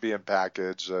 Doesn't have to be in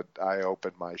package. I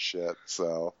open my shit.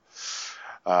 So,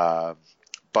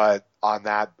 but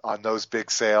on those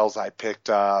big sales, I picked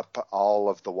up all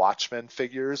of the Watchmen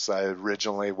figures. I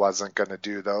originally wasn't going to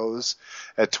do those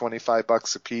at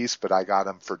 $25 a piece, but I got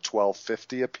them for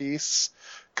 $12.50 a piece,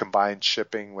 combined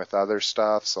shipping with other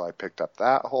stuff. So I picked up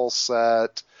that whole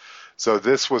set. So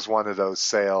this was one of those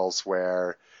sales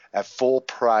where at full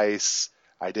price,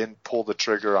 I didn't pull the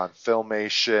trigger on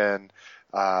Filmation,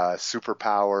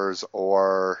 Superpowers,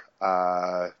 or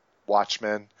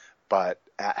Watchmen, but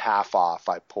at half off,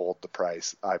 I pulled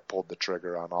the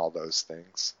trigger on all those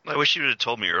things. I wish you would have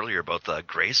told me earlier about the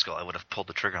Grayskull. I would have pulled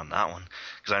the trigger on that one,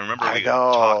 because I remember we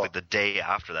talked like the day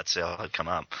after that sale had come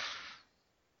up.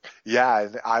 Yeah,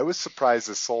 and I was surprised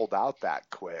it sold out that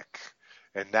quick,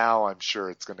 and now I'm sure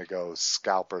it's going to go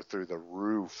scalper through the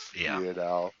roof. Yeah. You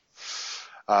know.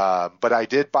 But I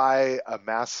did buy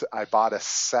I bought a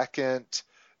second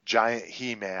giant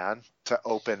He-Man to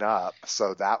open up,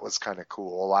 so that was kind of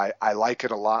cool. I like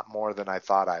it a lot more than I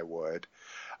thought I would.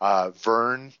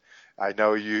 Vern, I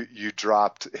know you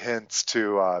dropped hints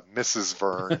to Mrs.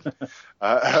 Vern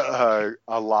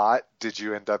a lot. Did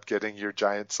you end up getting your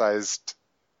giant-sized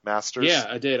Masters? Yeah,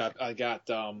 I did. I got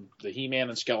the He-Man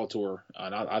and Skeletor,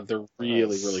 and they're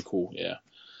really cool. Yeah.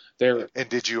 And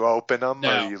did you open them? No,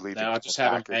 or are you leaving I just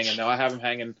have them hanging. No, I have them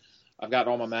hanging. I've got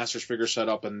all my Masters figures set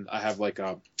up, and I have like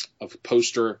a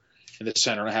poster in the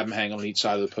center, and I have them hanging on each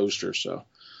side of the poster. So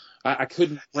I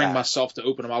couldn't bring myself to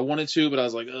open them. I wanted to, but I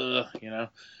was like, ugh, you know.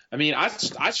 I mean,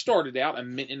 I started out a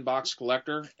mint in box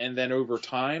collector, and then over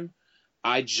time,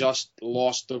 I just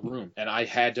lost the room, and I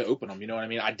had to open them. You know what I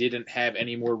mean? I didn't have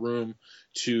any more room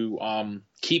to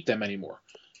keep them anymore.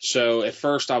 So at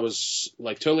first, I was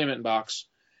like totally mint in box.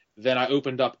 Then I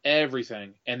opened up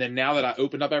everything. And then now that I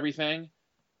opened up everything,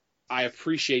 I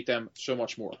appreciate them so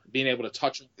much more. Being able to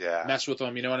touch them, mess with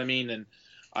them, you know what I mean? And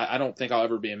I don't think I'll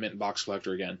ever be a mint box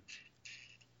collector again.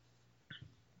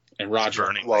 And Roger,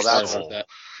 burning my soul.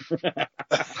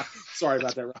 Sorry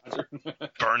about that, Roger.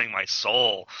 Burning my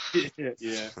soul.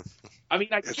 Yeah. I mean,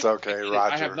 it's okay, Roger.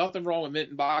 I have nothing wrong with mint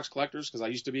and box collectors because I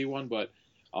used to be one, but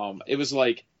it was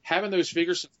like having those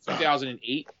figures since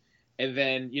 2008, and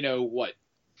then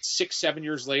 6-7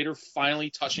 years later, finally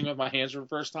touching with my hands for the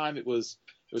first time, it was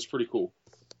pretty cool.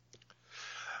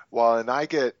 Well, and I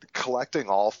get collecting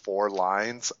all 4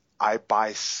 lines. I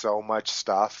buy so much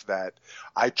stuff that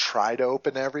I try to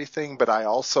open everything, but I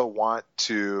also want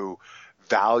to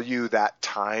value that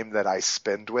time that I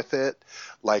spend with it.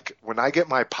 Like when I get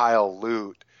my pile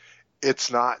loot, it's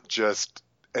not just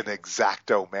an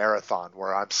X-Acto marathon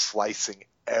where I'm slicing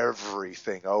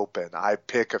everything open. I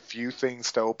pick a few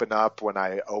things to open up when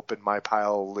I open my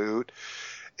pile of loot,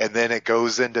 and then it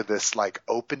goes into this like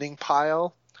opening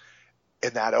pile,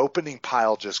 and that opening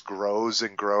pile just grows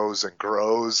and grows and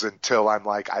grows until I'm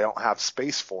like, I don't have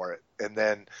space for it. And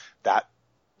then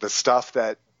the stuff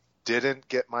that didn't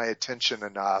get my attention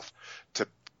enough to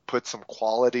put some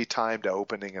quality time to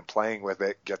opening and playing with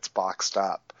it gets boxed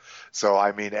up. So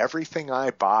I mean, everything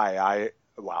I buy,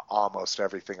 almost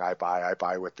everything I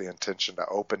buy with the intention to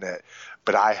open it.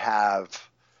 But I have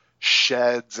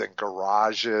sheds and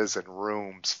garages and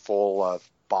rooms full of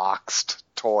boxed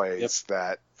toys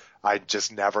that I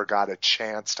just never got a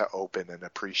chance to open and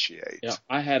appreciate. Yeah,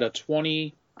 I had a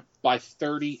 20 by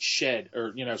 30 shed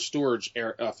or storage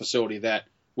facility that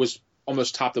was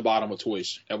almost top to bottom with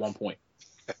toys at one point.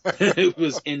 It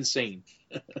was insane.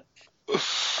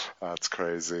 That's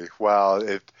crazy. Well,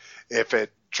 if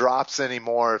it drops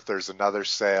anymore, if there's another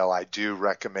sale, I do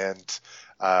recommend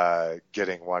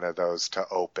getting one of those to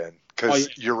open, because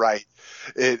you're right.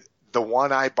 The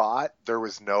one I bought, there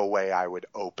was no way I would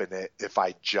open it if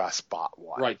I just bought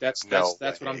one. Right. That's what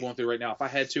I'm going through right now. If I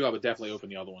had to, I would definitely open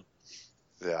the other one.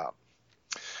 Yeah.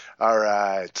 All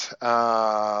right.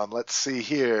 Let's see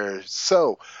here.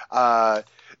 So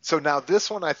now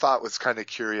this one I thought was kind of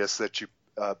curious that you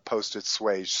posted,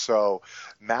 Swage. So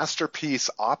Masterpiece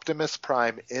Optimus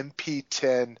Prime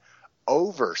MP10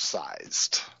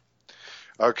 oversized.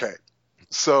 Okay.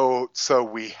 So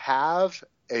we have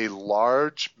a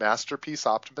large Masterpiece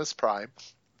Optimus Prime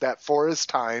that for his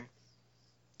time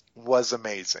was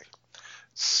amazing.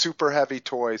 Super heavy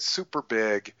toy, super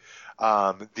big.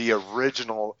 The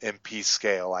original MP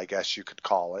scale, I guess you could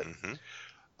call it.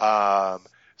 Mm-hmm.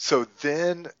 So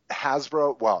then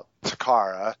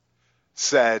Takara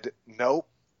said, nope,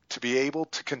 to be able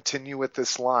to continue with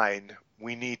this line,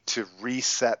 we need to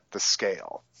reset the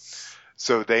scale.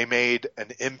 So they made an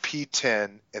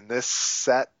MP10, and this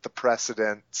set the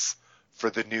precedence for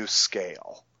the new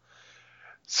scale.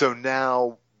 So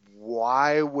now,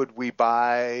 why would we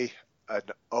buy an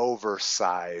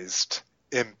oversized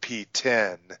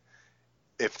MP10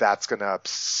 if that's going to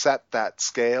upset that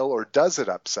scale, or does it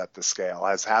upset the scale?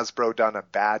 Has Hasbro done a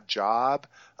bad job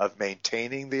of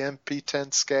maintaining the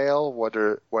MP10 scale? What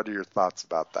are your thoughts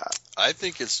about that? I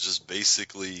think it's just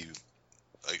basically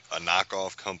a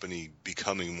knockoff company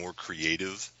becoming more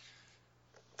creative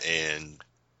and,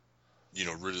 you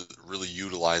know, really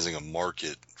utilizing a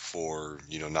market for,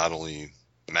 you know, not only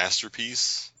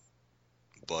Masterpiece,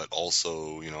 but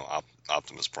also, you know,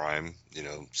 Optimus Prime, you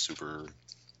know, super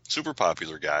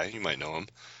popular guy. You might know him.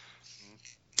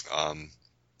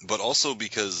 But also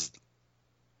because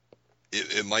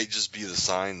it might just be the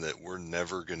sign that we're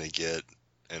never going to get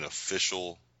an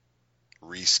official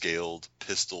rescaled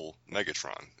pistol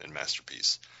Megatron in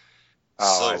Masterpiece.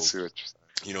 Oh, so, I see what you're saying.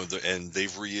 You know, and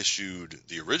they've reissued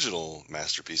the original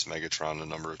Masterpiece Megatron a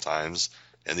number of times,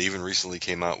 and they even recently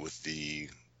came out with the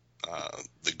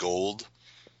gold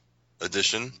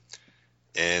edition.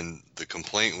 And the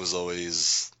complaint was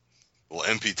always, well,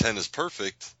 MP10 is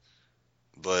perfect,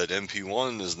 but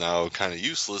MP1 is now kind of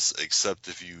useless, except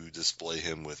if you display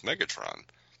him with Megatron.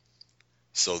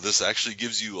 So this actually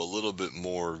gives you a little bit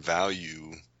more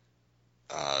value,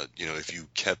 you know, if you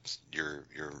kept your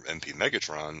MP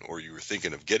Megatron, or you were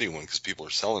thinking of getting one because people are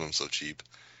selling them so cheap.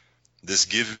 This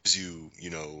gives you,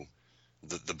 you know,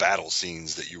 the battle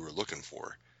scenes that you were looking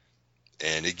for,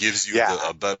 and it gives you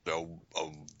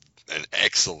an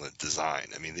excellent design.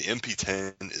 I mean, the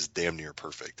MP10 is damn near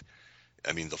perfect.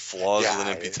 I mean, the flaws of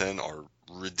an MP10 are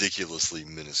ridiculously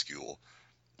minuscule.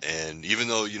 And even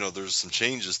though, you know, there's some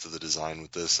changes to the design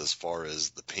with this as far as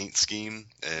the paint scheme,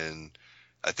 and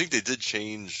I think they did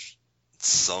change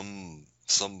some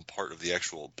part of the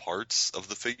actual parts of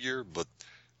the figure, but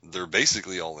they're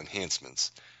basically all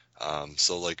enhancements.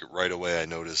 So like right away I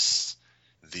noticed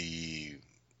the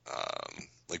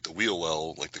like the wheel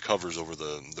well, like the covers over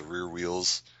the rear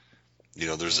wheels, you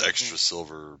know, there's extra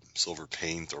silver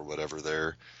paint or whatever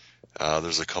there.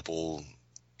 There's a couple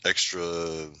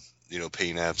extra, you know,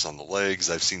 paint apps on the legs.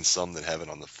 I've seen some that have it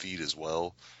on the feet as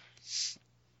well.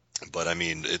 But I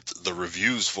mean, the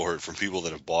reviews for it from people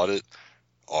that have bought it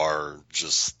are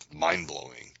just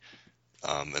mind-blowing.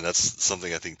 And that's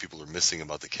something I think people are missing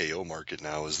about the KO market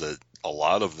now, is that a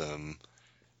lot of them,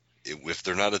 if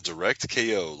they're not a direct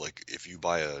KO, like if you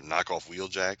buy a knockoff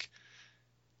Wheeljack,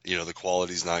 you know, the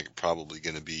quality's not probably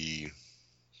going to be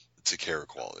Takara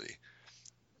quality.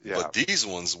 Yeah. But these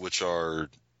ones, which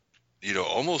are, you know,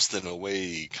 almost in a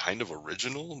way kind of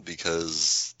original,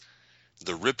 because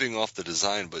they're ripping off the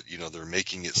design, but, you know, they're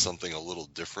making it something a little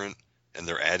different, and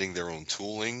they're adding their own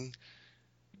tooling.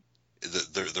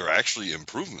 They're actually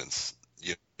improvements.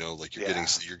 You know, like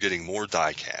you're getting more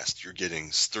die cast, you're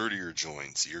getting sturdier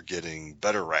joints, you're getting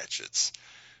better ratchets,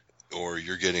 or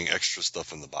you're getting extra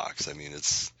stuff in the box. I mean,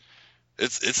 it's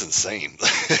insane.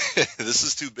 This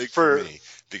is too big for me,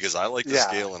 because I like the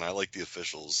scale and I like the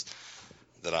officials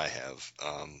that I have.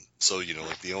 So, you know,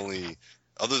 like the only,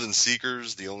 other than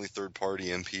Seekers, the only third party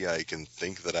MP I can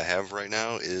think that I have right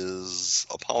now is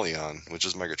Apollyon, which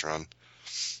is Megatron.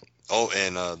 Oh,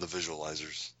 and the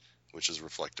Visualizers, which is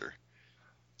Reflector.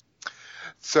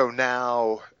 So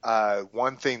now,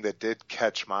 one thing that did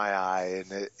catch my eye,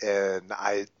 and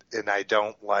I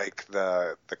don't like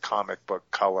the comic book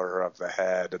color of the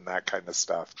head and that kind of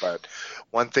stuff, but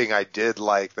one thing I did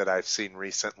like that I've seen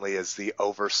recently is the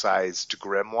oversized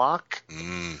Grimlock.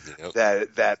 Yep.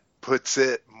 That puts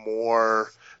it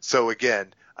more. So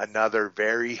again, another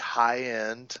very high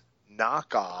end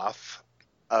knockoff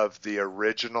of the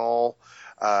original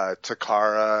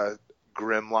Takara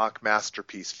Grimlock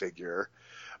Masterpiece figure.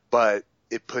 But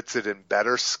it puts it in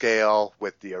better scale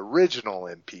with the original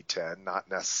MP10,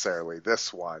 not necessarily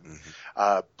this one.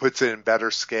 Puts it in better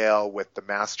scale with the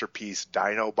Masterpiece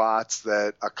Dinobots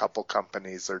that a couple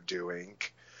companies are doing.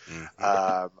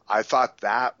 I thought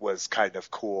that was kind of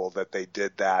cool that they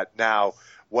did that. Now,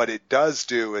 what it does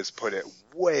do is put it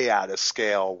way out of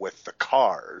scale with the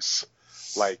cars.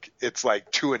 Like, it's like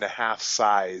 2.5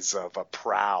 size of a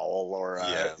Prowl or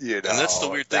a, you know. And that's the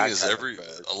weird thing is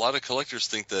a lot of collectors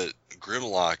think that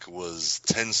Grimlock was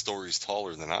 10 stories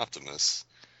taller than Optimus.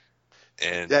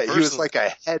 And yeah, he was like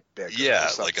a head bigger. Yeah,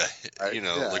 like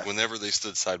like whenever they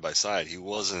stood side by side, he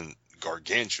wasn't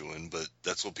gargantuan, but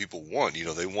that's what people want. You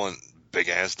know, they want big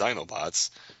ass Dinobots,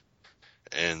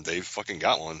 and they fucking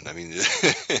got one. I mean,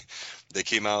 they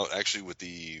came out actually with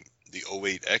the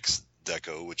 08X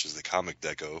Deco, which is the comic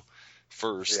Deco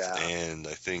first, and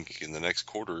I think in the next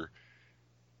quarter,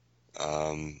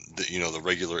 the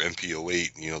regular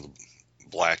MP08, the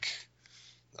black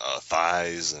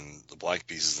thighs and the black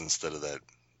pieces instead of that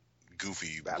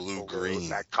goofy blue-green.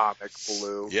 That comic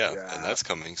blue. Yeah, and that's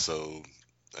coming, so,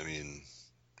 I mean,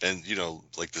 and,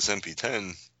 like this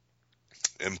MPP10,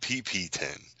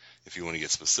 if you want to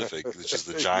get specific, which is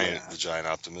the giant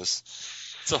Optimus,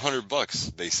 it's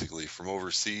 $100 basically from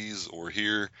overseas or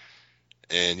here.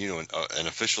 And, an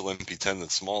official MP10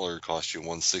 that's smaller costs you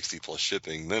 $160 plus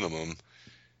shipping minimum.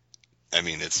 I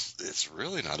mean, it's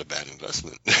really not a bad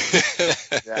investment.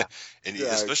 And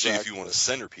especially if you want a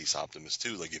centerpiece Optimus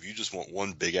too. Like if you just want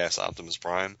one big ass Optimus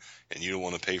Prime and you don't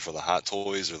want to pay for the Hot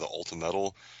Toys or the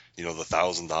Ultimetal, the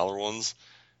 $1,000 ones,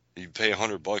 you pay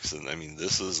 $100, and I mean,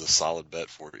 this is a solid bet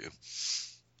for you.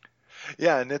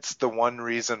 Yeah, and it's the one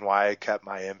reason why I kept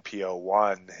my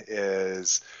MPO1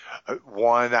 is,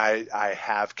 one, I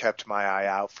have kept my eye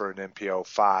out for an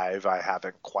MPO5. I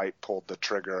haven't quite pulled the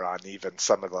trigger on even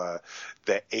some of the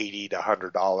 $80 to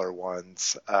 $100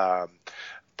 ones.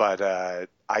 But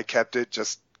I kept it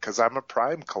just because I'm a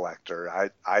Prime collector.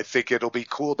 I think it'll be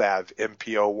cool to have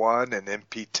MPO1 and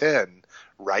MP10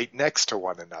 right next to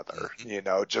one another,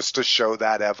 just to show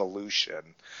that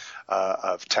evolution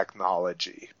of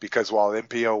technology. Because while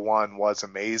MPO1 was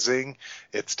amazing,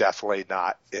 it's definitely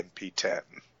not MP10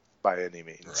 by any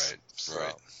means.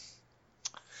 Right.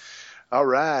 All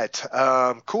right.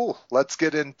 Cool. Let's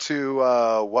get into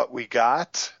what we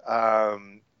got.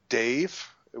 Dave,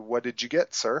 what did you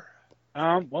get, sir?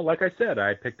 Well, like I said,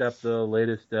 I picked up the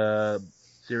latest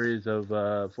series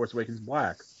of Force Awakens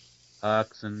Black.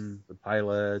 Hux and the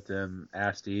pilot and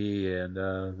Asti and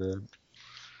the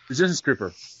Resistance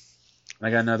Trooper. And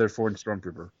I got another Forward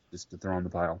Stormtrooper just to throw on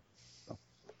the pile. So.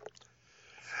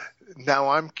 Now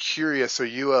I'm curious, are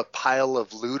you a pile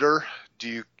of looter?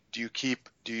 Do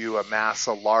you amass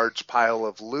a large pile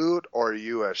of loot, or are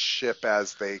you a ship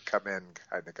as they come in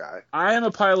kind of guy? I am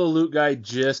a pile of loot guy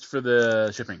just for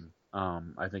the shipping.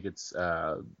 I think it's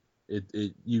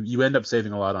you end up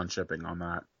saving a lot on shipping on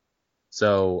that.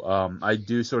 So I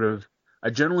do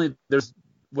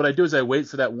what I do is I wait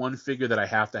for that one figure that I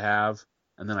have to have,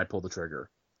 and then I pull the trigger.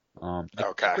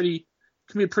 Okay. It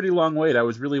can be a pretty long wait. I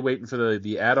was really waiting for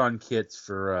the add-on kits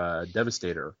for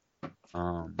Devastator.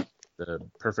 The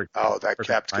perfect. Oh, that perfect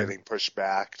kept time. getting pushed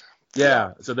back.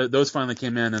 Yeah, so those finally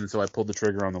came in, and so I pulled the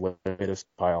trigger on the latest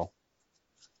pile.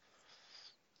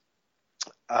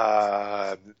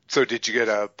 So did you get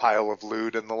a pile of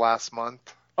loot in the last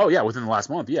month? Oh yeah, within the last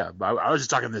month. Yeah, I was just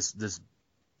talking this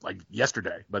like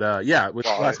yesterday, but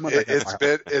last month.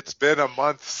 It's been a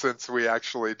month since we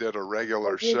actually did a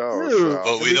regular show. So.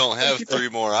 But we don't have 3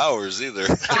 more hours either.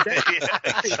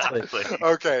 Exactly.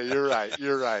 Okay, you're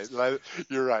right.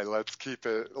 Let's keep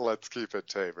it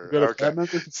tamer. Got a Batman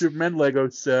vs Superman Lego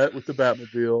set with the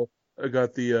Batmobile. I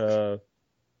got the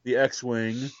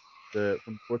X-wing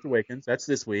from Force Awakens. That's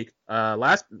this week.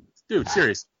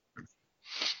 Serious.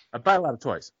 I buy a lot of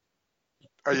toys.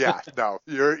 Yeah, no,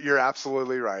 you're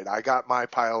absolutely right. I got my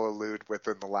pile of loot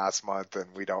within the last month, and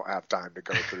we don't have time to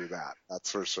go through that. That's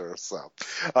for sure. So,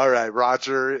 all right,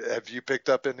 Roger, have you picked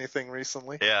up anything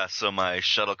recently? Yeah, so my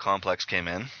shuttle complex came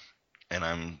in, and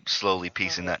I'm slowly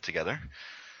piecing that together.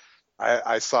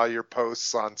 I saw your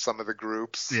posts on some of the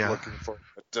groups looking for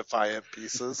Defiant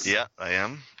pieces. Yeah, I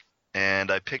am.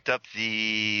 And I picked up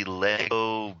the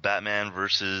Lego Batman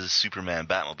vs. Superman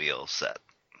Batmobile set.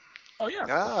 Oh yeah.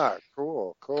 Ah,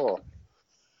 cool.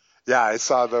 Yeah, I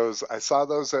saw those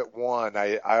at one.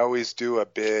 I always do a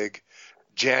big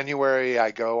January.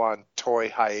 I go on toy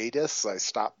hiatus. I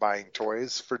stop buying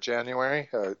toys for January,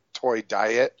 toy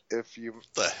diet, if you.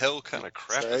 The hell kind of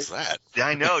crap is that? Yeah,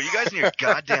 I know. You guys and your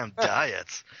goddamn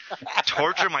diets.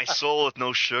 Torture my soul with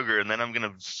no sugar, and then I'm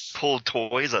gonna pull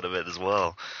toys out of it as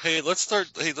well. Hey, let's go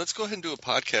ahead and do a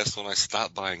podcast when I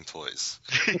stop buying toys.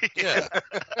 Yeah.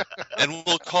 And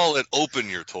we'll call it Open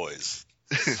Your Toys.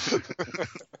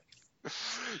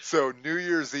 So New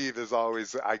Year's Eve is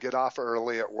always, I get off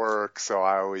early at work, so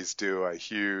I always do a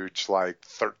huge, like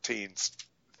 13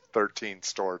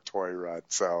 store toy run.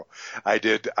 So I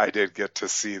did get to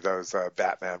see those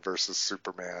Batman versus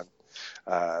Superman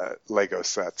Lego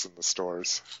sets in the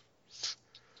stores.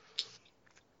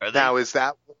 Now, is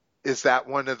that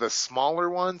one of the smaller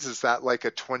ones? Is that like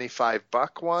a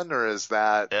 $25 one, or is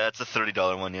that? Yeah, it's a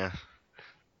 $30 one. Yeah.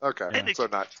 Okay, so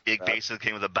not. It basically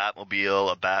came with a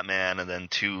Batmobile, a Batman, and then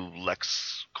 2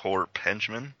 LexCorp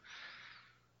henchmen.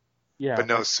 Yeah, but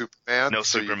no Superman. No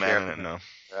Superman. No.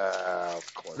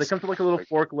 Of course. They come to like a little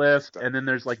forklift, and then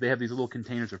there's like they have these little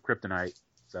containers of kryptonite.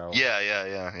 So.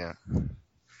 Yeah.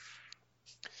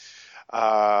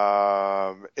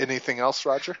 Anything else,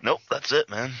 Roger? Nope, that's it,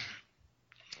 man.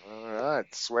 All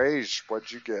right, Swage,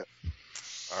 what'd you get?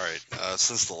 All right,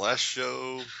 since the last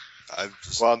show, I've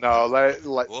just...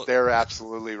 they're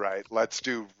absolutely right. Let's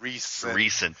do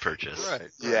recent purchase. Right.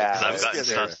 Yeah. Because I've gotten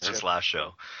stuff since last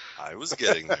show. I was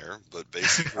getting there, but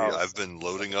basically I've been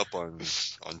loading up on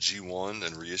G1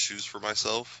 and reissues for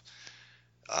myself.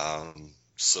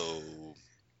 So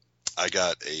I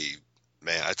got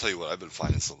I tell you what, I've been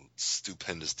finding some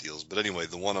stupendous deals. But anyway,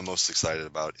 the one I'm most excited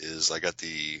about is I got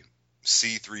the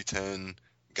C310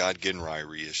 God Ginrai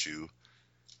reissue.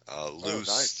 Loose.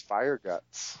 Nice. Fire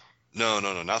Guts. No,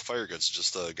 not Fire Guts,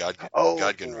 just God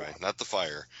Ginrai, not the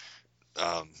Fire.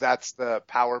 That's the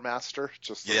Power Master,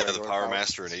 the Power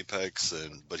Master in Apex,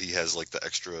 but he has like the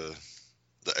extra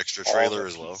trailer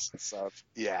as well. Stuff.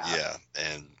 Yeah. Yeah,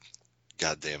 and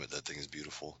god damn it, that thing is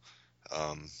beautiful.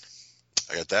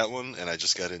 I got that one, and I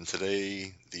just got in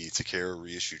today the Takara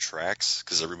reissue tracks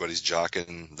because everybody's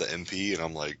jocking the MP, and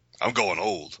I'm like, I'm going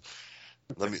old.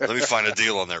 Let me find a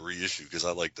deal on that reissue because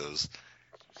I like those.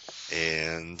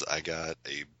 And I got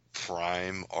a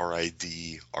Prime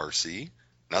RID RC,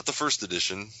 not the first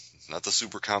edition, not the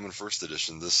super common first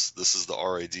edition. This is the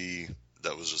RID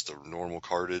that was just a normal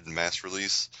carded mass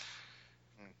release,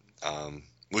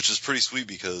 which is pretty sweet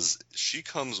because she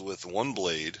comes with 1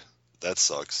 blade. That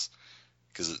sucks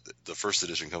because the first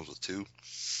edition comes with 2.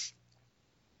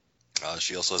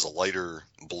 She also has a lighter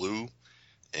blue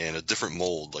and a different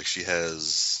mold. Like she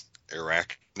has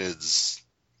Arachnid's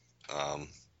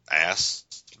ass,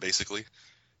 basically.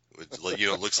 It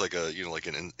looks like like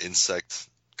an insect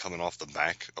coming off the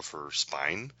back of her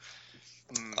spine.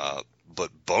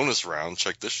 But bonus round,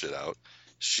 check this shit out.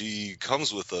 She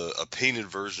comes with a painted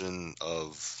version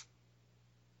of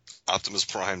Optimus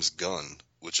Prime's gun,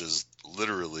 which is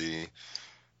literally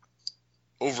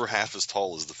over half as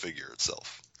tall as the figure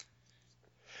itself.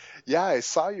 Yeah, I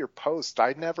saw your post.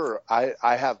 I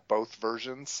have both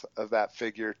versions of that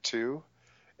figure too.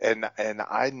 And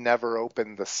I never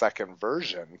opened the second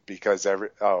version because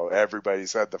everybody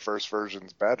said the first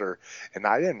version's better, and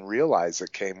I didn't realize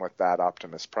it came with that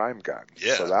Optimus Prime gun.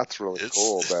 Yeah, so that's really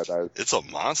cool. It's a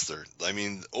monster. I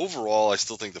mean, overall, I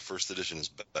still think the first edition is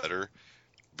better,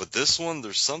 but this one,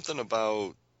 there's something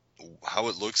about how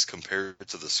it looks compared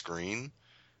to the screen.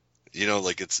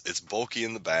 Like it's bulky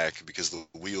in the back because the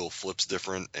wheel flips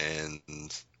different, and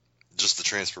just the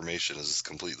transformation is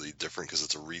completely different because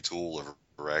it's a retool of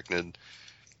Arachnid,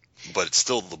 but it's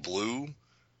still the blue.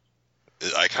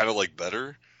 I kind of like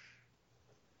better,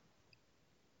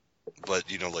 but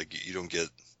you don't get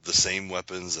the same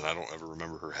weapons, and I don't ever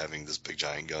remember her having this big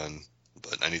giant gun.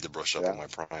 But I need to brush up on my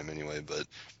Prime anyway. But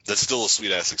that's still a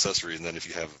sweet ass accessory. And then if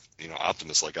you have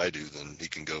Optimus like I do, then he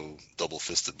can go double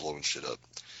fisted blowing shit up.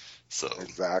 So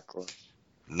exactly.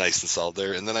 Nice and solid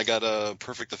there. And then I got a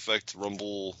Perfect Effect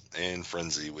Rumble and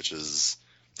Frenzy, which is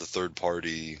the third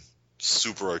party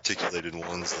super articulated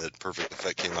ones that Perfect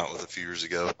Effect came out with a few years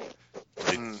ago.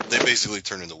 They basically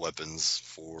turn into weapons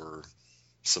for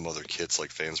some other kits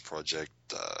like Fans Project,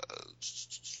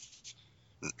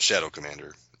 Shadow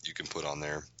Commander you can put on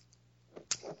there.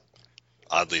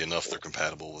 Oddly enough, they're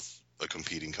compatible with a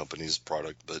competing company's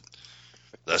product, but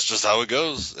that's just how it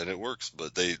goes, and it works.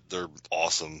 But they're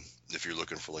awesome if you're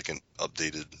looking for like an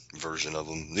updated version of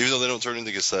them. Even though they don't turn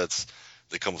into cassettes,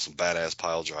 they come with some badass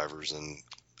pile drivers and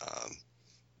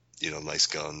nice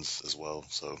guns as well.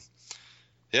 So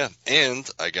yeah, and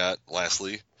I got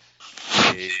lastly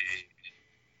a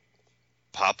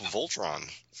Pop of Voltron.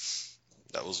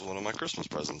 That was one of my Christmas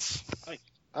presents.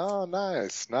 Oh,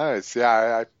 nice.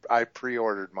 Yeah, I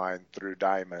pre-ordered mine through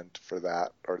Diamond for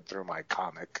that, or through my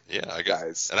comic. Yeah,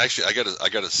 guys. And actually, I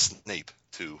got a Snape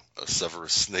too, a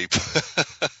Severus Snape.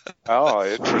 Oh,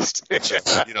 interesting.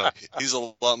 He's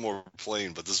a lot more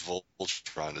plain, but this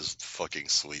Voltron is fucking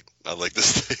sweet. I like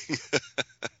this thing.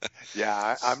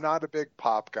 Yeah, I'm not a big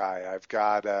pop guy. I've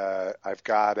got a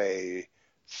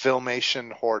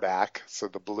Filmation Hordak, so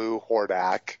the blue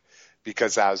Hordak,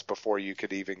 because that was before you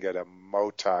could even get a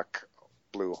Motuc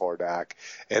blue Hordak.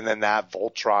 And then that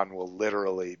Voltron will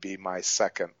literally be my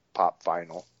second pop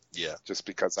vinyl. Yeah. Just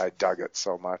because I dug it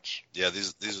so much. Yeah,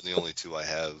 these are the only two I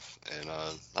have, and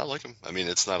I like them. I mean,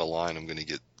 it's not a line I'm going to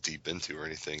get deep into or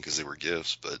anything because they were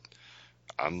gifts, but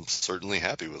I'm certainly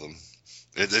happy with them.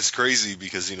 It's crazy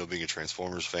because, being a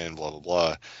Transformers fan, blah, blah,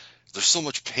 blah, there's so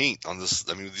much paint on this.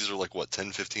 I mean, these are like, what,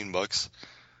 $10, $15?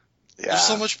 Yeah. There's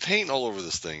so much paint all over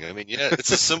this thing. I mean, yeah,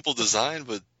 it's a simple design,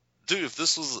 but dude, if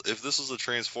this was a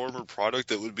Transformer product,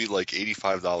 that would be like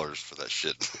 $85 for that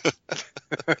shit.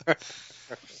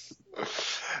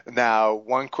 Now,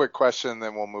 one quick question,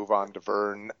 then we'll move on to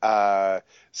Vern.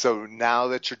 So now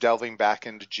that you're delving back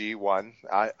into G1,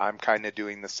 I'm kind of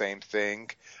doing the same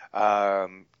thing.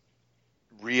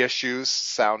 Reissues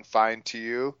sound fine to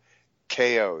you.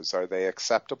 KOs, are they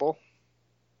acceptable?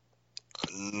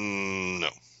 No.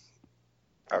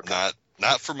 Okay.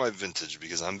 Not for my vintage,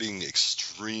 because I'm being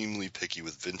extremely picky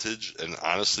with vintage, and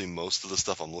honestly, most of the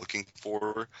stuff I'm looking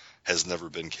for has never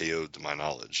been KO'd to my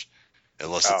knowledge,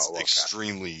 unless it's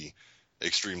extremely,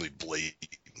 extremely blatant,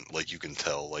 like you can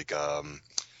tell, like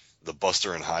the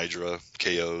Buster and Hydra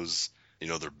KOs.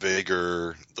 They're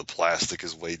bigger, the plastic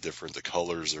is way different, the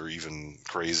colors are even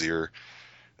crazier.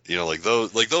 Like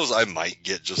those I might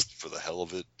get just for the hell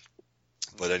of it.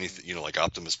 But anything, like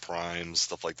Optimus Prime,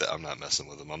 stuff like that, I'm not messing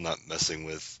with them. I'm not messing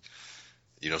with,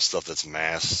 stuff that's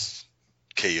mass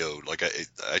KO'd. Like I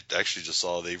actually just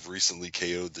saw they've recently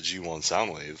KO'd the G1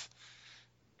 Soundwave.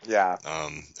 Yeah.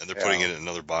 And they're putting it in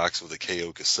another box with a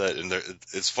KO cassette. And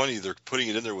it's funny, they're putting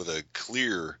it in there with a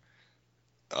clear,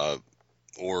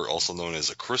 or also known as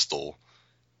a crystal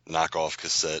knockoff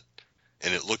cassette.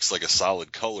 And it looks like a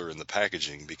solid color in the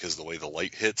packaging because the way the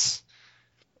light hits.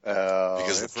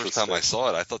 Because the first time I saw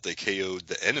it, I thought they KO'd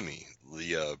the enemy,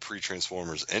 the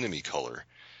pre-Transformers enemy color.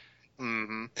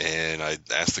 Mm-hmm. And I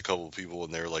asked a couple of people,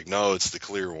 and they were like, "No, it's the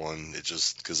clear one. It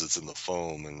just because it's in the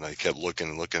foam." And I kept looking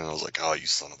and looking, and I was like, "Oh, you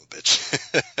son of a bitch!"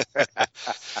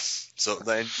 So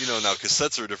then, now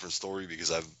cassettes are a different story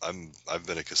because I've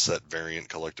been a cassette variant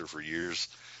collector for years.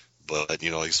 But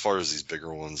as far as these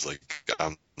bigger ones, like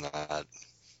I'm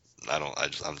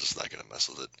just not gonna mess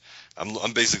with it.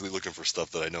 I'm basically looking for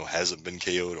stuff that I know hasn't been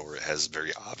KO'd or it has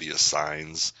very obvious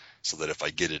signs, so that if I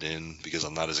get it in, because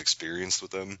I'm not as experienced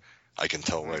with them, I can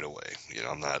tell right away.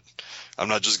 I'm not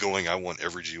just going, I want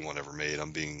every G1 ever made.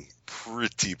 I'm being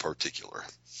pretty particular.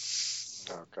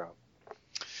 Okay.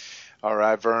 All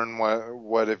right, Vern,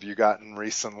 what have you gotten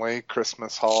recently?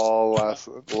 Christmas haul?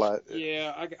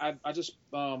 Yeah, I just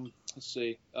let's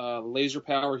see, Laser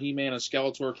Power He-Man and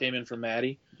Skeletor came in from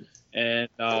Maddie, and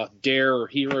Dare or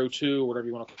Hero 2, whatever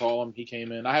you want to call him, he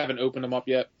came in. I haven't opened them up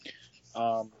yet.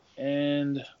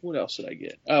 And what else did I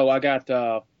get? Oh, I got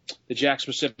the Jakks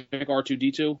Pacific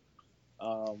R2-D2.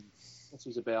 This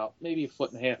was about maybe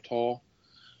 1.5 feet tall.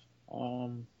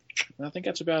 I think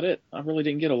that's about it. I really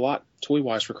didn't get a lot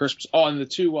toy-wise for Christmas. Oh, and the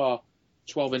two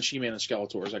 12-inch He-Man and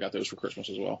Skeletors, I got those for Christmas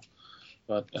as well.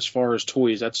 But as far as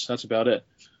toys, that's about it.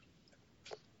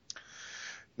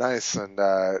 Nice. And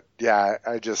I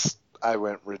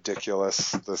went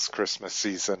ridiculous this Christmas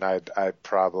season. I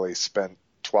probably spent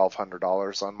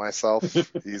 $1,200 on myself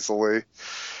easily.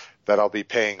 That I'll be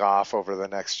paying off over the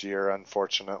next year,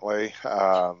 unfortunately.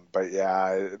 But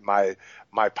yeah, my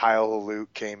pile of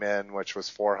loot came in, which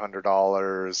was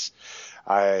 $400.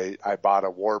 I bought a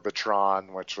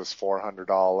Warbitron, which was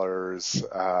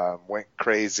 $400. Went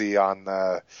crazy on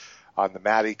the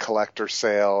Matty collector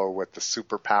sale with the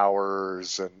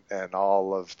superpowers and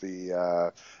all of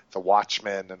the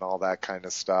Watchmen and all that kind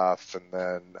of stuff. And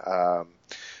then,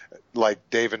 like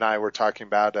Dave and I were talking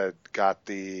about, I got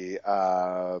the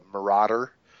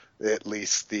Marauder, at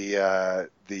least the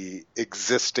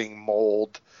existing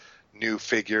mold new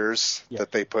figures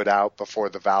that they put out before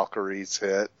the Valkyries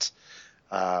hit.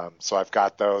 So I've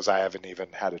got those. I haven't even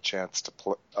had a chance to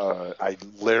play. I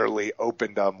literally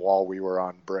opened them while we were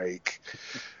on break.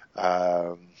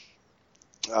 Got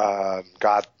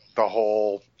the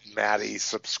whole Matty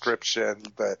subscription.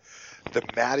 The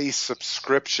Matty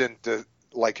subscription to,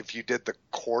 like, if you did the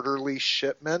quarterly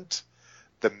shipment,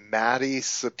 the Matty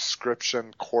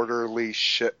subscription quarterly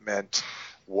shipment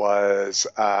was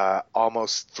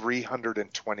almost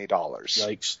 $320.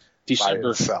 Yikes. December by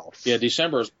itself. Yeah,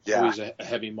 December is always a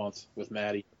heavy month with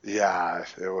Maddie. Yeah,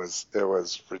 it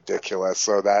was ridiculous.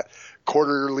 So that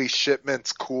quarterly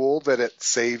shipment's cool that it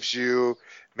saves you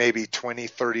maybe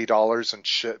 $20, $30 in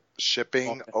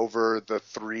shipping over the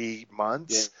 3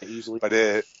 months. Yeah, easily. But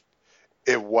it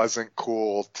wasn't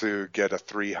cool to get a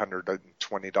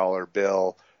 $320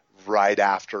 bill right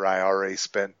after I already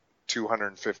spent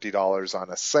 $250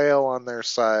 on a sale on their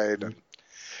site. Mm-hmm. And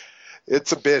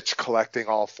it's a bitch collecting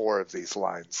all 4 of these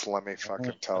lines, let me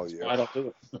fucking tell you. I don't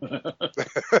do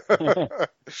it.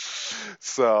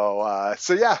 So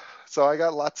yeah. So I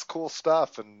got lots of cool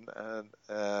stuff, and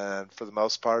for the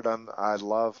most part, I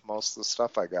love most of the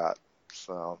stuff I got.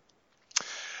 So,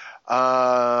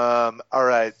 all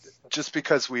right. Just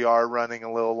because we are running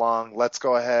a little long, let's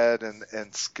go ahead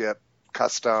and skip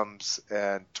customs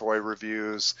and toy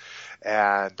reviews,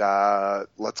 and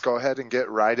let's go ahead and get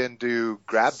right into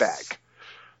Grab Bag.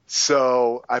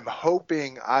 So I'm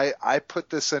hoping I put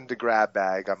this into Grab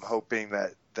Bag. I'm hoping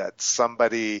that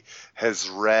somebody has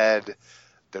read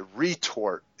the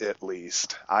retort, at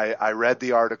least. I read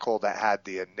the article that had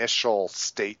the initial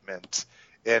statement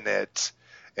in it,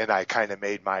 and I kind of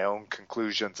made my own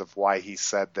conclusions of why he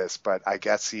said this, but I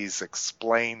guess he's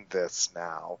explained this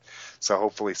now. So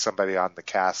hopefully somebody on the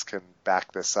cast can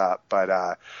back this up.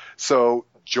 But so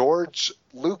George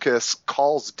Lucas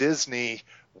calls Disney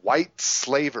white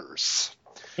slavers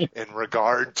in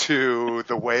regard to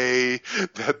the way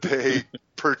that they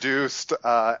produced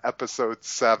episode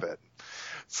 7.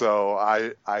 So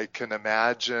I can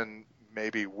imagine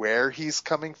maybe where he's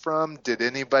coming from. Did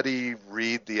anybody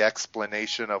read the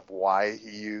explanation of why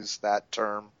he used that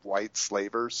term, white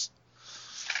slavers?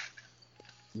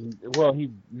 Well, he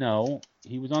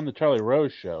was on the Charlie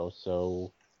Rose show,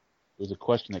 so it was a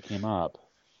question that came up.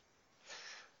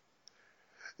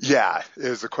 Yeah, it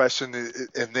was a question,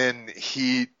 and then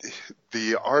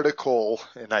the article,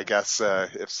 and I guess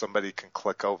if somebody can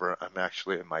click over, I'm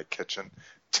actually in my kitchen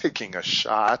taking a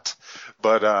shot,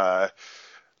 but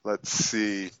let's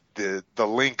see, the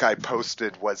link I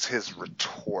posted was his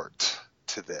retort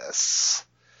to this.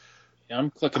 Yeah,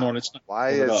 I'm clicking on it. It's not why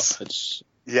is it up.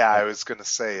 Yeah, I was going to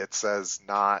say it says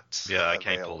not. Yeah, I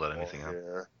can't pull that anything up.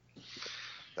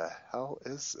 The hell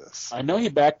is this? I know he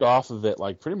backed off of it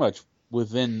like pretty much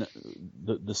within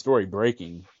the story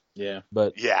breaking. Yeah.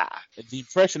 But yeah, the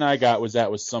impression I got was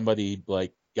that was somebody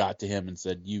like got to him and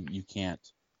said, you can't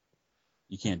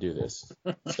do this.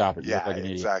 Stop it. You look like an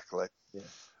idiot. Exactly. Yeah.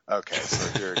 Okay,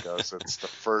 so here it goes. It's the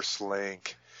first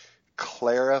link.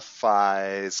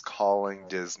 Clarifies calling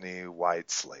Disney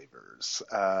white slavers.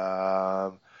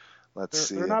 Let's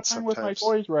see. They're not playing with my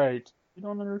toys right. You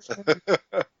don't understand.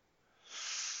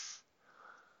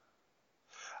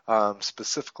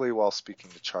 Specifically while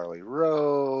speaking to Charlie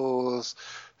Rose.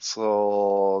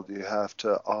 So you have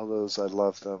to, all those, I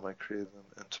love them. I created them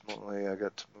intimately. I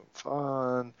got to move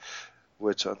on,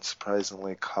 which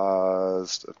unsurprisingly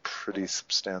caused a pretty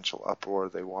substantial uproar.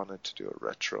 They wanted to do a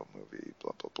retro movie,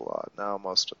 blah, blah, blah. Now,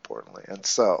 most importantly, and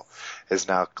so has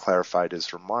now clarified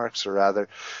his remarks, or rather,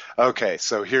 okay,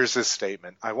 so here's his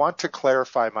statement. I want to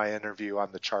clarify my interview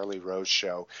on the Charlie Rose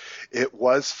show. It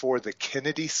was for the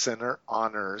Kennedy Center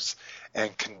Honors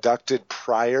and conducted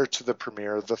prior to the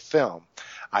premiere of the film.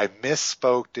 I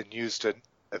misspoke and used a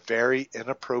very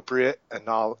inappropriate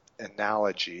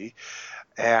analogy,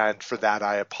 and for that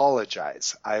I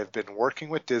apologize. I have been working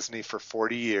with Disney for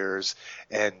 40 years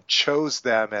and chose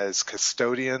them as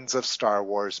custodians of Star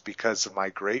Wars because of my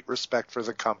great respect for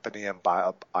the company and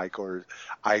Bob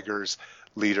Iger's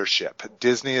leadership.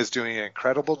 Disney is doing an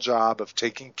incredible job of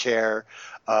taking care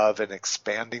of and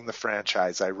expanding the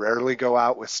franchise. I rarely go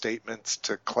out with statements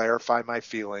to clarify my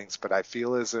feelings, but I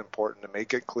feel it is important to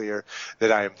make it clear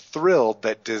that I am thrilled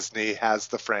that Disney has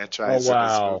the franchise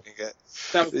and is moving it.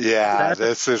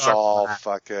 This is all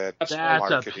fucking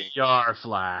marketing. That's a PR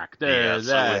flack.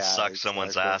 Suck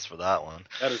someone's ass for that one.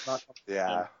 That is not.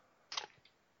 Yeah.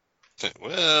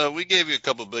 Well, we gave you a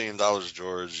couple $1 billion,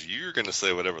 George. You're going to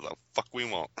say whatever the fuck we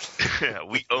want.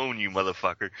 We own you,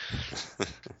 motherfucker.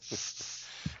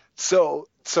 So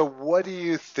what do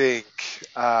you think?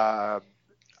 So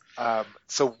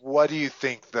what do you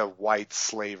think the white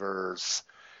slavers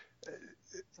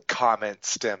comment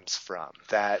stems from?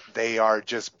 That they are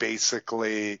just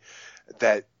basically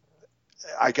that.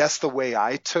 I guess the way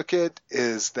I took it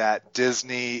is that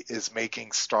Disney is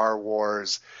making Star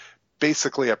Wars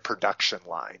basically a production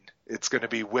line. It's going to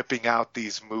be whipping out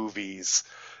these movies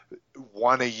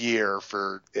one a year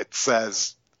for, it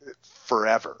says,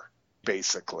 forever.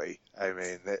 basically. I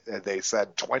mean, they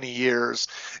said 20 years,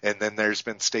 and then there's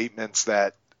been statements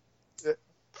that,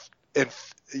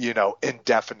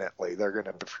 indefinitely they're going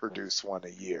to produce one a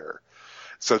year.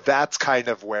 So that's kind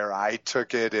of where I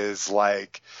took it, is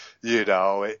like,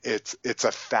 it's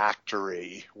a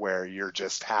factory where you're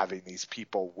just having these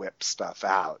people whip stuff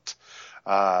out.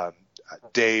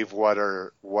 Dave, what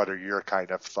are your kind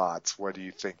of thoughts? What do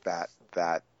you think that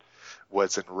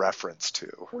was in reference to?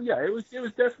 Well, yeah, it was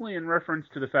definitely in reference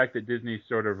to the fact that Disney's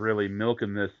sort of really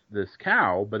milking this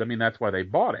cow, but I mean, that's why they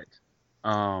bought it.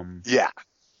 Yeah.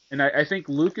 And I think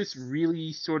Lucas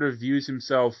really sort of views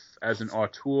himself as an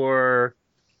auteur,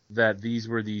 that these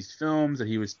were these films that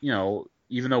he was,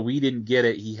 even though we didn't get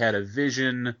it, he had a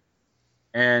vision,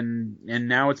 and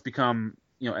now it's become,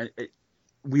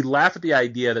 we laugh at the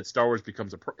idea that Star Wars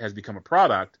has become a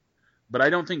product, but I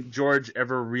don't think George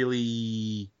ever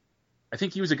really. I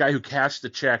think he was a guy who cashed the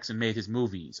checks and made his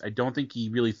movies. I don't think he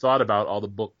really thought about all the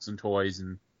books and toys,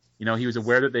 and he was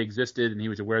aware that they existed, and he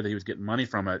was aware that he was getting money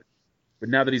from it. But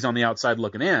now that he's on the outside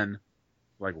looking in,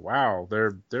 like, wow,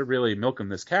 they're really milking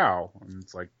this cow, and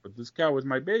it's like, but this cow was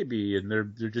my baby, and they're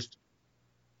just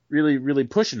really, really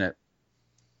pushing it,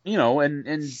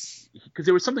 and because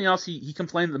there was something else he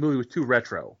complained that the movie was too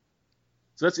retro.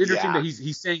 So that's interesting that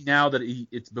he's saying now that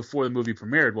it's before the movie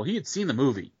premiered. Well, he had seen the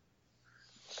movie,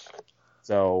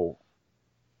 so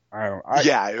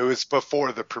it was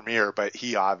before the premiere, but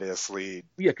he obviously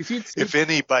because if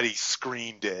anybody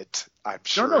screened it, I'm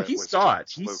sure. No, he saw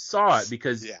it. He saw it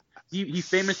because. Yeah. He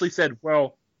famously said,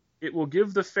 well, it will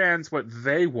give the fans what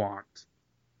they want,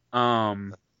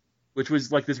 which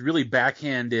was like this really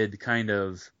backhanded kind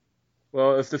of,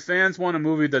 well, if the fans want a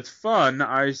movie that's fun,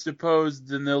 I suppose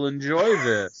then they'll enjoy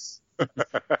this.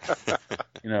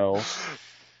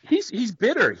 He's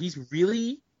bitter. He's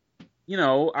really,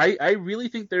 I really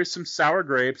think there's some sour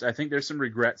grapes. I think there's some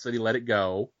regrets that he let it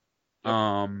go.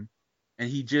 And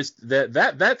he just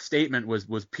that statement was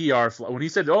PR when he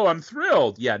said, "Oh, I'm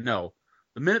thrilled." Yeah, no.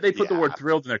 The minute they put the word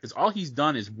 "thrilled" in there, because all he's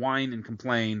done is whine and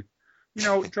complain.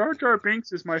 Jar Jar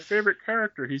Binks is my favorite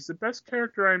character. He's the best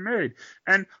character I made,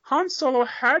 and Han Solo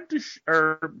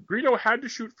Greedo had to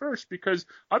shoot first because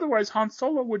otherwise Han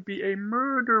Solo would be a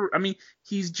murderer. I mean,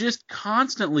 he's just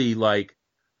constantly like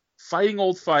fighting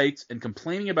old fights and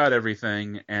complaining about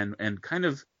everything, and kind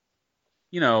of,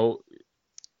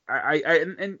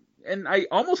 And I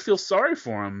almost feel sorry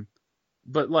for him,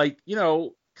 but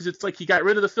because it's like he got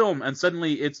rid of the film and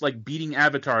suddenly it's like beating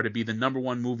Avatar to be the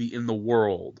 #1 movie in the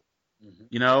world.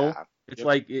 Mm-hmm. It's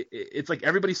like it's like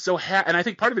everybody's so happy, and I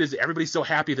think part of it is everybody's so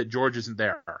happy that George isn't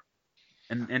there,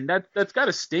 and that's got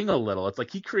to sting a little. It's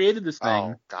like he created this thing.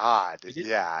 Oh God, it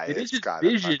is his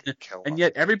vision, and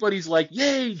yet everybody's like,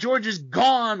 "Yay, George is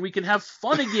gone. We can have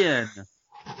fun again."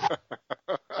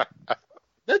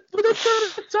 That's gotta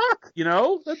suck,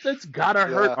 That's gotta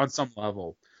hurt on some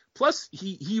level. Plus,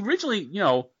 he originally,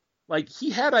 he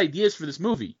had ideas for this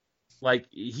movie.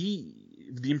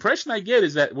 The impression I get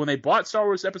is that when they bought Star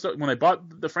Wars when they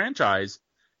bought the franchise,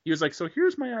 he was like, "So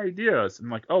here's my ideas." And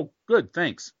I'm like, "Oh, good,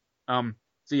 thanks.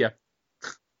 See ya."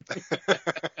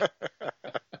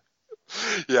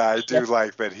 Yeah, I do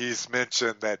like that he's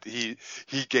mentioned that he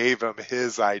gave him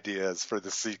his ideas for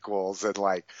the sequels, and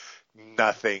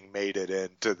nothing made it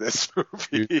into this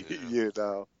movie,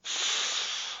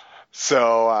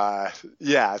 So,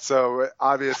 so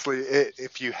obviously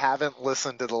if you haven't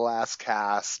listened to the last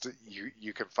cast,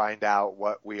 you can find out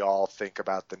what we all think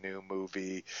about the new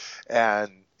movie,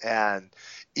 and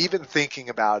even thinking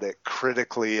about it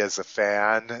critically as a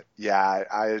fan,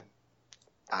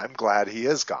 I'm glad he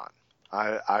is gone.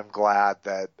 I'm glad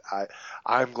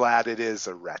it is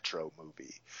a retro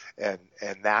movie. And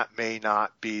that may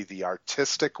not be the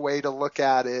artistic way to look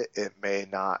at it. It may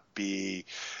not be,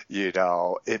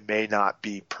 it may not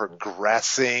be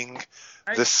progressing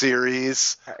the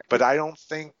series, but I don't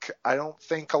think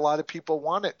a lot of people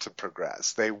want it to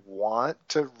progress. They want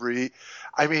to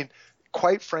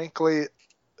quite frankly,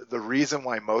 the reason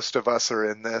why most of us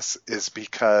are in this is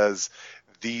because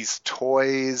these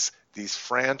toys, these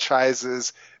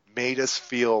franchises made us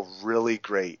feel really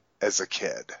great as a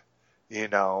kid.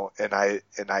 And I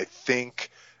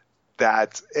think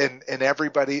that, and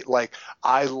everybody,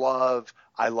 I love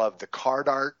the card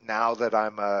art now that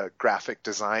I'm a graphic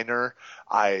designer.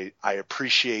 I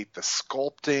appreciate the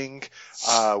sculpting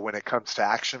when it comes to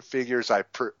action figures. I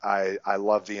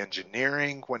love the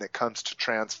engineering when it comes to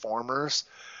Transformers.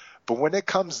 But when it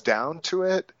comes down to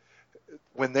it,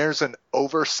 when there's an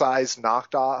oversized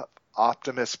knocked off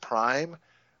Optimus Prime,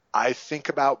 I think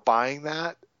about buying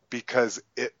that, because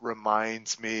it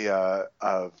reminds me of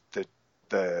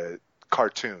the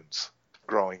cartoons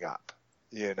growing up,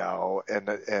 you know,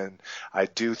 and I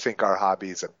do think our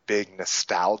hobby is a big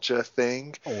nostalgia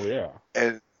thing. Oh yeah.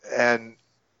 And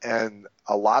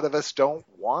a lot of us don't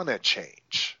want to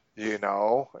change, you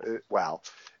know.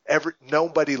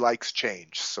 Nobody likes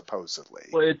change, supposedly.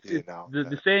 Well,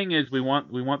 the saying is we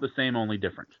want the same, only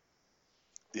different.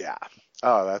 Yeah.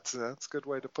 Oh, that's a good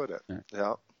way to put it.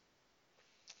 Yeah.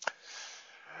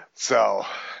 So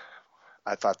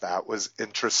I thought that was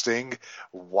interesting.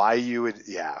 Why you would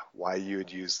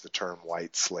use the term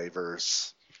white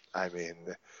slavers. I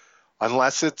mean,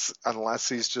 unless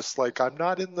he's just like, I'm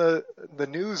not in the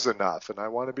news enough and I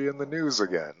want to be in the news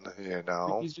again, you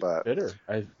know. He's just bitter.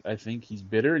 I think he's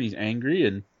bitter and he's angry,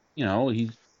 and you know,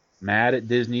 he's mad at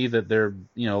Disney that they're,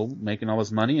 you know, making all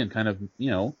this money and kind of,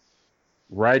 you know,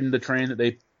 riding the train that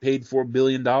they paid $4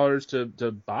 billion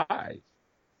to buy.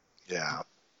 Yeah.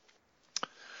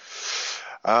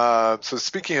 So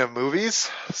speaking of movies,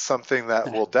 something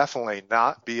that will definitely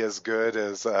not be as good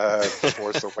as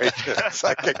Force Awakens,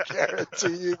 I can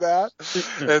guarantee you that.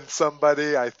 And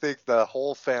somebody I think the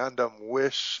whole fandom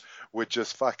wish would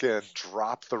just fucking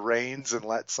drop the reins and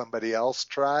let somebody else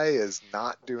try is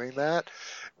not doing that.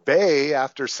 Bay,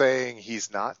 after saying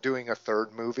he's not doing a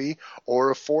third movie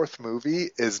or a fourth movie,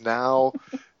 is now,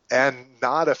 and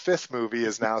not a fifth movie,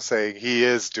 is now saying he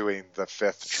is doing the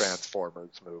fifth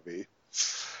Transformers movie.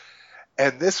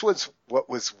 And this was what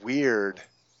was weird.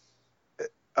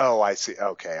 Oh, I see.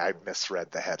 Okay, I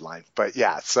misread the headline. But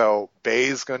yeah, so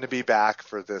Bay's going to be back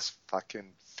for this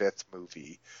fucking fifth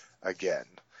movie again.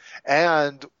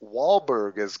 And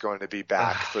Wahlberg is going to be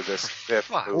back for this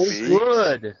fifth movie. Oh,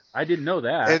 good. I didn't know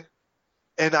that.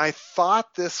 And I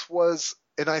thought this was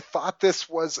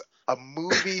a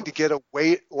movie to get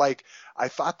away. Like, I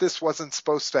thought this wasn't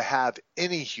supposed to have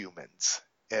any humans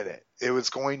in it. It was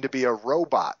going to be a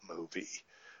robot movie,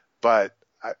 but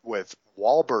with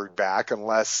Wahlberg back,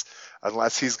 unless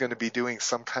he's going to be doing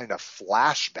some kind of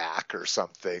flashback or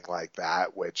something like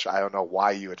that, which I don't know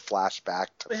why you would flash back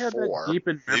to they had 4. That deep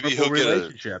and maybe he'll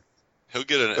relationship. He'll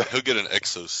get an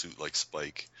exosuit like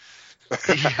Spike.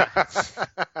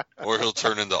 Or he'll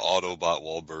turn into Autobot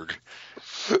Wahlberg.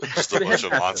 Just a bunch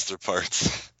of monster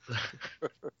parts.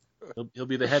 He'll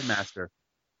be the headmaster.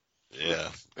 Yeah.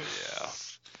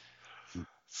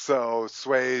 So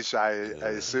Swage, I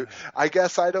assume. I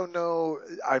guess I don't know.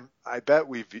 I bet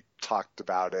we've talked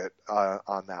about it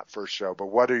on that first show. But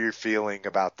what are you feeling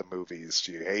about the movies?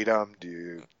 Do you hate them? Do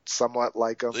you somewhat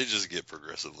like them? They just get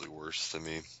progressively worse to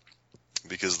me.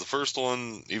 Because the first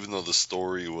one, even though the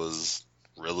story was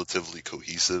relatively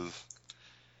cohesive,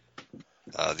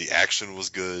 the action was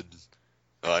good.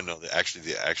 I know the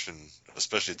action,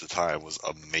 especially at the time, was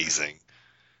amazing.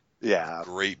 Yeah.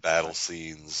 Great battle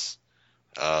scenes.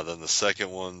 Then the second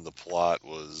one, the plot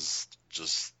was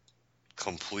just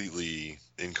completely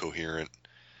incoherent.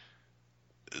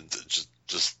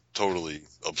 Just totally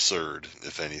absurd,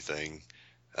 if anything.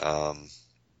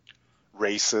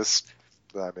 Racist.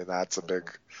 I mean, that's a big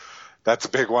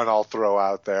one I'll throw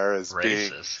out there as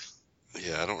racist.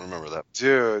 Yeah, I don't remember that.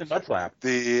 Dude, Mudflap.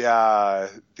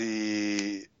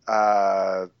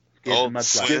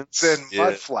 Skins and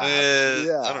Mudflap.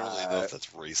 Yeah. I don't really know if that's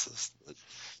racist. But...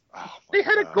 Oh, they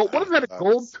had one of them had a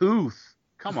gold tooth.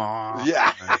 Come on.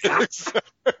 Yeah. But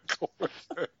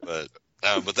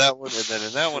that one, and then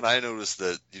in that one, I noticed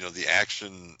that, you know, the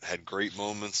action had great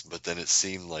moments, but then it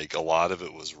seemed like a lot of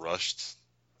it was rushed.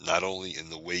 Not only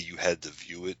in the way you had to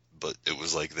view it, but it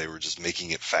was like they were just making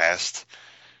it fast.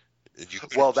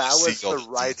 Well, that was the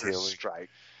writer's strike.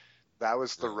 That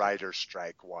was the writer's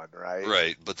strike one, right?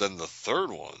 Right, but then the third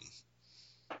one,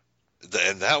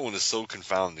 and that one is so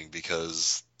confounding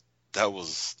because it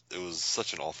was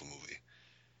such an awful movie.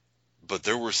 But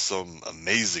there were some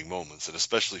amazing moments, and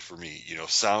especially for me, you know,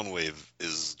 Soundwave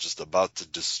is just about to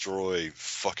destroy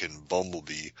fucking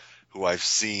Bumblebee, who I've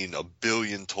seen a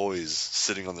billion toys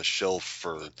sitting on the shelf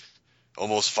for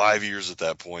almost 5 years at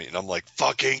that point, and I'm like,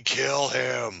 fucking kill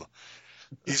him!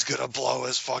 He's gonna blow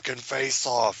his fucking face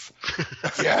off!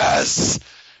 Yes!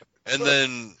 And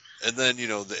then you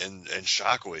know, and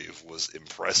Shockwave was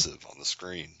impressive on the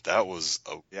screen. That was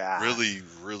a really,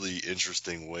 really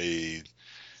interesting way,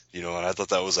 you know, and I thought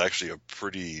that was actually a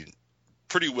pretty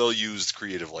well used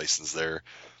creative license there.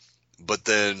 But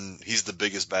then he's the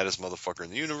biggest, baddest motherfucker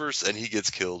in the universe, and he gets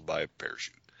killed by a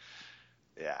parachute.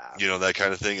 Yeah. You know, that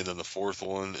kind of thing. And then the fourth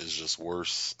one is just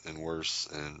worse and worse.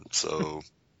 And so,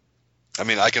 I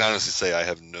mean, I can honestly say I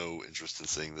have no interest in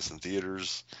seeing this in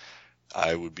theaters.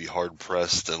 I would be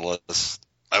hard-pressed unless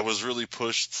I was really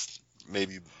pushed,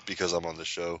 maybe because I'm on the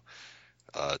show,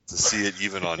 to see it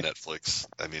even on Netflix.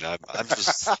 I mean,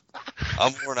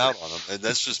 I'm worn out on them, and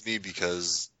that's just me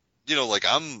because, like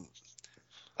I'm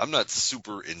not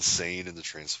super insane in the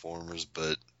Transformers,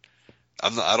 but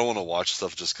I don't want to watch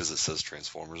stuff just because it says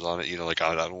Transformers on it. Like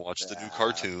I don't watch the new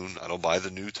cartoon. I don't buy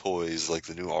the new toys, like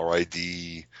the new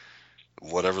RID,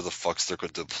 whatever the fuck's they're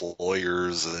called,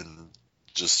 deployers, and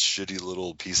just shitty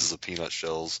little pieces of peanut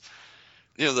shells.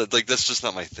 That's just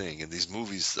not my thing. And these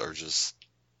movies are just,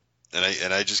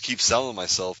 and I just keep selling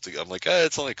myself I'm like,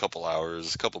 it's only a couple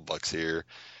hours, a couple bucks here.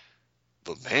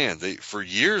 But man, for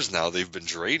years now they've been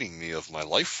draining me of my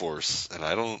life force, and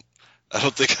I don't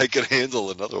think I could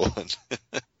handle another one.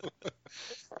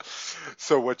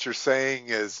 So what you're saying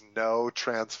is no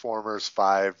Transformers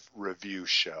 5 review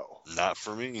show. Not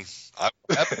for me. I'm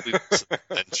happy to listen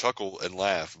and chuckle and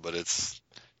laugh, but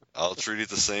I'll treat it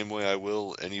the same way I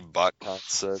will any BotCon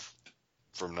set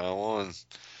from now on.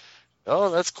 Oh,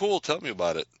 that's cool. Tell me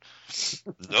about it.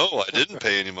 No, I didn't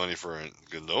pay any money for it.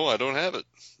 No, I don't have it.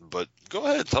 But go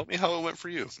ahead, tell me how it went for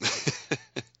you.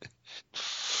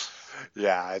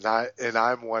 Yeah, and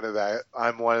I'm one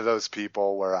of those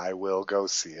people where I will go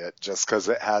see it just because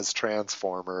it has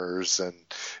Transformers, and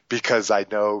because I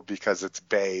know because it's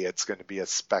Bay, it's going to be a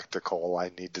spectacle I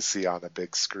need to see on a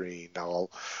big screen.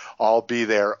 I'll be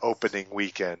there opening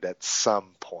weekend at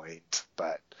some point,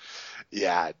 but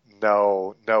yeah,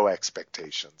 no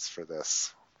expectations for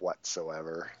this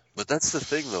whatsoever. But that's the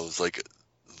thing, though, is like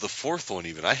the fourth one,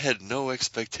 even I had no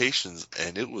expectations,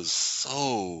 and it was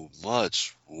so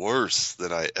much worse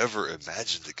than I ever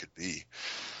imagined it could be.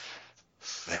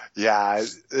 Man. Yeah,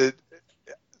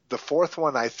 the fourth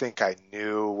one I think I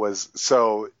knew was,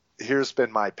 so here's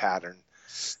been my pattern.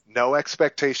 No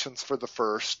expectations for the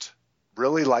first.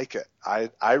 Really like it.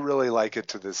 I really like it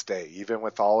to this day, even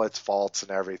with all its faults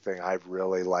and everything. I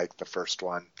really like the first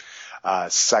one.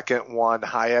 Second one,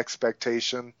 high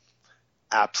expectation.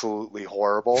 Absolutely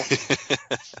horrible.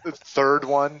 The third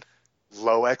one,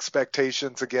 low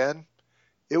expectations again.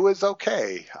 It was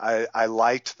okay. I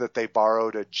liked that they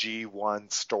borrowed a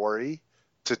G1 story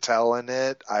to tell in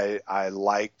it. I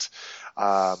liked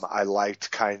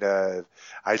kind of,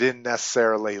 I didn't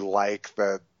necessarily like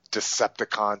the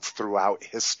Decepticons throughout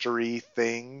history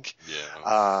thing.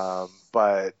 Yeah.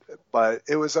 But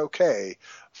it was okay.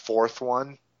 Fourth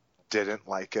one, didn't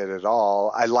like it at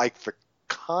all. I liked the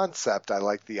concept. I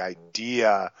like the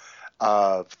idea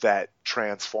of that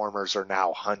Transformers are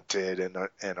now hunted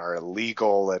and are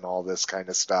illegal and all this kind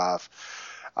of stuff.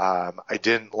 I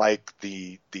didn't like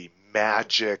the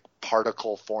magic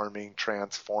particle forming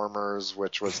Transformers,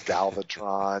 which was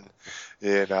Galvatron,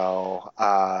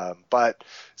 but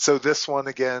so this one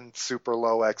again, super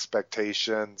low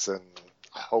expectations, and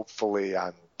hopefully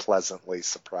I'm pleasantly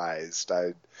surprised.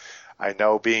 I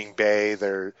know being Bay,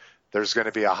 there's going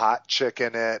to be a hot chick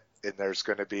in it, and there's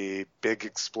going to be big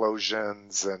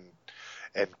explosions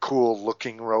and cool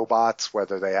looking robots,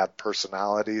 whether they have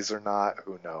personalities or not,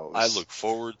 who knows. I look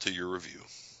forward to your review.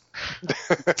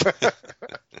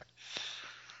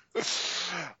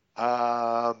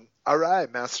 All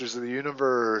right, Masters of the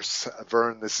Universe.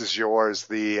 Vern, this is yours.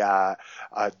 The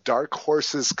Dark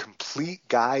Horse's Complete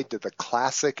Guide to the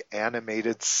Classic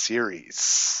Animated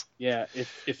Series. Yeah,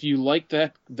 if you like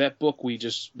that book we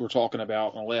just were talking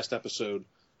about on the last episode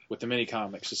with the mini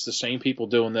comics, it's the same people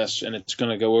doing this, and it's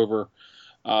going to go over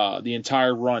the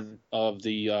entire run of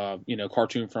the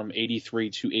cartoon from 83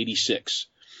 to 86.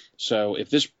 So if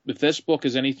this book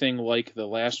is anything like the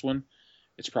last one,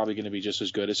 it's probably going to be just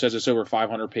as good. It says it's over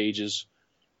 500 pages.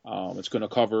 It's going to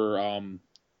cover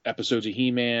episodes of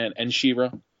He-Man and She-Ra.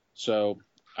 So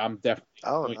I'm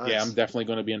definitely, nice. I'm definitely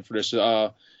going to be in for this.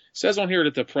 It says on here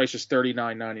that the price is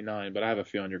 $39.99, but I have a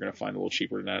feeling you're going to find it a little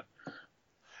cheaper than that.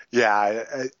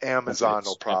 Yeah, Amazon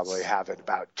will probably have it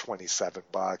about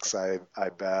 $27. I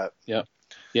bet. Yeah,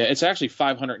 it's actually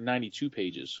 592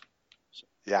 pages.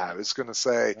 Yeah, I was going to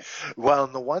say, well,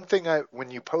 and the one thing when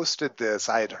you posted this,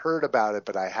 I had heard about it,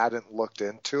 but I hadn't looked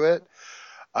into it.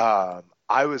 I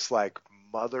was like,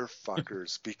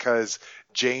 motherfuckers, because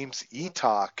James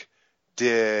Eatock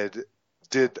did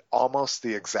almost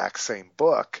the exact same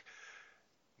book.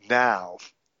 Now,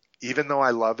 even though I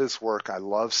love his work, I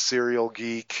love Serial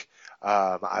Geek,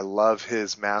 I love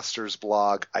his Masters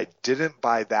blog, I didn't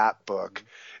buy that book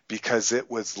because it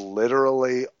was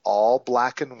literally all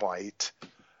black and white.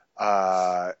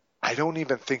 I don't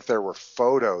even think there were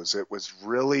photos. It was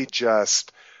really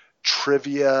just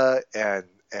trivia and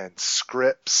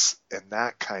scripts and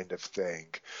that kind of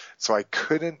thing. So I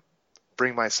couldn't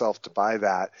bring myself to buy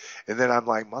that. And then I'm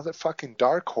like, motherfucking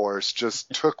Dark Horse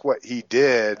just took what he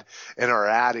did and are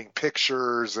adding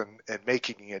pictures and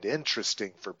making it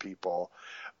interesting for people.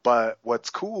 But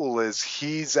what's cool is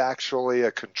he's actually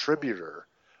a contributor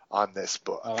on this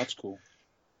book. Oh, that's cool.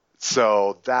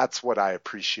 So that's what I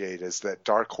appreciate, is that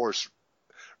Dark Horse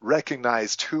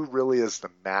recognized who really is the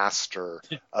master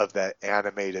of that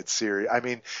animated series. I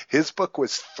mean, his book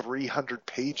was 300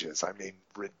 pages. I mean,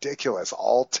 ridiculous.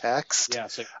 All text. Yeah.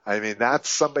 So, I mean, that's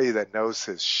somebody that knows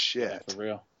his shit. Yeah, for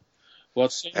real. Well,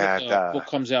 the book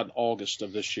comes out in August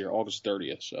of this year, August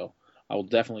 30th. So I will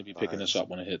definitely be picking this up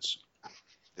when it hits.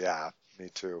 Yeah, me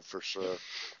too, for sure.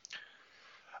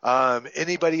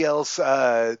 Anybody else?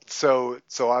 So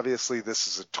obviously this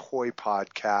is a toy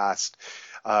podcast.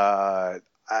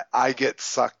 I get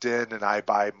sucked in and I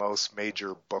buy most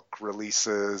major book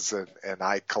releases and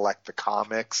I collect the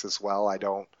comics as well. I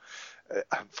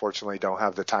unfortunately don't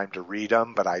have the time to read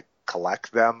them, but I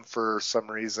collect them for some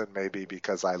reason, maybe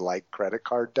because I like credit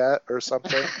card debt or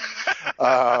something.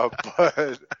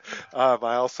 But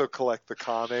I also collect the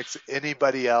comics.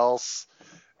 Anybody else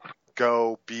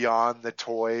go beyond the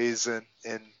toys in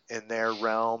their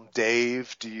realm?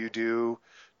 Dave, do you do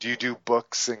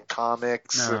books and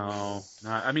comics? No.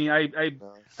 I mean, I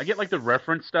get like the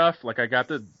reference stuff. Like I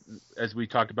got as we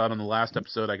talked about on the last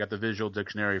episode, I got the visual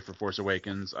dictionary for Force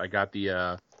Awakens. I got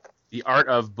the Art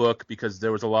of book because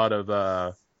there was a lot of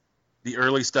the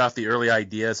early stuff, the early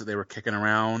ideas that they were kicking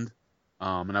around.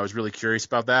 And I was really curious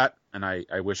about that. And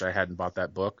I wish I hadn't bought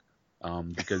that book.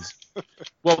 Because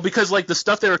like the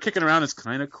stuff they were kicking around is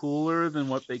kind of cooler than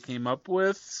what they came up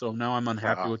with. So now I'm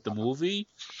unhappy with the movie.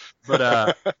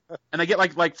 But and I get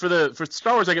like for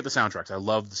Star Wars, I get the soundtracks. I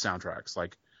love the soundtracks.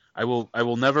 Like I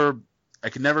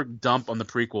can never dump on the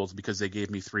prequels because they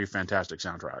gave me 3 fantastic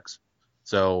soundtracks.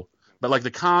 So, but like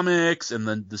the comics and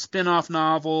the spin-off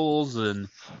novels, and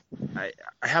I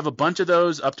have a bunch of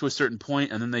those up to a certain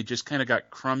point, and then they just kind of got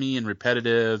crummy and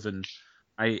repetitive, and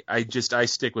I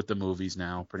stick with the movies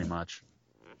now pretty much.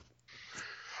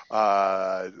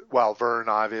 Well, Vern,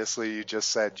 obviously you just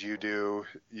said you do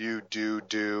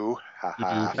the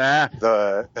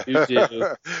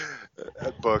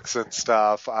books and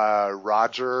stuff.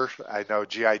 Roger, I know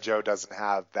G.I. Joe doesn't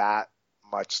have that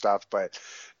much stuff, but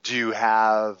do you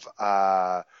have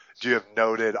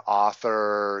noted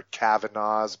author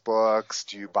Kavanaugh's books?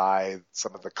 Do you buy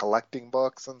some of the collecting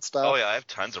books and stuff? Oh yeah, I have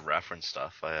tons of reference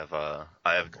stuff. I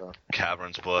have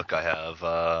Cavern's book. I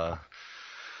have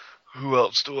who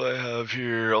else do I have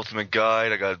here? Ultimate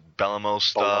Guide. I got Bellomo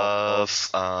stuff.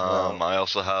 I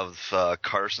also have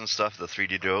Carson stuff, the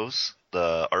 3D Joes,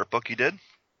 the art book he did.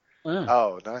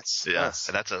 Oh, nice. Yeah, nice.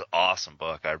 And that's an awesome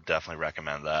book. I definitely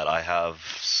recommend that. I have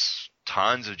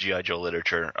tons of G.I. Joe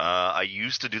literature. I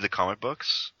used to do the comic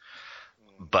books,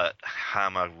 but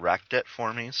Hama wrecked it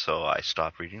for me, so I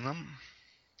stopped reading them.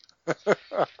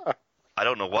 I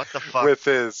don't know what the fuck. With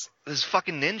his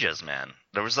fucking ninjas, man.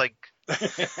 There was like...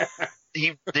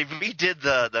 they redid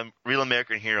the Real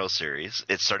American Hero series.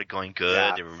 It started going good.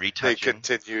 Yeah, they were retouching. They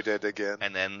continued it again.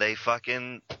 And then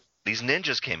these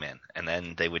ninjas came in, and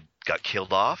then they got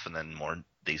killed off, and then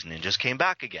these ninjas came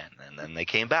back again, and then they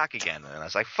came back again. And I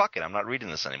was like, fuck it, I'm not reading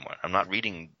this anymore. I'm not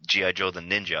reading G.I. Joe the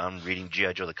Ninja. I'm reading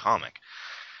G.I. Joe the comic.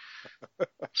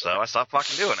 So I stopped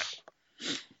fucking doing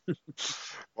it.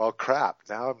 Well, crap.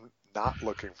 Now I'm not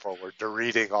looking forward to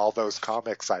reading all those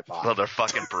comics I bought. Well, they're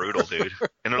fucking brutal, dude.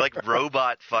 And they're like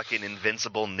robot fucking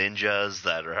invincible ninjas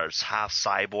that are half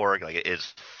cyborg. Like, it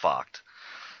is fucked.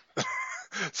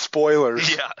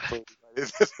 Spoilers. Yeah.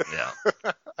 Yeah.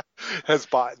 Has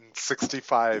bought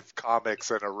 65 comics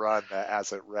in a run that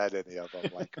hasn't read any of them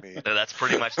like me. That's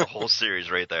pretty much the whole series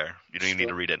right there. You don't even need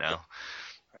to read it now.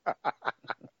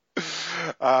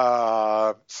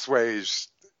 Swage,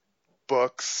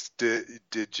 books, do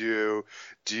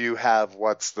you have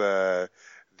what's the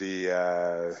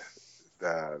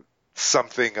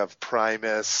Something of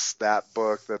Primus, that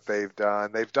book that they've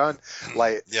done? They've done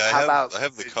like I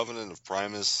have the Covenant of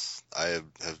Primus. I have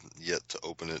yet to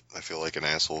open it. I feel like an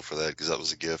asshole for that because that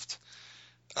was a gift.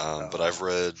 But I've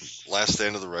read Last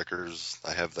Stand of the Wreckers.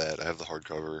 I have that. I have the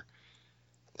hardcover.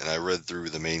 And I read through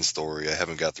the main story. I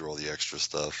haven't got through all the extra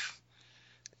stuff.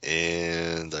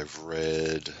 And I've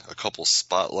read a couple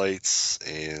spotlights,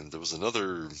 and there was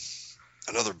another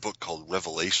book called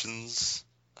Revelations,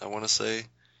 I want to say.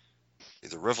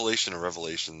 Either Revelation or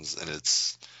Revelations, and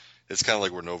it's kind of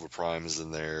like where Nova Prime is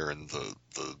in there, and the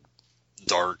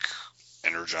dark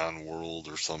Energon world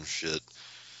or some shit,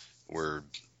 where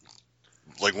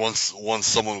like once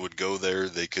someone would go there,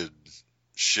 they could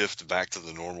shift back to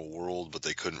the normal world, but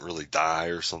they couldn't really die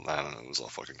or something. I don't know. It was all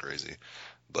fucking crazy.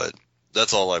 But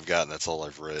that's all I've got, and that's all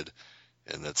I've read.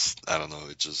 And that's, I don't know,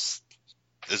 it's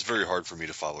very hard for me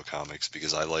to follow comics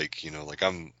because I like,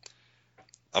 I'm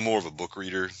more of a book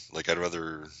reader. Like, I'd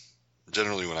rather,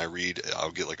 generally when I read,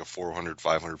 I'll get like a 400,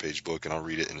 500 page book and I'll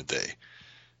read it in a day.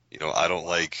 I don't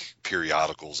like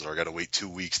periodicals that I got to wait 2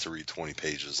 weeks to read 20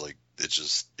 pages. Like, it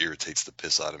just irritates the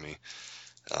piss out of me.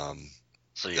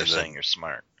 So you're saying you're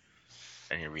smart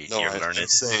and you're learning? No, I'm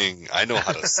saying I know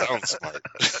how to sound smart.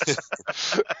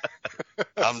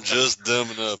 I'm just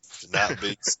dumb enough to not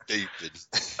be stupid.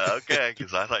 Okay,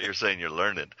 because I thought you were saying you're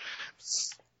learning.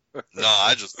 No,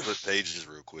 I just flip pages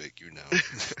real quick,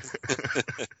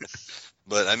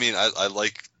 But I mean, I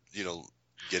like,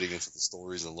 getting into the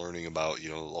stories and learning about,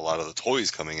 a lot of the toys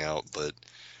coming out, but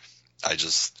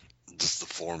just the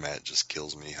format just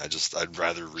kills me. I'd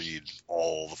rather read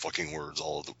all the fucking words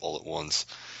all at once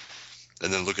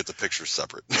and then look at the pictures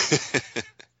separate.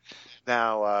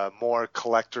 Now, more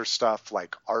collector stuff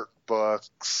like art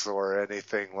books or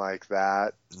anything like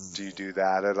that. Do you do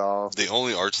that at all? The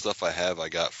only art stuff I have, I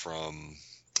got from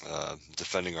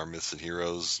Defending Our Myths and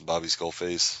Heroes, Bobby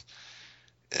Skullface,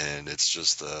 and it's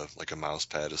just like a mouse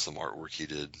pad of some artwork he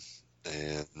did.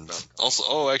 And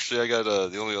also, actually, I got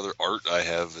the only other art I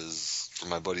have is from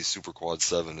my buddy Super Quad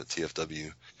 7 at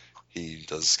TFW. He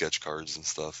does sketch cards and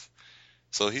stuff.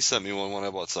 So he sent me one when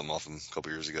I bought something off him a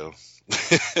couple years ago.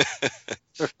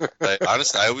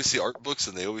 Honestly, I always see art books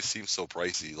and they always seem so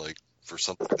pricey, like for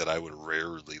something that I would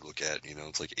rarely look at.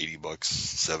 It's like $80,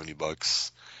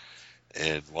 $70.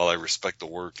 And while I respect the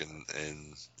work and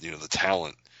the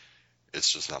talent,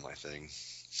 it's just not my thing.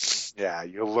 Yeah,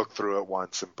 you'll look through it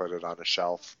once and put it on a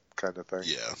shelf kind of thing.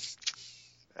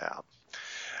 Yeah.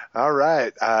 All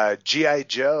right. G.I.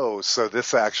 Joe. So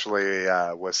this actually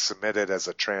was submitted as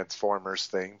a Transformers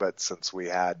thing, but since we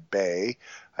had Bay,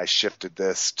 I shifted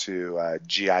this to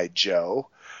G.I. Joe.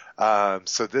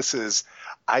 So this is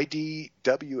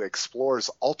IDW explores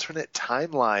alternate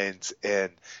timelines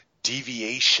and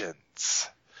deviations.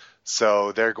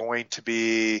 So they're going to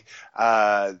be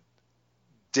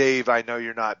Dave, I know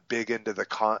you're not big into the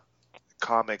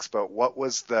comics, but what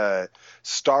was the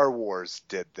Star Wars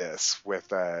did this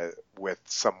with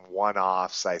some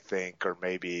one-offs, I think, or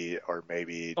maybe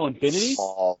Infinities?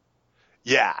 Small.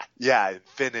 Yeah,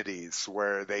 Infinities,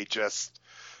 where they just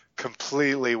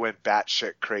completely went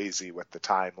batshit crazy with the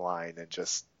timeline and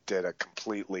just did a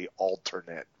completely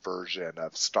alternate version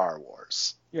of Star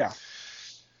Wars. Yeah.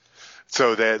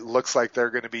 So that looks like they're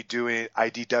going to be doing,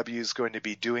 IDW is going to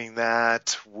be doing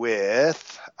that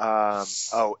with,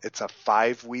 it's a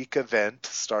 5-week event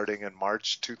starting in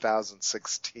March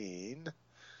 2016.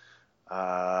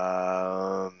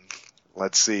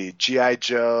 Let's see, G.I.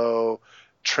 Joe,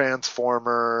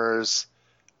 Transformers,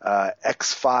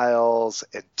 X-Files,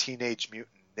 and Teenage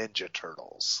Mutant Ninja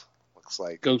Turtles. Looks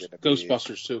like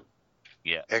Ghostbusters too.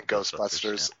 Yeah. And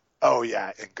Ghostbusters. Yeah. Oh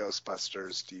yeah, and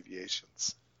Ghostbusters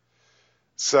Deviations.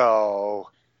 So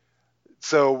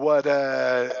what,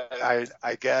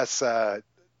 I guess,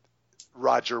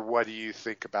 Roger, what do you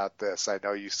think about this? I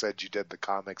know you said you did the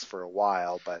comics for a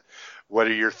while, but what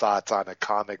are your thoughts on a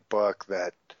comic book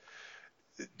that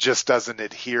just doesn't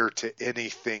adhere to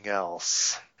anything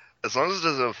else? As long as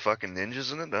there's a fucking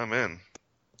ninjas in it, I'm in.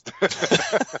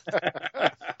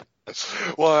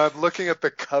 Well, I'm looking at the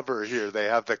cover here. They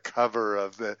have the cover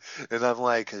of and I'm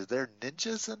like, is there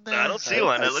ninjas in there? I don't see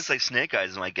one. It looks like Snake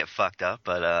Eyes might get fucked up,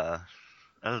 but other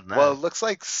than that. Well, it looks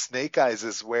like Snake Eyes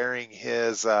is wearing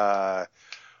his, what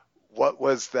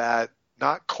was that?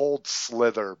 Not Cold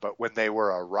Slither, but when they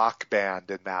were a rock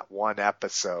band in that one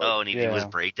episode. Oh, and he was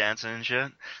breakdancing and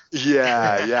shit?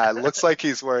 Yeah. It looks like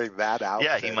he's wearing that outfit.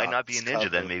 Yeah, he might not be a ninja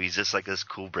then. Maybe he's just like this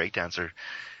cool breakdancer.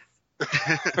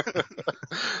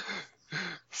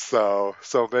 So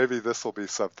maybe this will be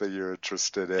something you're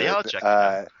interested in. Yeah, I'll check it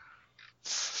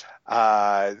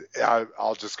out.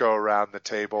 I'll just go around the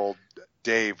table.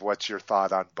 Dave, what's your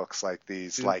thought on books like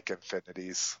these, like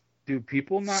Infinities? Do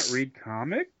people not read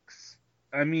comics?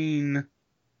 I mean,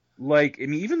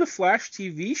 even the Flash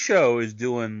TV show is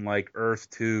doing like Earth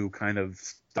 2 kind of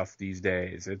stuff these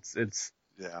days. It's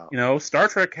Star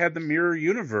Trek had the mirror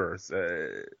universe.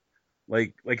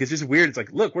 Like it's just weird. It's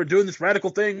like, look, we're doing this radical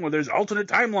thing where there's alternate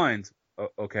timelines.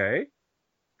 Okay,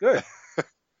 good,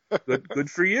 good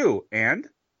for you. And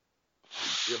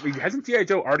hasn't G.I.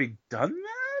 Joe already done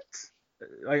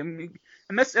that? I mean,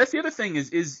 and that's the other thing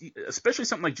is especially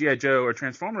something like G.I. Joe or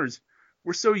Transformers.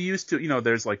 We're so used to,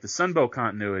 there's like the Sunbow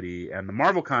continuity and the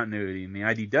Marvel continuity and the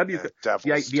IDW.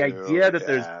 The idea that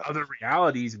there's other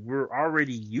realities, we're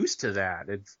already used to that.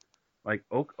 Like,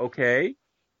 okay,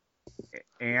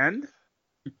 and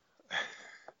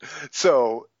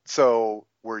so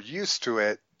we're used to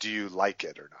it. Do you like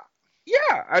it or not?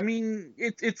 Yeah, I mean,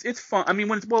 it's fun. I mean,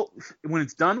 when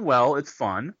it's done well, it's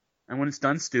fun, and when it's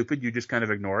done stupid, you just kind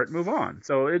of ignore it and move on.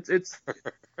 So it's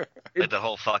like the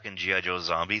whole fucking G.I. Joe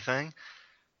zombie thing.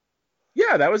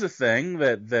 Yeah, that was a thing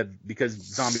that because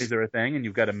zombies are a thing, and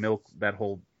you've got to milk that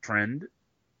whole trend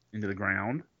into the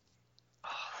ground.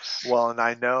 Well, and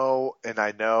I know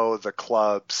the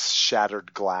club's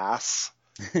Shattered Glass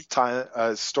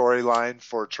storyline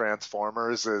for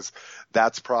Transformers is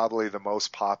that's probably the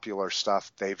most popular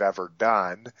stuff they've ever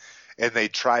done, and they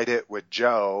tried it with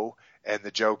Joe, and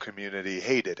the Joe community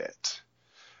hated it.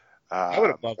 I would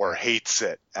have loved or hates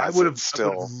it. I would have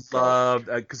loved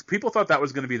because people thought that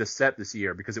was going to be the set this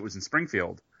year because it was in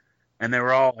Springfield, and they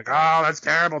were all like, "Oh, that's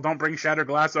terrible! Don't bring Shattered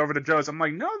Glass over to Joe's." I'm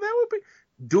like, "No, that would be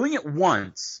doing it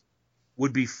once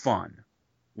would be fun,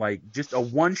 like just a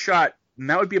one shot." And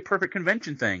that would be a perfect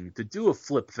convention thing to do a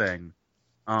flip thing,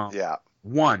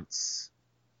 once,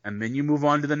 and then you move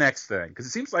on to the next thing. Because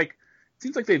it seems like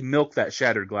they've milked that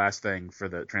Shattered Glass thing for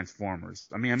the Transformers.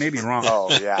 I mean, I may be wrong.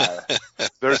 Oh yeah,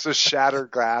 there's a Shattered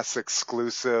Glass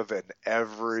exclusive in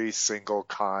every single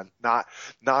not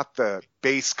the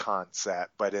base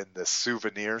concept, but in the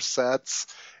souvenir sets.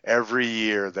 Every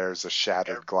year there's a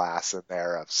Shattered Glass in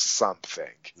there of something.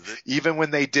 Even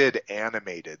when they did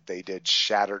animated, they did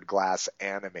Shattered Glass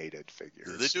animated figures.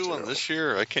 Did they do one this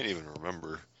year? I can't even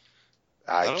remember.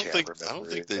 I don't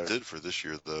think they did for this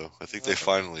year though. I think they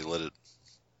finally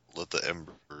let the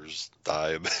embers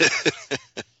die a bit.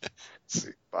 Let's see,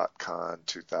 BotCon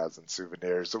 2000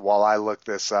 souvenirs. While I look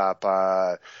this up,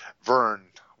 Vern,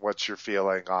 what's your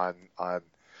feeling on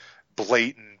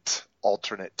blatant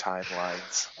alternate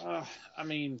timelines? I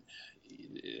mean,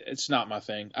 it's not my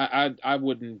thing. I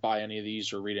wouldn't buy any of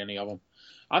these or read any of them.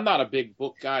 I'm not a big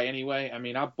book guy anyway. I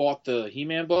mean, I bought the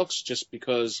He-Man books just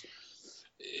because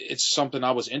it's something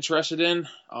I was interested in.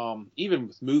 Even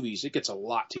with movies, it gets a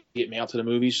lot to get me out to the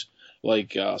movies.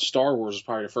 Like Star Wars is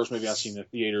probably the first movie I've seen in the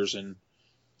theaters in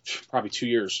probably 2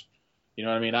 years. You know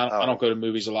what I mean? I don't go to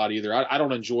movies a lot either. I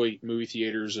don't enjoy movie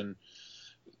theaters and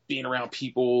being around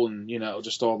people and, you know,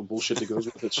 just all the bullshit that goes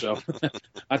with it. So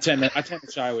I tend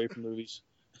to shy away from movies.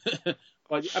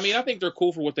 But I mean, I think they're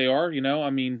cool for what they are. You know,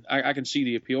 I mean, I can see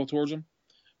the appeal towards them,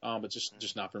 but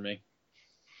just not for me.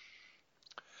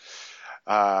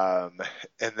 And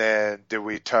then did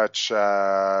we touch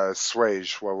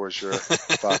Swage? What was your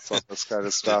thoughts on this kind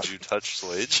of stuff? Did you touch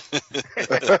Swage?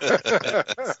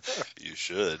 You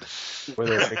should.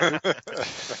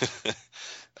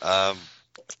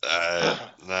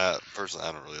 Personally,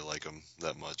 I don't really like them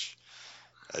that much.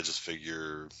 I just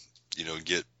figure,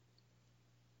 get,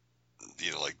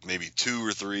 like maybe 2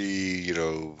 or 3,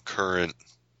 current,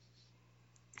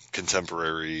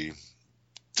 contemporary,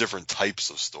 different types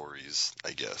of stories,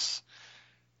 I guess.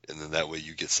 And then that way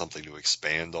you get something to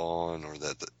expand on or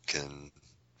that can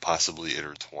possibly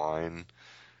intertwine.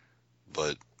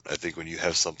 But I think when you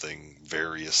have something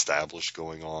very established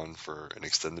going on for an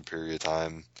extended period of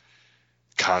time,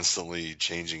 constantly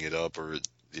changing it up or,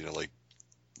 like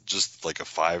just like a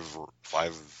five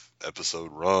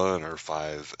episode run or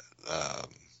 5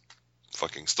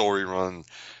 fucking story run,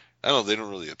 I don't know, they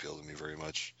don't really appeal to me very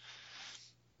much.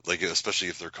 Like, especially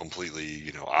if they're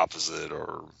completely, opposite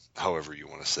or however you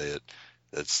want to say it.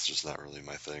 That's just not really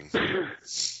my thing.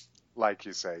 Like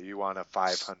you say, you want a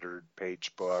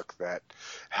 500-page book that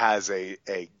has a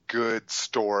good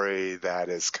story that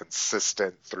is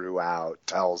consistent throughout,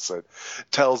 tells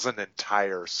an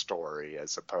entire story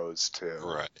as opposed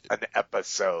to an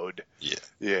episode. Yeah.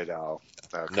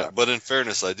 Okay. No, but in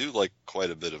fairness, I do like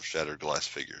quite a bit of Shattered Glass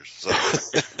figures. So.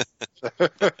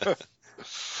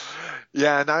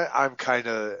 Yeah, and I'm kind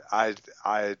of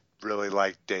I really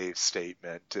like Dave's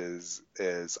statement is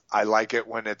I like it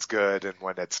when it's good, and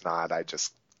when it's not, I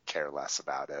just care less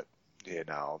about it,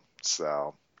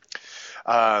 So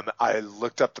I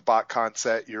looked up the BotCon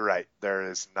set. You're right. There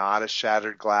is not a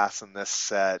Shattered Glass in this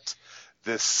set.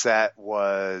 This set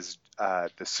was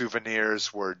the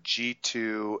souvenirs were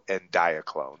G2 and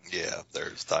Diaclone. Yeah,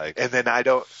 there's Diaclone. And then I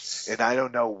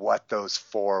don't know what those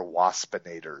 4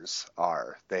 Waspinators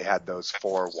are. They had those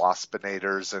 4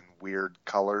 Waspinators in weird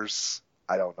colors.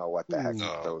 I don't know what the heck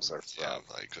those are from. Yeah,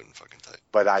 I couldn't fucking tell you.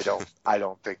 But I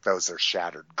don't think those are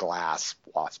Shattered Glass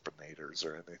Waspinators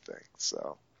or anything.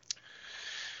 So,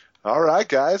 all right,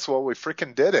 guys. Well, we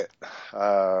freaking did it.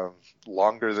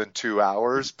 Longer than 2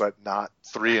 hours, but not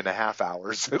 3.5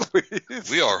 hours at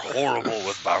least. We are horrible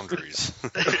with boundaries.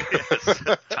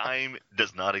 Yes, time time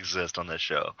does not exist on this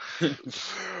show.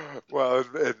 Well,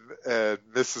 and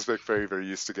Mrs. McFavor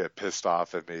used to get pissed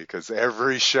off at me because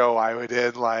every show I would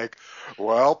end like,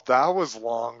 well, that was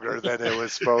longer than it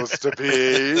was supposed to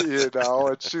be,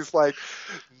 and she's like,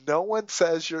 no one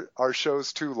says our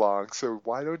show's too long, so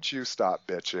why don't you stop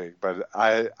bitching? But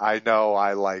I know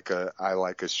I like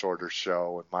a shorter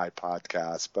show in my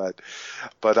podcast,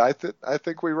 but I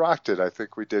think we rocked it. I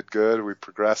think we did good. We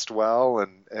progressed well,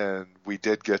 and we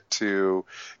did get the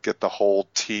whole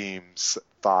team's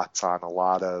thoughts on a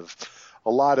lot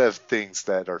of things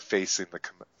that are facing the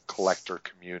collector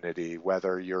community,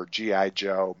 whether you're G.I.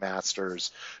 Joe,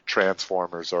 Masters,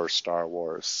 Transformers, or Star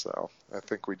Wars. So I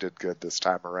think we did good this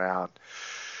time around.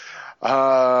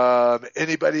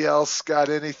 Anybody else got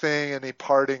anything? Any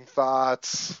parting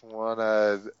thoughts?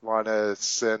 Wanna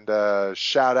send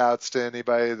shout outs to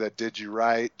anybody that did you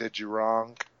right, did you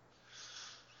wrong?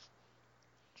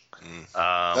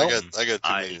 I got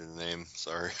too many to name.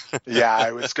 Sorry. Yeah,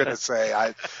 I was gonna say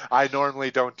I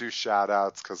normally don't do shout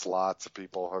outs because lots of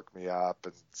people hook me up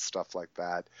and stuff like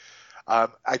that.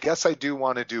 I guess I do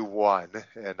want to do one,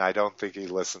 and I don't think he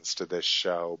listens to this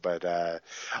show, but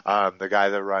the guy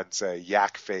that runs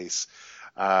Yak Face.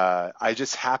 I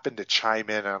just happened to chime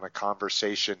in on a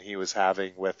conversation he was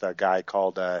having with a guy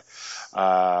called OG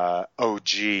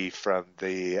from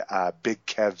the Big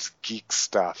Kev's Geek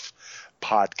Stuff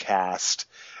podcast,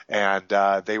 and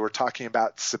they were talking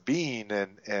about Sabine,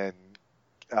 and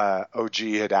OG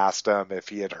had asked him if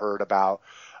he had heard about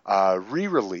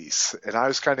re-release, and I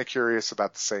was kind of curious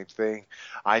about the same thing.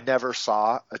 I never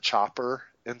saw a Chopper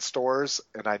in stores,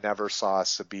 and I never saw a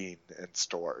Sabine in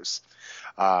stores.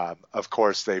 Of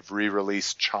course, they've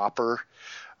re-released Chopper,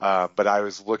 but I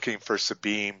was looking for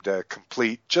Sabine to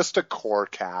complete just a core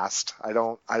cast. I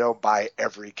don't buy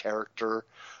every character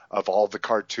of all the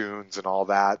cartoons and all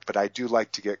that, but I do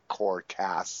like to get core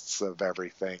casts of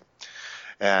everything.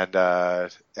 And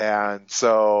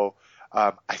so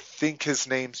I think his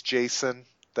name's Jason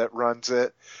that runs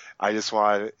it. I just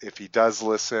want, if he does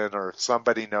listen or if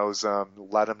somebody knows him,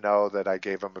 let him know that I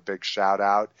gave him a big shout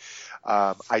out.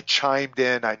 I chimed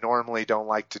in. I normally don't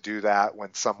like to do that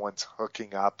when someone's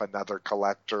hooking up another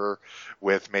collector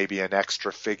with maybe an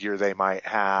extra figure they might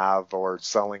have or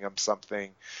selling them something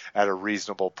at a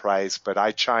reasonable price. But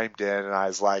I chimed in and I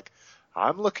was like,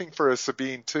 I'm looking for a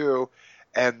Sabine too.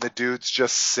 And the dude's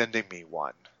just sending me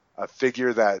one. A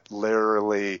figure that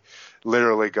literally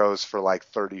goes for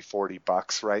like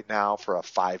 $30-$40 right now for a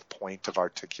 5-point of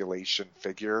articulation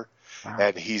figure. Wow.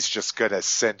 And he's just going to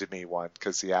send me one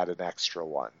because he had an extra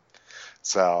one.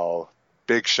 So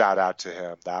big shout out to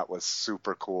him. That was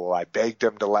super cool. I begged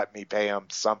him to let me pay him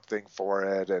something for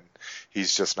it, and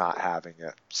he's just not having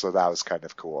it. So that was kind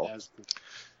of cool.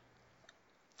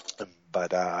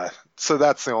 But so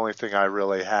that's the only thing I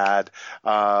really had.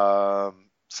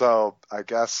 So I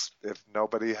guess if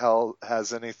nobody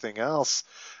has anything else,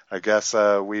 I guess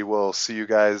we will see you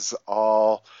guys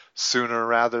all sooner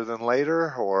rather than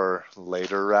later, or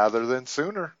later rather than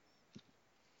sooner.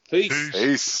 Peace.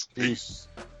 Peace. Peace.